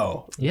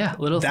 oh, yeah,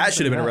 that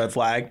should have been a red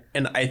flag.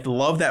 And I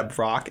love that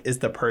Brock is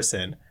the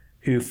person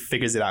who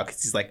figures it out,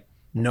 because he's like,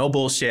 no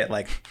bullshit.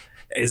 Like,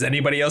 is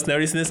anybody else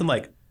noticing this? I'm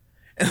like,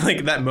 and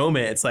like that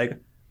moment, it's like,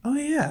 oh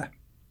yeah,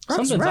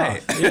 Brock's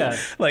right. Off. Yeah,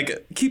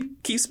 like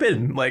keep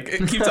spitting, like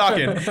keep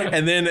talking,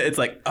 and then it's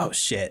like, oh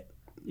shit,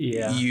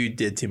 yeah, you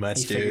did too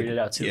much, dude. Figured it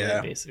out too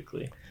late,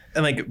 basically.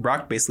 And like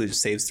Brock basically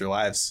just saves their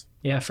lives.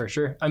 Yeah, for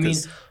sure. I mean,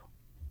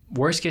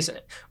 worst case,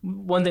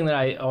 one thing that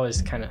I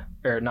always kind of,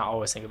 or not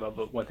always think about,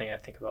 but one thing I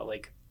think about,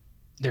 like,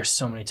 there's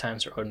so many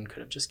times where Odin could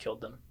have just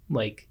killed them.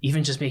 Like,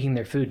 even just making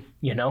their food,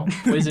 you know?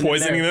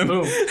 Poisoning them.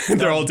 Boom.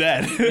 They're all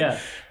dead. Yeah.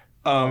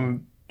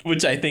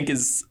 Which I think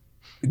is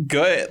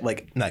good.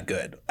 Like, not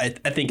good. I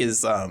think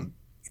is to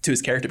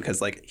his character, because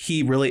like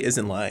he really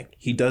isn't lying.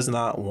 He does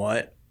not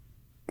want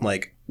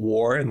like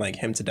war and like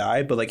him to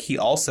die, but like he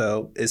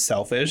also is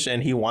selfish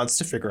and he wants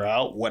to figure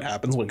out what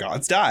happens when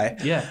gods die.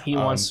 Yeah, he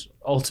wants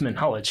ultimate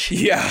knowledge.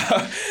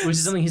 Yeah. Which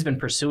is something he's been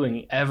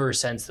pursuing ever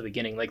since the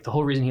beginning. Like, the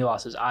whole reason he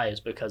lost his eye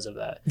is because of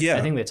that. Yeah.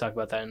 I think they talk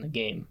about that in the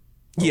game.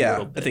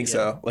 Yeah, I think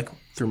so. Like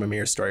through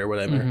Mimir's story or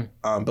whatever.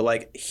 But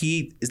like,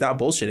 he is not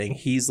bullshitting.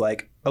 He's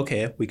like,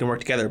 okay, we can work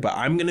together, but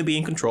I'm going to be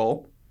in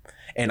control.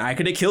 And I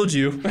could have killed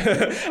you.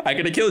 I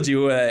could have killed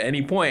you at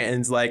any point.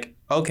 And it's like,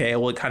 okay,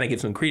 well, it kind of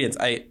gives him credence.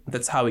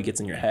 That's how he gets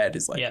in your head.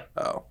 Is like,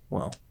 oh,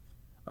 well,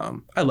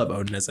 I love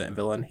Odin as a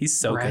villain. He's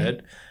so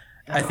good.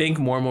 Oh. I think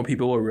more and more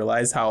people will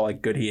realize how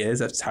like good he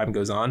is as time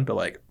goes on. But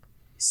like,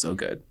 he's so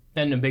good.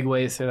 And a big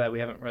way through that, we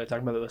haven't really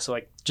talked about this. So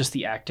like, just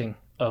the acting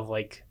of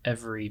like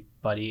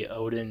everybody,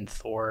 Odin,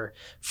 Thor,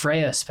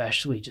 Freya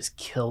especially, just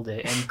killed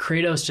it. And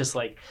Kratos just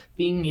like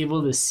being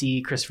able to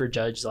see Christopher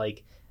Judge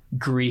like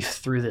grief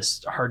through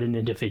this hardened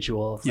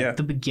individual. Like,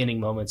 the beginning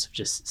moments of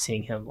just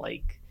seeing him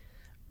like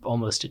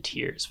almost to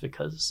tears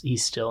because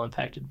he's still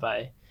impacted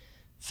by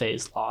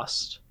Faye's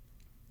loss.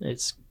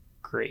 It's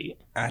great.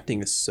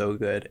 Acting is so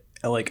good.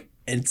 Like,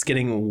 it's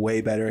getting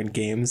way better in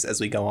games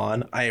as we go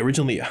on. I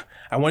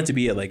wanted to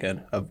be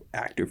an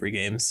actor for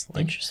games.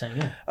 Like, interesting,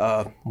 yeah.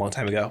 A long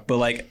time ago. But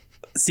like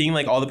seeing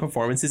like all the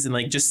performances and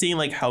like just seeing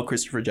like how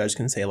Christopher Judge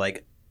can say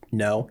like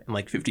no in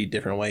like 50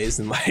 different ways,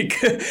 and like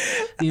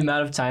the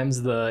amount of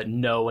times the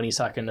no when he's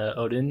talking to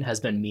Odin has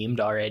been memed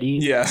already.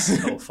 Yeah.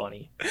 It's so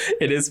funny.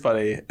 It is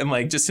funny. And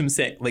like just him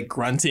saying like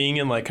grunting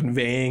and like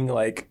conveying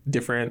like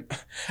different,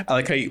 I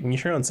like how when you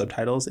hear on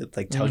subtitles it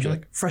like tells you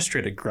like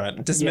frustrated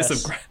grunt,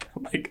 dismissive grunt.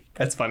 Like,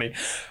 that's funny.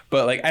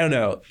 But like, I don't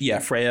know. Yeah,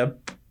 Freya,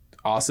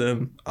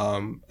 awesome.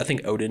 I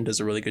think Odin does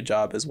a really good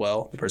job as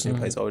well, the person who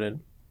plays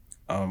Odin.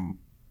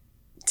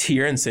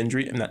 Tyr and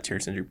Sindri,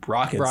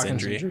 Brock and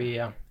Sindri,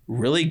 yeah,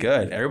 really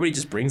good. Everybody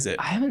just brings it.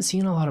 I haven't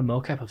seen a lot of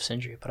mocap of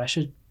Sindri, but I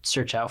should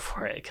search out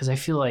for it because I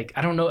feel like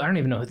I don't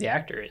even know who the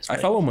actor is. I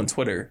follow him on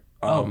Twitter.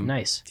 Oh,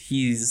 nice.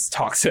 He's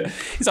talking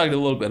a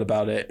little bit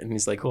about it, and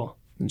he's like, cool,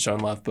 and showing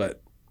love.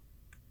 But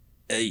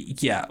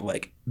Yeah,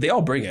 like they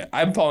all bring it.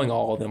 I'm following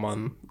all of them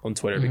on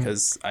Twitter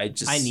because I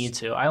need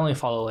to. I only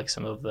follow like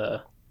some of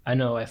the. I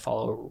know I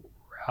follow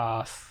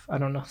Raf. I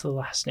don't know the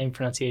last name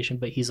pronunciation,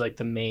 but he's like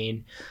the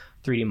main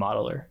 3D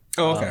modeler.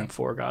 Oh, okay.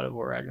 For God of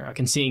War Ragnarok,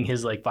 and seeing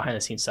his like behind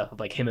the scenes stuff of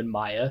like him and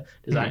Maya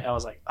design, I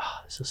was like, oh,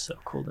 this is so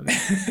cool to me.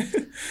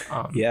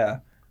 Yeah,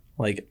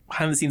 like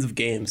behind the scenes of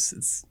games,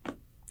 it's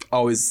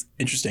always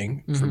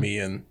interesting for me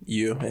and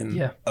you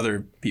and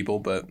other people.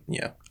 But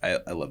yeah, I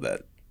love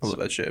that. I love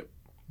that shit.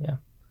 Yeah.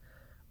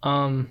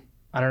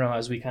 I don't know.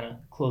 As we kind of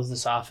close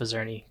this off, is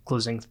there any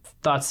closing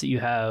thoughts that you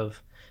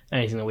have?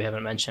 Anything that we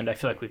haven't mentioned? I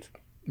feel like we've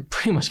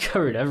pretty much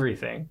covered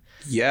everything.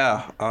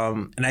 Yeah.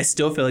 And I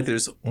still feel like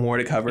there's more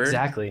to cover.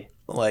 Exactly.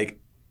 Like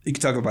you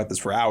could talk about this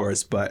for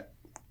hours, but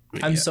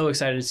I'm so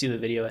excited to see the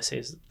video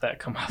essays that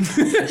come up.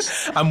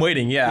 I'm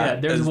waiting. Yeah.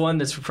 There's one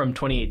that's from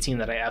 2018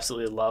 that I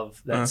absolutely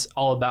love. That's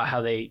all about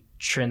how they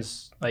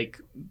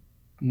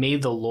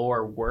made the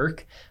lore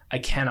work. I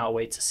cannot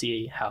wait to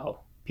see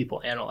how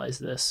people analyze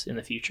this in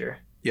the future.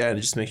 Yeah, and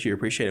it just makes you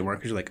appreciate it more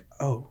because you're like,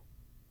 oh,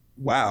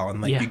 wow,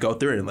 and like you go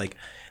through it and like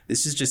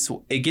this is just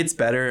it gets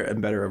better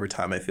and better over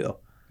time. I feel.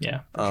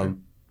 Yeah. Sure.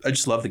 I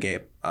just love the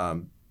game.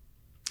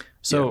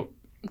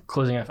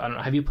 Closing off, I don't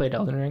know. Have you played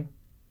Elden Ring?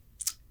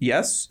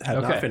 Yes,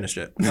 have not finished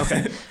it.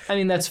 Okay, I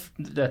mean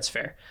that's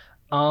fair.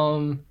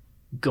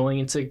 Going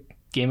into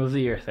Game of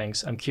the Year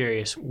things, I'm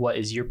curious, what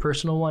is your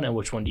personal one, and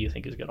which one do you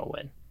think is gonna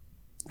win?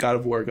 God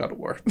of War.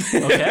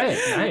 Okay,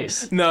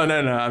 nice. No,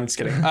 I'm just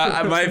kidding.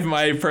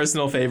 My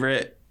personal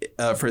favorite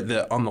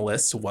on the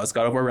list was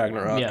God of War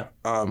Ragnarok. Yeah.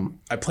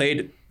 I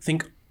played, I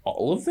think,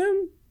 all of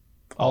them.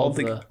 All of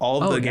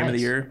the Game of the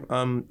Year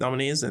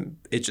nominees, and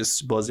it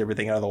just blows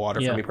everything out of the water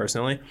for me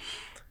personally.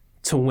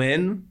 To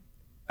win,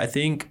 I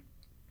think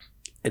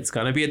it's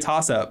gonna be a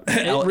toss-up.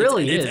 It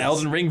really is. It's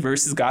Elden Ring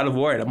versus God of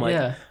War, and I'm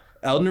like,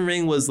 Elden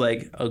Ring was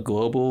like a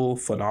global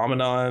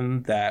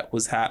phenomenon that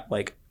was kind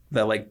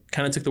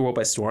of took the world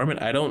by storm, and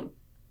I don't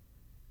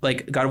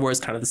like God of War is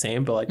kind of the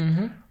same, but like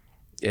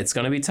it's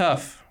gonna be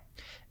tough.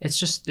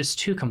 It's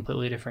two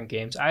completely different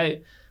games.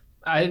 I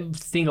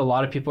think a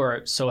lot of people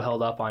are so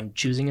held up on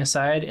choosing a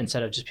side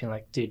instead of just being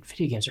like, dude,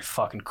 video games are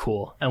fucking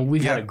cool, and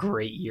we've had a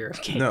great year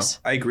of games. No,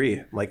 I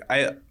agree. Like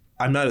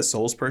I'm not a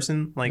Souls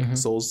person, like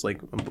Souls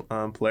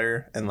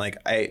player, and like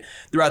I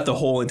throughout the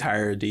whole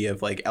entirety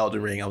of like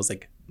Elden Ring, I was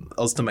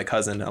to my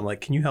cousin, I'm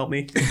like, can you help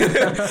me?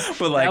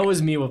 But like that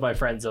was me with my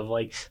friends of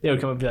like they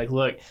would come up and be like,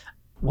 look,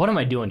 what am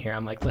I doing here?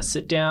 I'm like, let's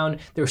sit down.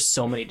 There were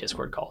so many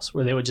Discord calls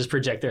where they would just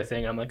project their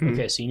thing. I'm like,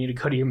 okay, so you need to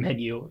go to your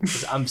menu.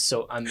 I'm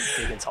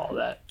big into all of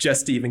that.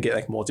 Just to even get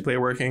like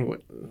multiplayer working.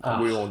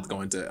 We won't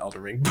go into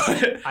Elden Ring,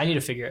 but I need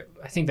to figure it.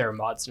 I think there are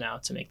mods now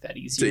to make that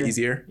easier.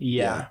 Easier?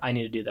 Yeah, I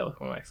need to do that with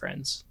one of my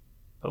friends,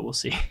 but we'll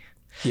see.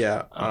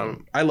 Yeah.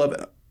 I love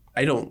it.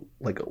 I don't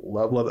like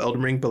love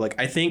Elden Ring, but like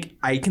I think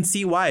I can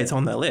see why it's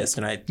on that list.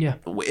 And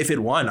if it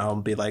won, I'll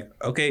be like,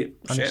 okay,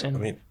 shit. I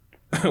mean,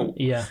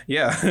 yeah.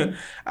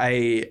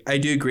 I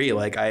do agree.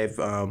 Like I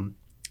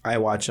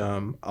watch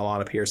a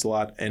lot of Pierce a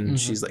lot, and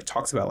she's like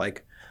talks about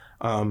like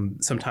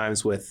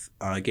sometimes with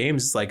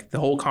games, it's like the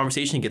whole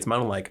conversation gets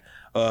muddled. Like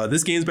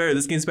this game's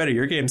better.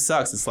 Your game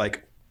sucks. It's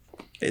like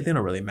they don't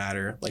really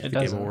matter. Like the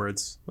Game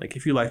Awards. Like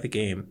if you like the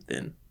game,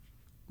 then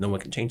no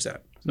one can change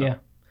that. So. Yeah.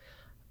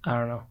 I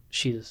don't know.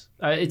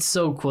 It's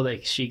so cool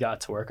that she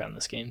got to work on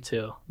this game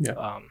too.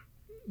 Yeah.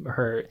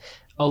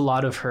 A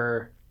lot of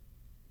her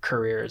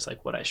career is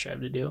like what I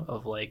strive to do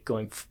of like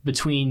going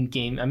between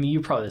game. I mean,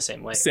 you're probably the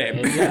same way. Same.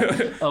 Right?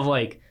 Yeah. Of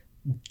like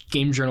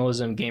game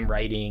journalism, game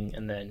writing,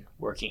 and then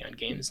working on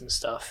games and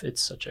stuff.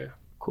 It's such a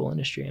cool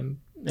industry.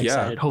 I'm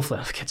excited. Hopefully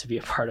I'll get to be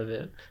a part of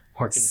it.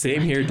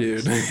 Same here,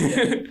 dude.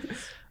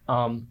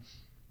 I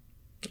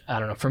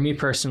don't know. For me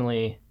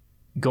personally,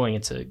 going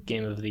into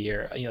Game of the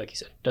Year, like you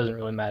said, doesn't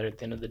really matter at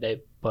the end of the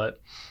day,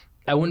 but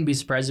I wouldn't be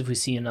surprised if we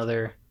see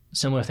another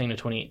similar thing to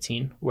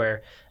 2018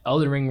 where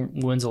Elden Ring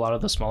wins a lot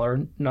of the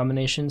smaller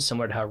nominations,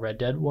 similar to how Red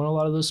Dead won a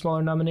lot of those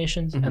smaller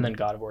nominations, and then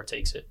God of War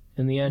takes it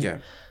in the end. Yeah.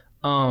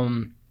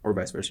 Or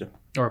vice versa.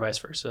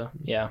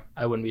 Yeah.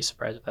 I wouldn't be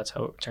surprised if that's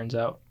how it turns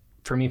out.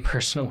 For me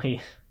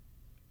personally,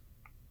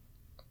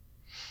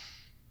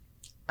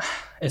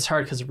 it's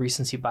hard because of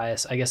recency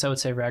bias. I guess I would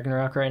say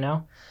Ragnarok right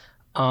now.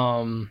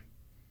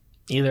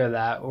 Either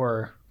that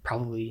or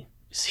probably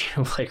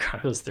Xenoblade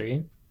Chronicles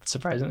 3.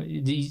 Surprisingly,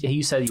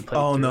 you said you played.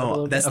 Oh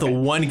no, that's the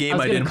one game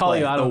I didn't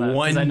play. The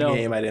one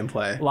game I didn't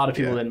play. A lot of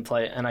people didn't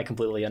play, and I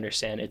completely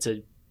understand. It's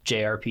a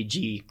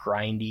JRPG,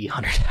 grindy,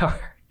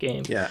 100-hour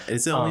game. Yeah,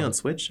 is it only on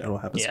Switch? I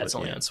don't have a Switch. Yeah, it's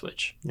only on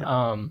Switch.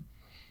 Yeah.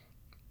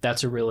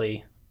 That's a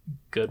really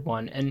good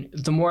one. And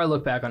the more I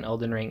look back on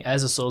Elden Ring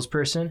as a Souls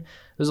person,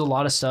 there's a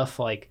lot of stuff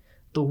like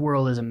the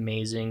world is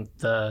amazing,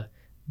 the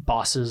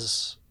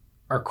bosses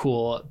are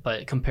cool,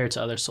 but compared to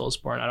other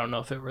Soulsborne, I don't know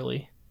if it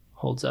really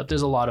holds up.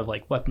 There's a lot of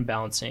like weapon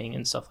balancing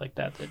and stuff like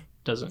that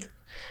doesn't.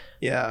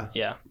 Yeah.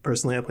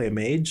 Personally, I play a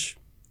mage.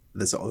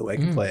 That's the only way I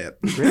can play it.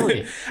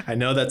 Really? I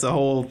know that's a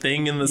whole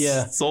thing in the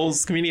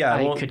Souls community.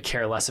 I could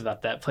care less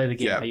about that. Play the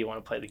game how you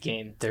want to play the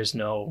game. There's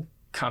no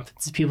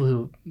people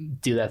who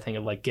do that thing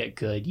of like get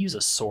good, use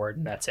a sword,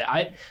 and that's it.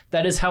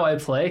 That is how I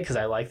play because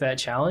I like that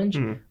challenge,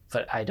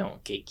 but I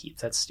don't gatekeep.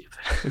 That's stupid.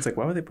 It's like,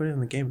 why would they put it in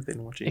the game if they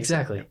didn't want you?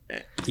 Exactly.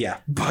 Yeah,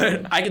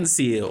 but I can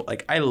see,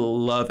 like, I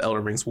love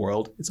Elden Ring's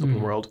world. It's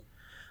open world.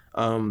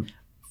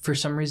 For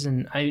some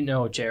reason, I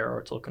know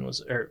J.R.R. Tolkien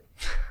was,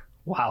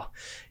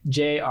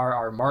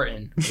 J.R.R.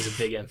 Martin was a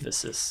big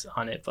emphasis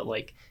on it, but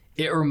like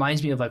it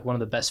reminds me of like one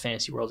of the best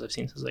fantasy worlds I've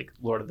seen since like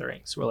Lord of the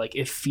Rings, where like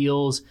it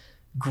feels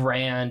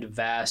grand,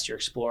 vast. You're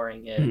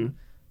exploring it.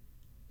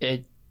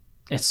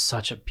 It's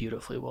such a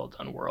beautifully well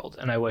done world,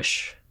 and I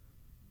wish,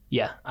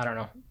 I don't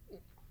know,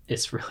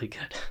 it's really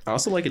good. I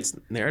also like its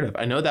narrative.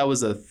 I know that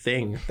was a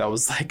thing that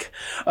was like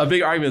a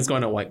big argument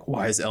going on, like,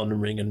 why is Elden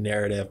Ring a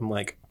narrative? I'm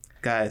like,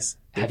 guys,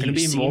 there are going to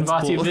be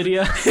multiple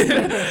video.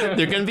 There are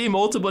going to be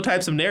multiple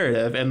types of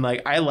narrative, and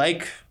like I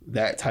like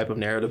that type of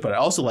narrative, but I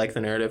also like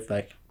the narrative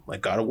like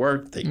God of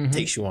War that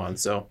takes you on.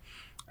 So,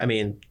 I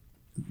mean,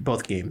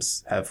 both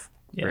games have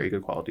very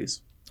good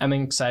qualities. I'm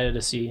excited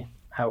to see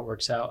how it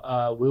works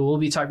out. We will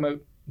be talking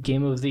about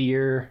Game of the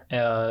Year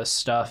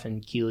stuff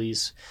and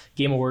Keely's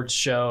Game Awards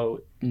show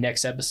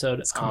next episode.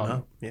 It's coming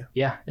up.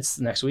 Yeah, it's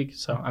next week,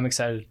 so I'm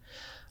excited.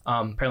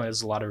 Apparently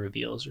there's a lot of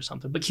reveals or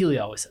something, but Keely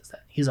always says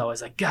that. He's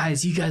always like,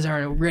 guys, you guys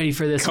aren't ready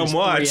for this. Come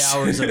watch 3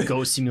 hours of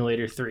Ghost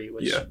Simulator 3,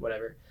 which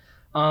whatever.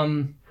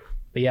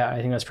 But yeah, I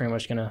think that's pretty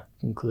much gonna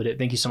conclude it.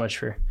 Thank you so much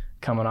for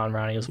coming on,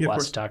 Ronnie. It was a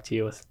blast to talk to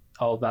you with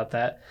all about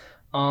that.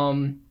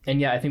 And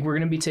yeah, I think we're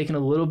gonna be taking a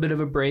little bit of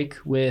a break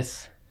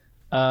with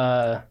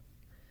winter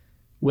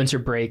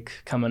break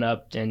coming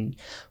up and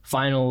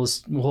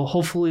finals. Well,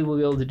 hopefully we'll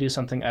be able to do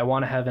something. I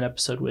want to have an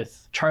episode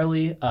with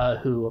Charlie,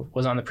 who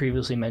was on the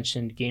previously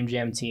mentioned Game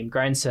Jam team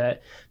Grind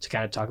Set, to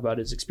kind of talk about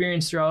his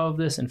experience through all of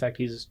this. In fact,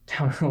 he's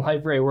down in the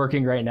library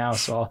working right now,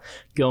 so I'll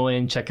go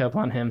in, check up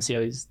on him, see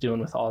how he's doing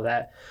with all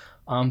that.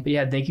 But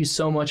yeah, thank you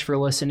so much for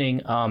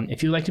listening.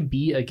 If you'd like to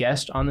be a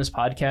guest on this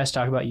podcast,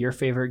 talk about your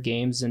favorite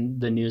games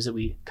and the news that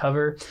we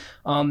cover,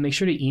 make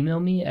sure to email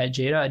me at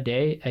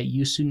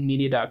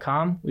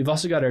j.day@ustudentmedia.com. We've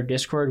also got our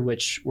Discord,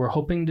 which we're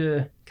hoping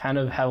to kind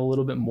of have a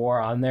little bit more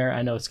on there.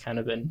 I know it's kind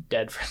of been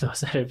dead for those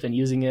that have been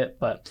using it,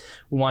 but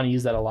we want to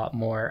use that a lot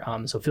more.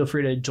 So feel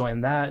free to join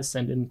that,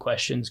 send in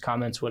questions,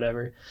 comments,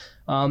 whatever.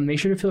 Make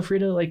sure to feel free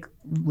to like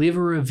leave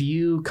a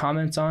review,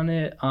 comment on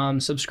it,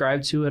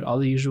 subscribe to it, all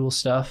the usual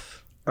stuff.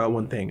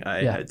 One thing,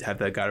 I have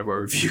that God of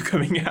War review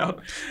coming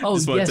out. Oh,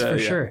 yes, for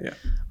sure. Yeah.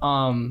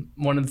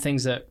 One of the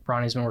things that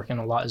Ronnie's been working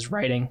on a lot is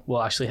writing.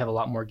 We'll actually have a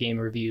lot more game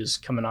reviews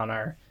coming on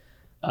our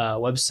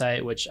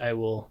website, which I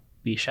will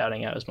be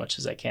shouting out as much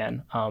as I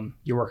can.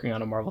 You're working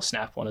on a Marvel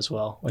Snap one as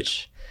well,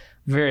 which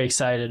I'm very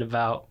excited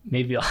about.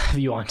 Maybe I'll have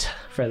you on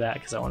for that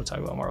because I want to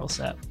talk about Marvel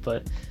Snap.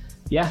 But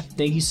yeah,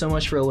 thank you so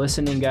much for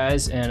listening,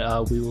 guys, and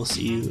we will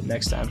see you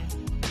next time.